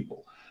with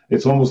people.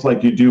 It's almost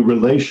like you do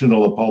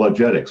relational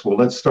apologetics. Well,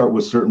 let's start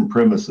with certain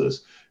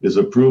premises. Is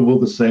approval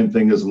the same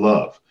thing as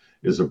love?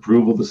 Is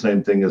approval the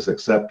same thing as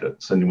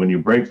acceptance? And when you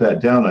break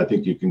that down, I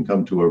think you can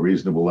come to a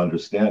reasonable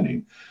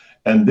understanding.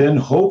 And then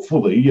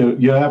hopefully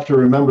you have to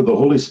remember the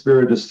Holy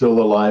Spirit is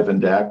still alive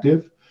and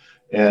active.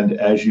 And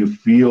as you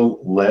feel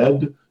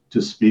led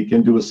to speak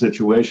into a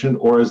situation,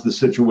 or as the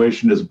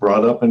situation is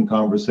brought up in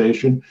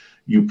conversation,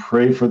 you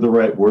pray for the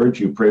right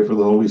words. You pray for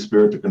the Holy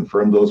Spirit to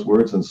confirm those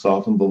words and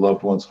soften the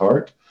loved one's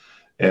heart.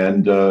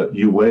 And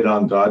you wait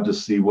on God to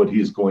see what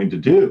he's going to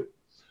do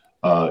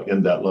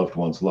in that loved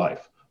one's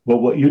life. But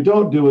what you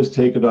don't do is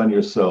take it on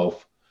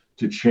yourself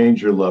to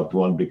change your loved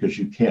one, because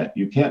you can't.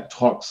 You can't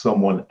talk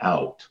someone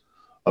out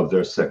of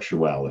their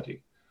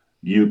sexuality.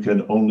 You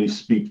can only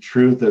speak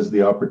truth as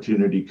the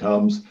opportunity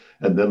comes,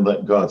 and then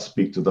let God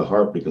speak to the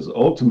heart, because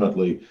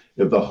ultimately,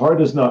 if the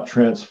heart is not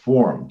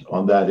transformed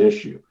on that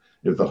issue,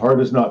 if the heart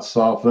is not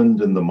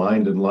softened and the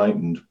mind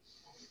enlightened,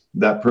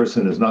 that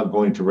person is not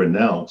going to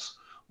renounce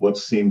what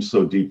seems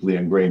so deeply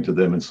ingrained to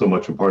them and so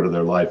much a part of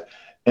their life,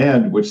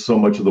 and which so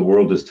much of the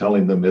world is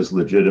telling them is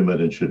legitimate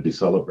and should be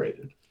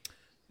celebrated.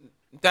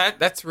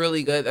 That's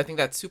really good. I think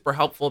that's super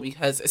helpful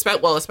because,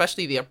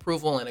 especially the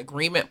approval and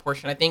agreement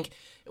portion. I think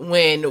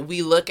when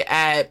we look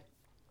at,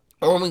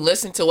 or when we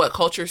listen to what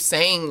culture's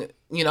saying,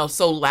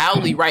 so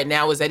loudly right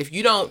now, is that if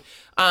you don't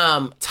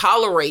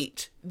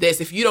tolerate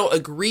this, if you don't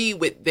agree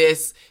with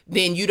this,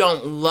 then you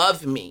don't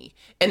love me.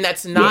 And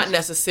that's not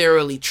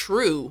necessarily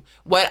true.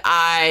 What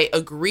I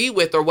agree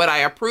with or what I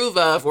approve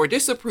of or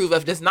disapprove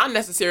of does not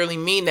necessarily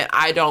mean that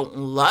I don't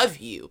love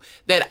you,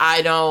 that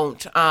I don't,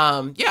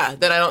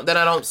 that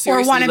I don't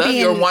seriously love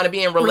you or want to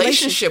be in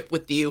relationship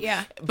with you.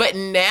 Yeah. But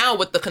now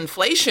with the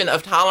conflation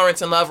of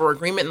tolerance and love or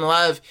agreement and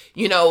love,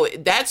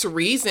 that's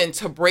reason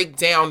to break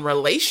down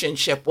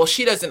relationship. Well,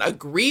 she doesn't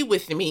agree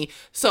with me,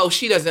 so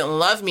she doesn't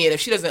love me. And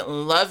if she doesn't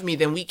love me,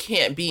 then we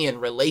can't be in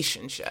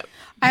relationship.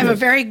 I have a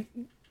very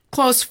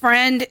close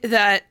friend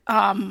that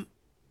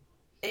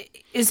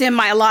is in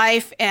my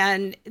life,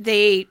 and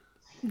they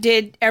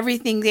did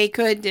everything they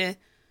could to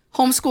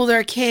homeschool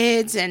their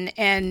kids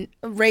and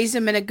raise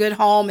them in a good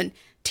home and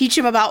teach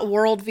them about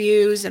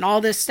worldviews and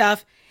all this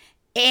stuff.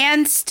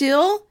 And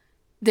still,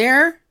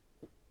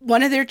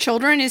 one of their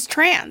children is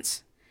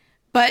trans.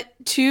 But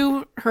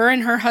to her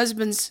and her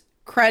husband's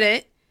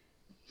credit,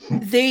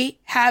 they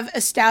have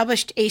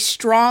established a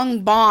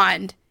strong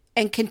bond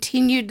and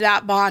continued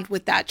that bond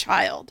with that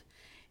child.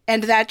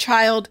 And that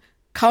child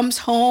comes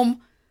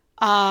home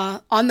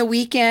on the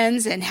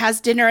weekends and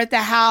has dinner at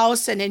the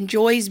house and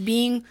enjoys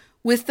being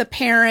with the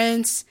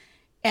parents.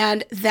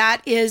 And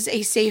that is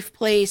a safe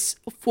place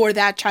for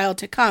that child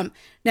to come.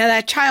 Now,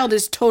 that child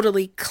is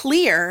totally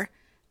clear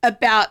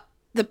about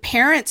the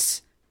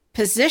parents'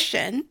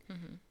 position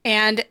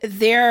and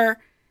their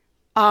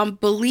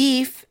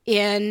belief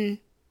in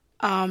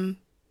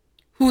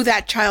who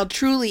that child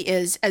truly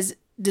is as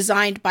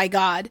designed by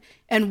God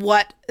and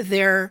what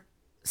their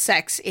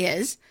sex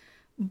is.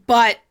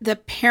 But the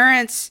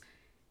parents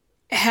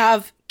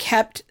have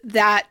kept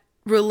that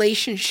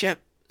relationship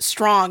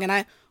strong.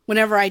 And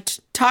whenever I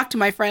talk to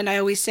my friend, I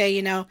always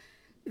say,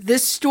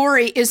 this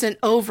story isn't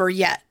over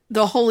yet.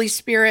 The Holy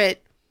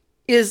Spirit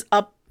is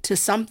up to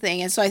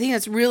something. And so I think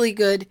that's really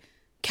good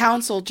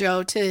counsel,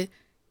 Joe, to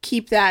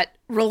keep that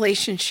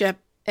relationship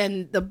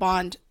and the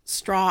bond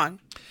strong.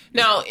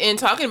 Now, in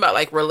talking about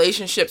like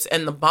relationships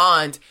and the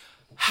bond,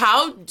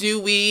 how do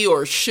we,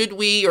 or should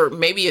we, or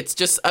maybe it's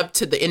just up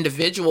to the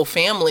individual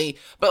family,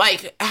 but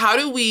like, how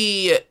do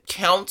we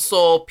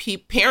counsel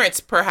parents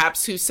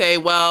perhaps who say,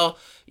 well,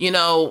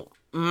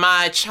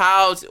 my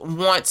child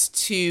wants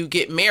to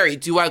get married.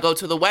 Do I go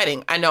to the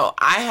wedding? I know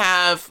I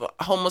have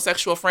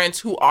homosexual friends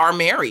who are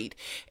married.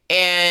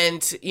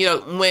 And,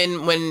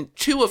 when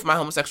two of my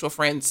homosexual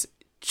friends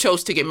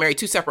chose to get married,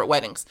 2 separate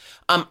weddings,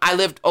 I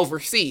lived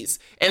overseas.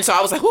 And so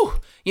I was like, whew,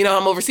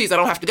 I'm overseas. I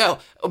don't have to go.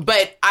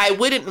 But I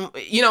wouldn't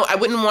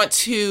want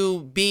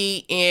to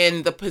be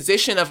in the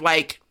position of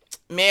like,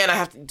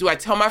 man, do I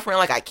tell my friend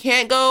like I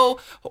can't go?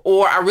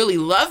 Or I really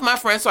love my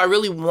friend, so I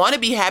really want to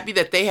be happy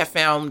that they have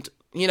found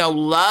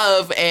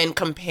love and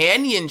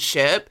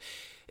companionship.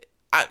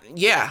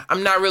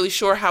 I'm not really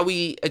sure how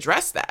we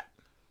address that.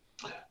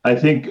 I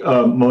think,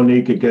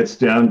 Monique, it gets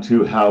down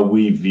to how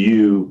we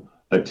view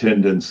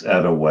attendance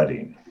at a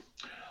wedding.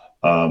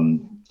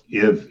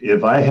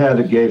 If I had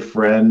a gay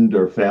friend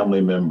or family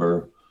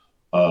member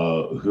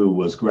who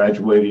was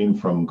graduating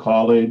from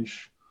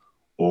college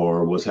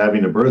or was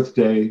having a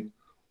birthday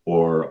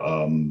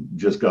or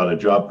just got a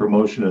job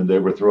promotion and they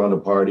were throwing a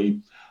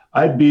party,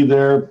 I'd be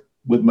there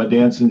with my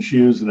dancing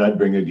shoes and I'd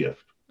bring a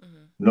gift.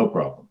 No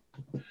problem.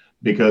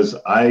 Because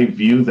I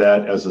view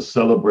that as a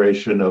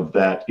celebration of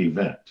that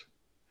event.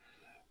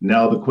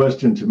 Now, the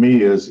question to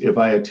me is, if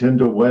I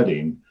attend a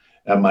wedding,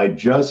 am I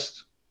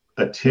just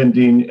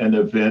attending an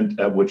event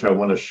at which I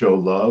want to show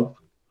love?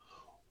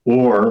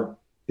 Or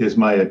is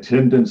my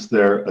attendance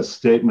there a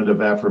statement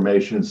of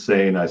affirmation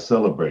saying I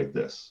celebrate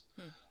this?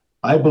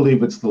 I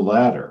believe it's the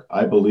latter.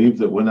 I believe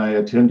that when I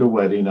attend a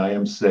wedding, I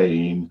am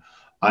saying,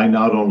 I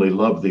not only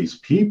love these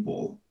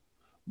people,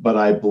 but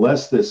I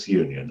bless this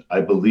union.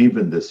 I believe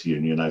in this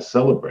union. I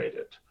celebrate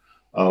it,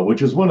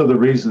 which is one of the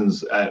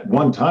reasons at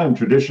one time,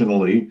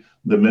 traditionally,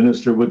 the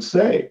minister would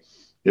say,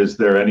 is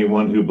there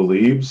anyone who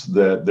believes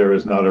that there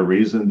is not a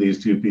reason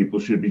these two people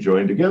should be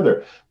joined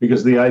together?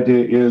 Because the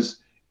idea is,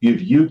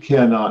 if you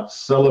cannot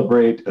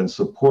celebrate and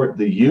support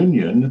the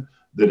union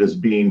that is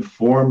being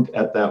formed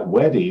at that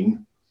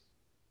wedding,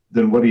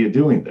 then what are you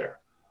doing there?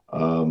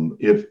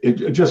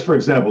 Just for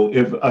example,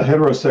 if a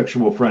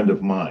heterosexual friend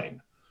of mine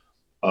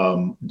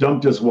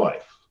dumped his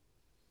wife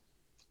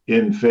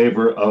in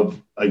favor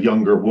of a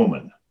younger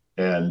woman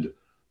and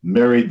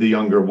married the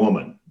younger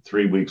woman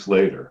 3 weeks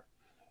later,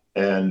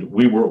 and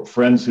we were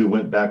friends who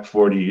went back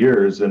 40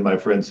 years, and my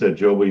friend said,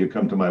 Joe, will you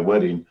come to my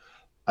wedding?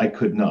 I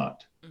could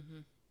not.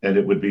 And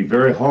it would be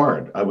very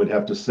hard. I would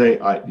have to say,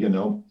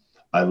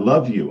 I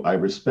love you, I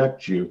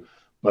respect you,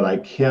 but I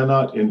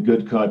cannot in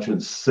good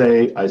conscience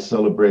say I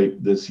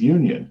celebrate this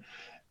union.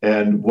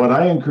 And what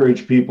I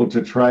encourage people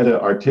to try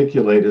to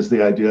articulate is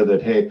the idea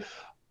that, hey,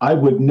 I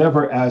would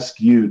never ask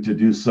you to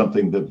do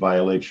something that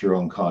violates your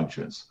own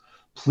conscience.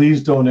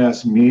 Please don't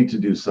ask me to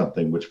do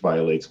something which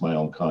violates my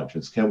own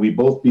conscience. Can we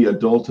both be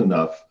adult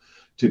enough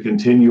to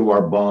continue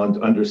our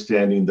bond,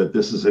 understanding that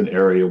this is an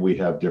area we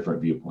have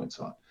different viewpoints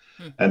on?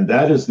 And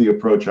that is the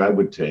approach I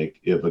would take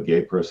if a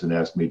gay person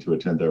asked me to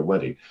attend their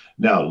wedding.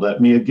 Now, let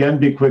me again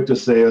be quick to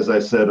say, as I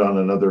said on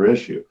another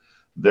issue,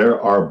 there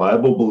are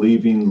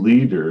Bible-believing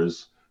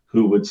leaders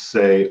who would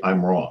say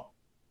I'm wrong,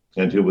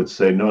 and who would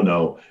say,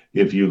 no,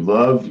 if you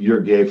love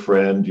your gay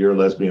friend, your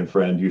lesbian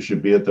friend, you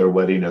should be at their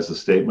wedding as a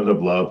statement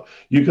of love.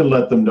 You can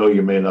let them know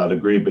you may not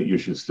agree, but you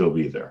should still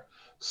be there.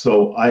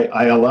 So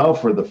I allow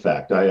for the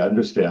fact, I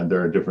understand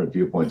there are different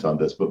viewpoints on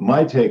this, but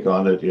my take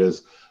on it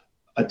is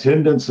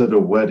attendance at a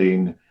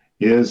wedding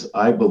is,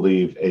 I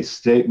believe, a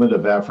statement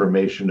of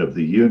affirmation of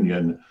the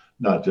union,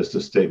 not just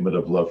a statement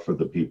of love for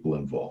the people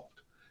involved.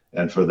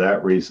 And for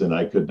that reason,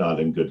 I could not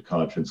in good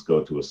conscience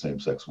go to a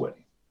same-sex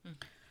wedding.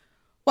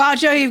 Wow,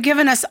 Joe, you've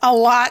given us a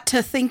lot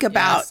to think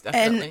about. Yes,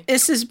 definitely. And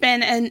this has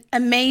been an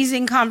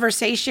amazing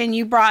conversation.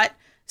 You brought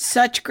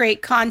such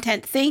great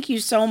content. Thank you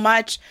so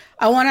much.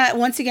 I want to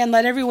once again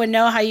let everyone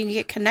know how you can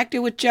get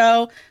connected with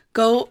Joe.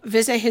 Go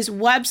visit his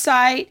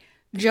website,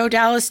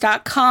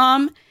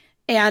 joedallas.com,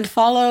 and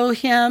follow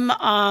him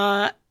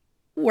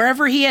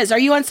wherever he is. Are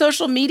you on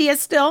social media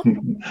still?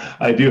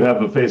 I do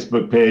have a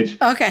Facebook page.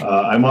 Okay.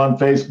 I'm on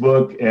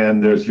Facebook,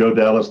 and there's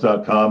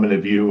joedallas.com. And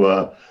if you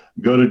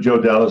go to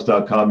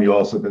joedallas.com, you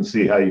also can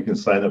see how you can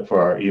sign up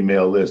for our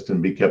email list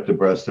and be kept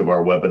abreast of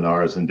our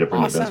webinars and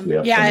different events we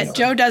have. Yeah,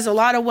 Joe does a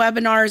lot of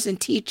webinars and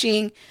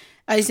teaching.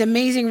 He's an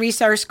amazing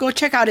resource. Go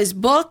check out his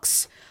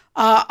books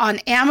on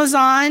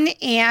Amazon,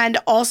 and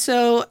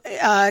also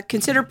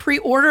consider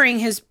pre-ordering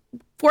his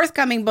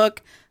forthcoming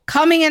book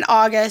coming in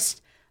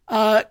August,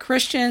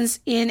 Christians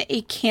in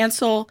a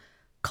Cancel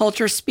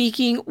Culture,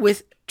 Speaking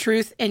with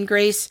Truth and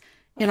Grace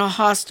in a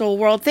Hostile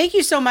World. Thank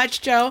you so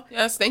much, Joe.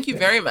 Yes, thank you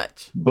very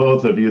much.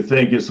 Both of you,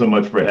 thank you so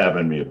much for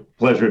having me.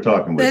 Pleasure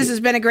talking with you. This has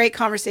been a great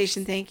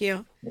conversation. Thank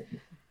you.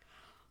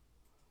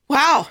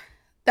 Wow,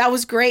 that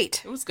was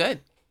great. It was good.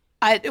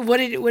 What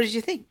did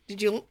you think?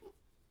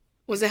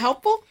 Was it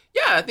helpful?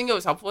 Yeah, I think it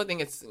was helpful. I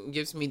think it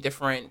gives me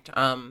different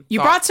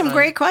you brought some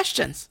great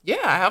questions. Yeah,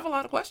 I have a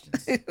lot of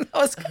questions. That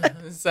was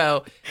good.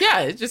 So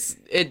yeah, it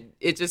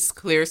just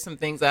clears some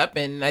things up,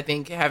 and I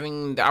think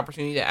having the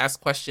opportunity to ask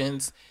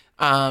questions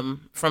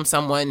from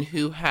someone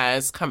who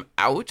has come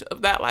out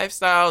of that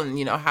lifestyle,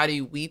 and how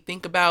do we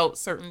think about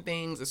certain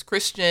things as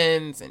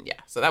Christians, and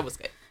so that was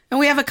good. And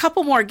we have a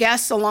couple more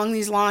guests along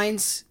these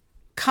lines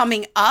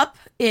coming up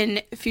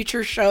in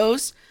future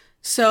shows.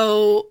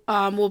 So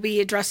we'll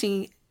be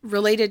addressing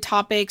related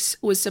topics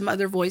with some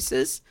other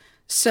voices.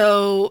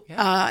 So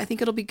I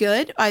think it'll be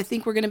good. I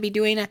think we're going to be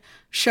doing a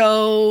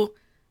show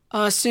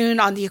soon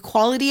on the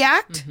Equality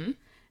Act. Mm-hmm.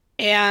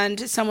 And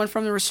someone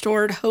from the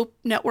Restored Hope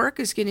Network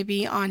is going to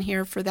be on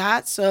here for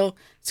that. So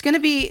it's going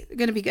to be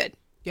good.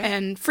 Yeah.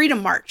 And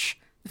Freedom March,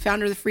 the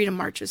founder of the Freedom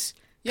March, is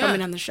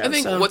coming on the show. I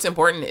think what's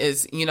important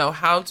is,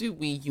 how do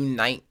we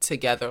unite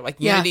together? Like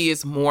unity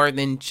is more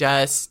than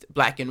just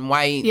black and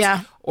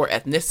white or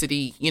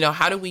ethnicity.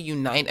 How do we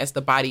unite as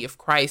the body of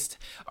Christ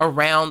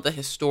around the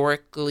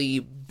historically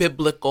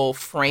biblical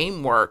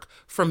framework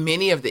for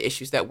many of the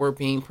issues that we're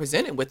being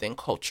presented with in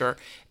culture?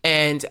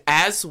 And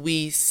as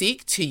we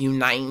seek to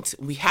unite,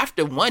 we have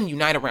to,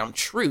 unite around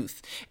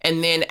truth.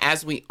 And then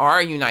as we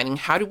are uniting,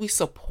 how do we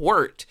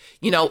support,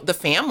 the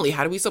family?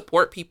 How do we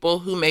support people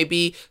who may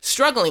be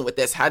struggling with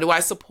this? How do I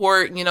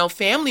support,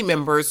 family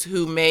members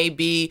who may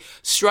be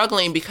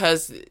struggling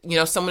because,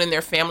 someone in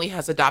their family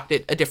has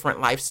adopted a different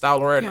lifestyle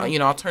or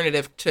an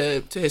alternative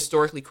to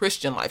historically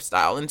Christian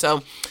lifestyle? And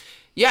so,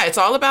 it's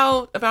all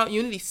about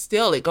unity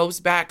still. It goes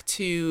back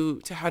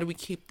to how do we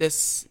keep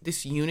this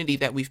unity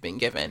that we've been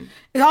given?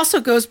 It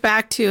also goes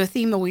back to a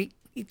theme that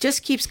it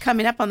just keeps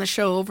coming up on the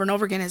show over and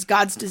over again, is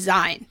God's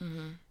design,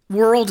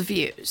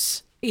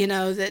 worldviews.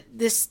 That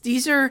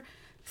these are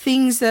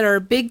things that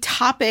are big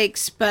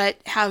topics, but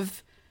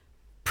have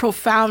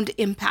profound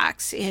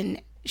impacts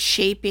in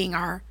shaping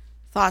our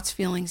thoughts,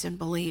 feelings, and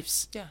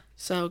beliefs. Yeah.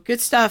 So good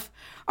stuff.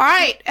 All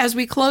right. As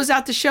we close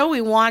out the show,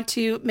 we want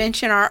to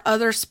mention our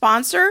other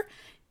sponsor,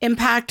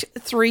 Impact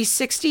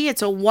 360.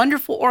 It's a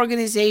wonderful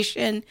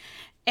organization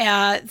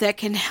that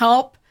can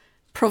help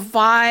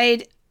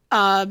provide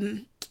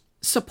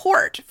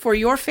support for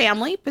your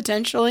family,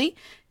 potentially,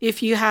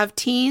 if you have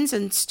teens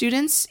and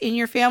students in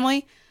your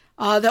family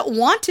that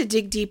want to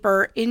dig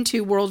deeper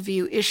into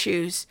worldview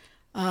issues.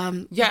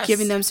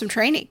 Giving them some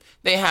training.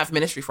 They have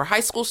ministry for high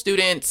school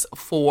students,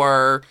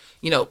 for,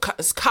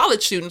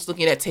 college students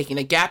looking at taking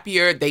a gap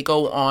year. They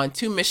go on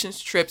 2 missions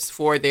trips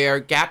for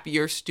their gap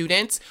year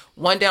students,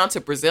 one down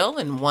to Brazil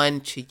and one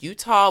to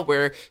Utah,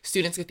 where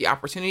students get the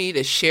opportunity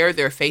to share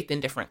their faith in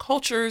different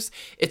cultures.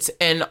 It's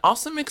an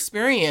awesome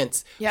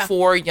experience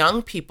for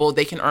young people.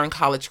 They can earn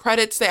college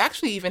credits. They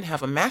actually even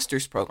have a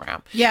master's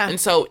program. Yeah. And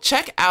so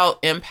check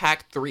out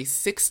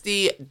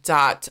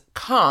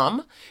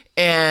impact360.com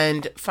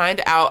and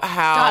find out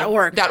how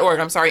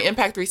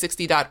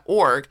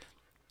impact360.org,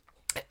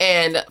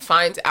 and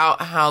find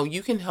out how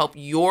you can help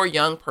your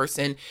young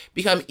person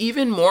become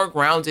even more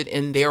grounded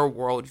in their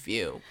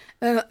worldview.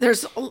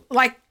 There's,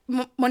 like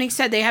Monique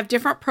said, they have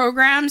different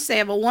programs. They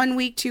have a 1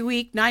 week, 2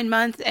 week, 9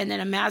 month, and then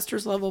a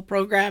master's level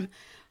program.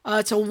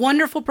 It's a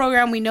wonderful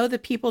program. We know the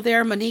people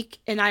there. Monique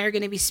and I are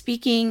going to be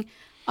speaking,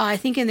 I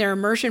think, in their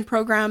immersion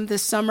program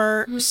this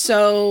summer. Mm-hmm.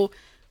 So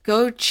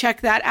go check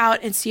that out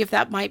and see if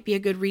that might be a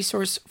good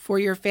resource for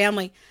your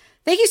family.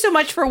 Thank you so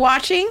much for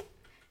watching.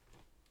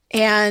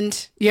 And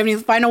do you have any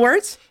final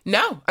words?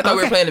 No, I thought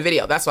we were playing a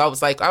video. That's why I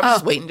was like, I was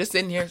just waiting, just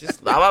sitting here,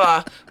 just la la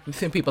la. I'm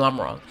telling people I'm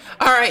wrong.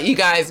 All right, you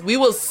guys, we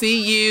will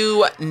see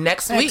you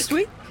next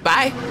week.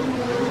 Bye.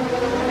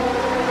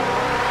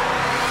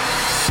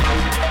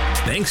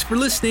 Thanks for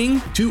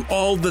listening to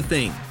All the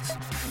Things.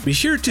 Be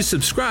sure to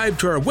subscribe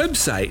to our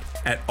website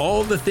at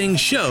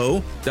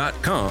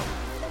allthethingshow.com.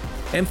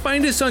 And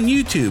find us on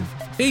YouTube,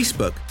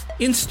 Facebook,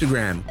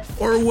 Instagram,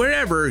 or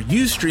wherever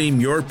you stream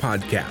your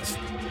podcast.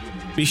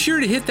 Be sure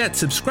to hit that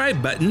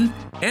subscribe button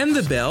and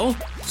the bell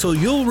so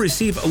you'll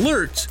receive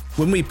alerts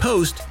when we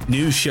post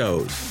new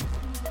shows.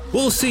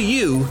 We'll see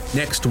you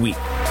next week.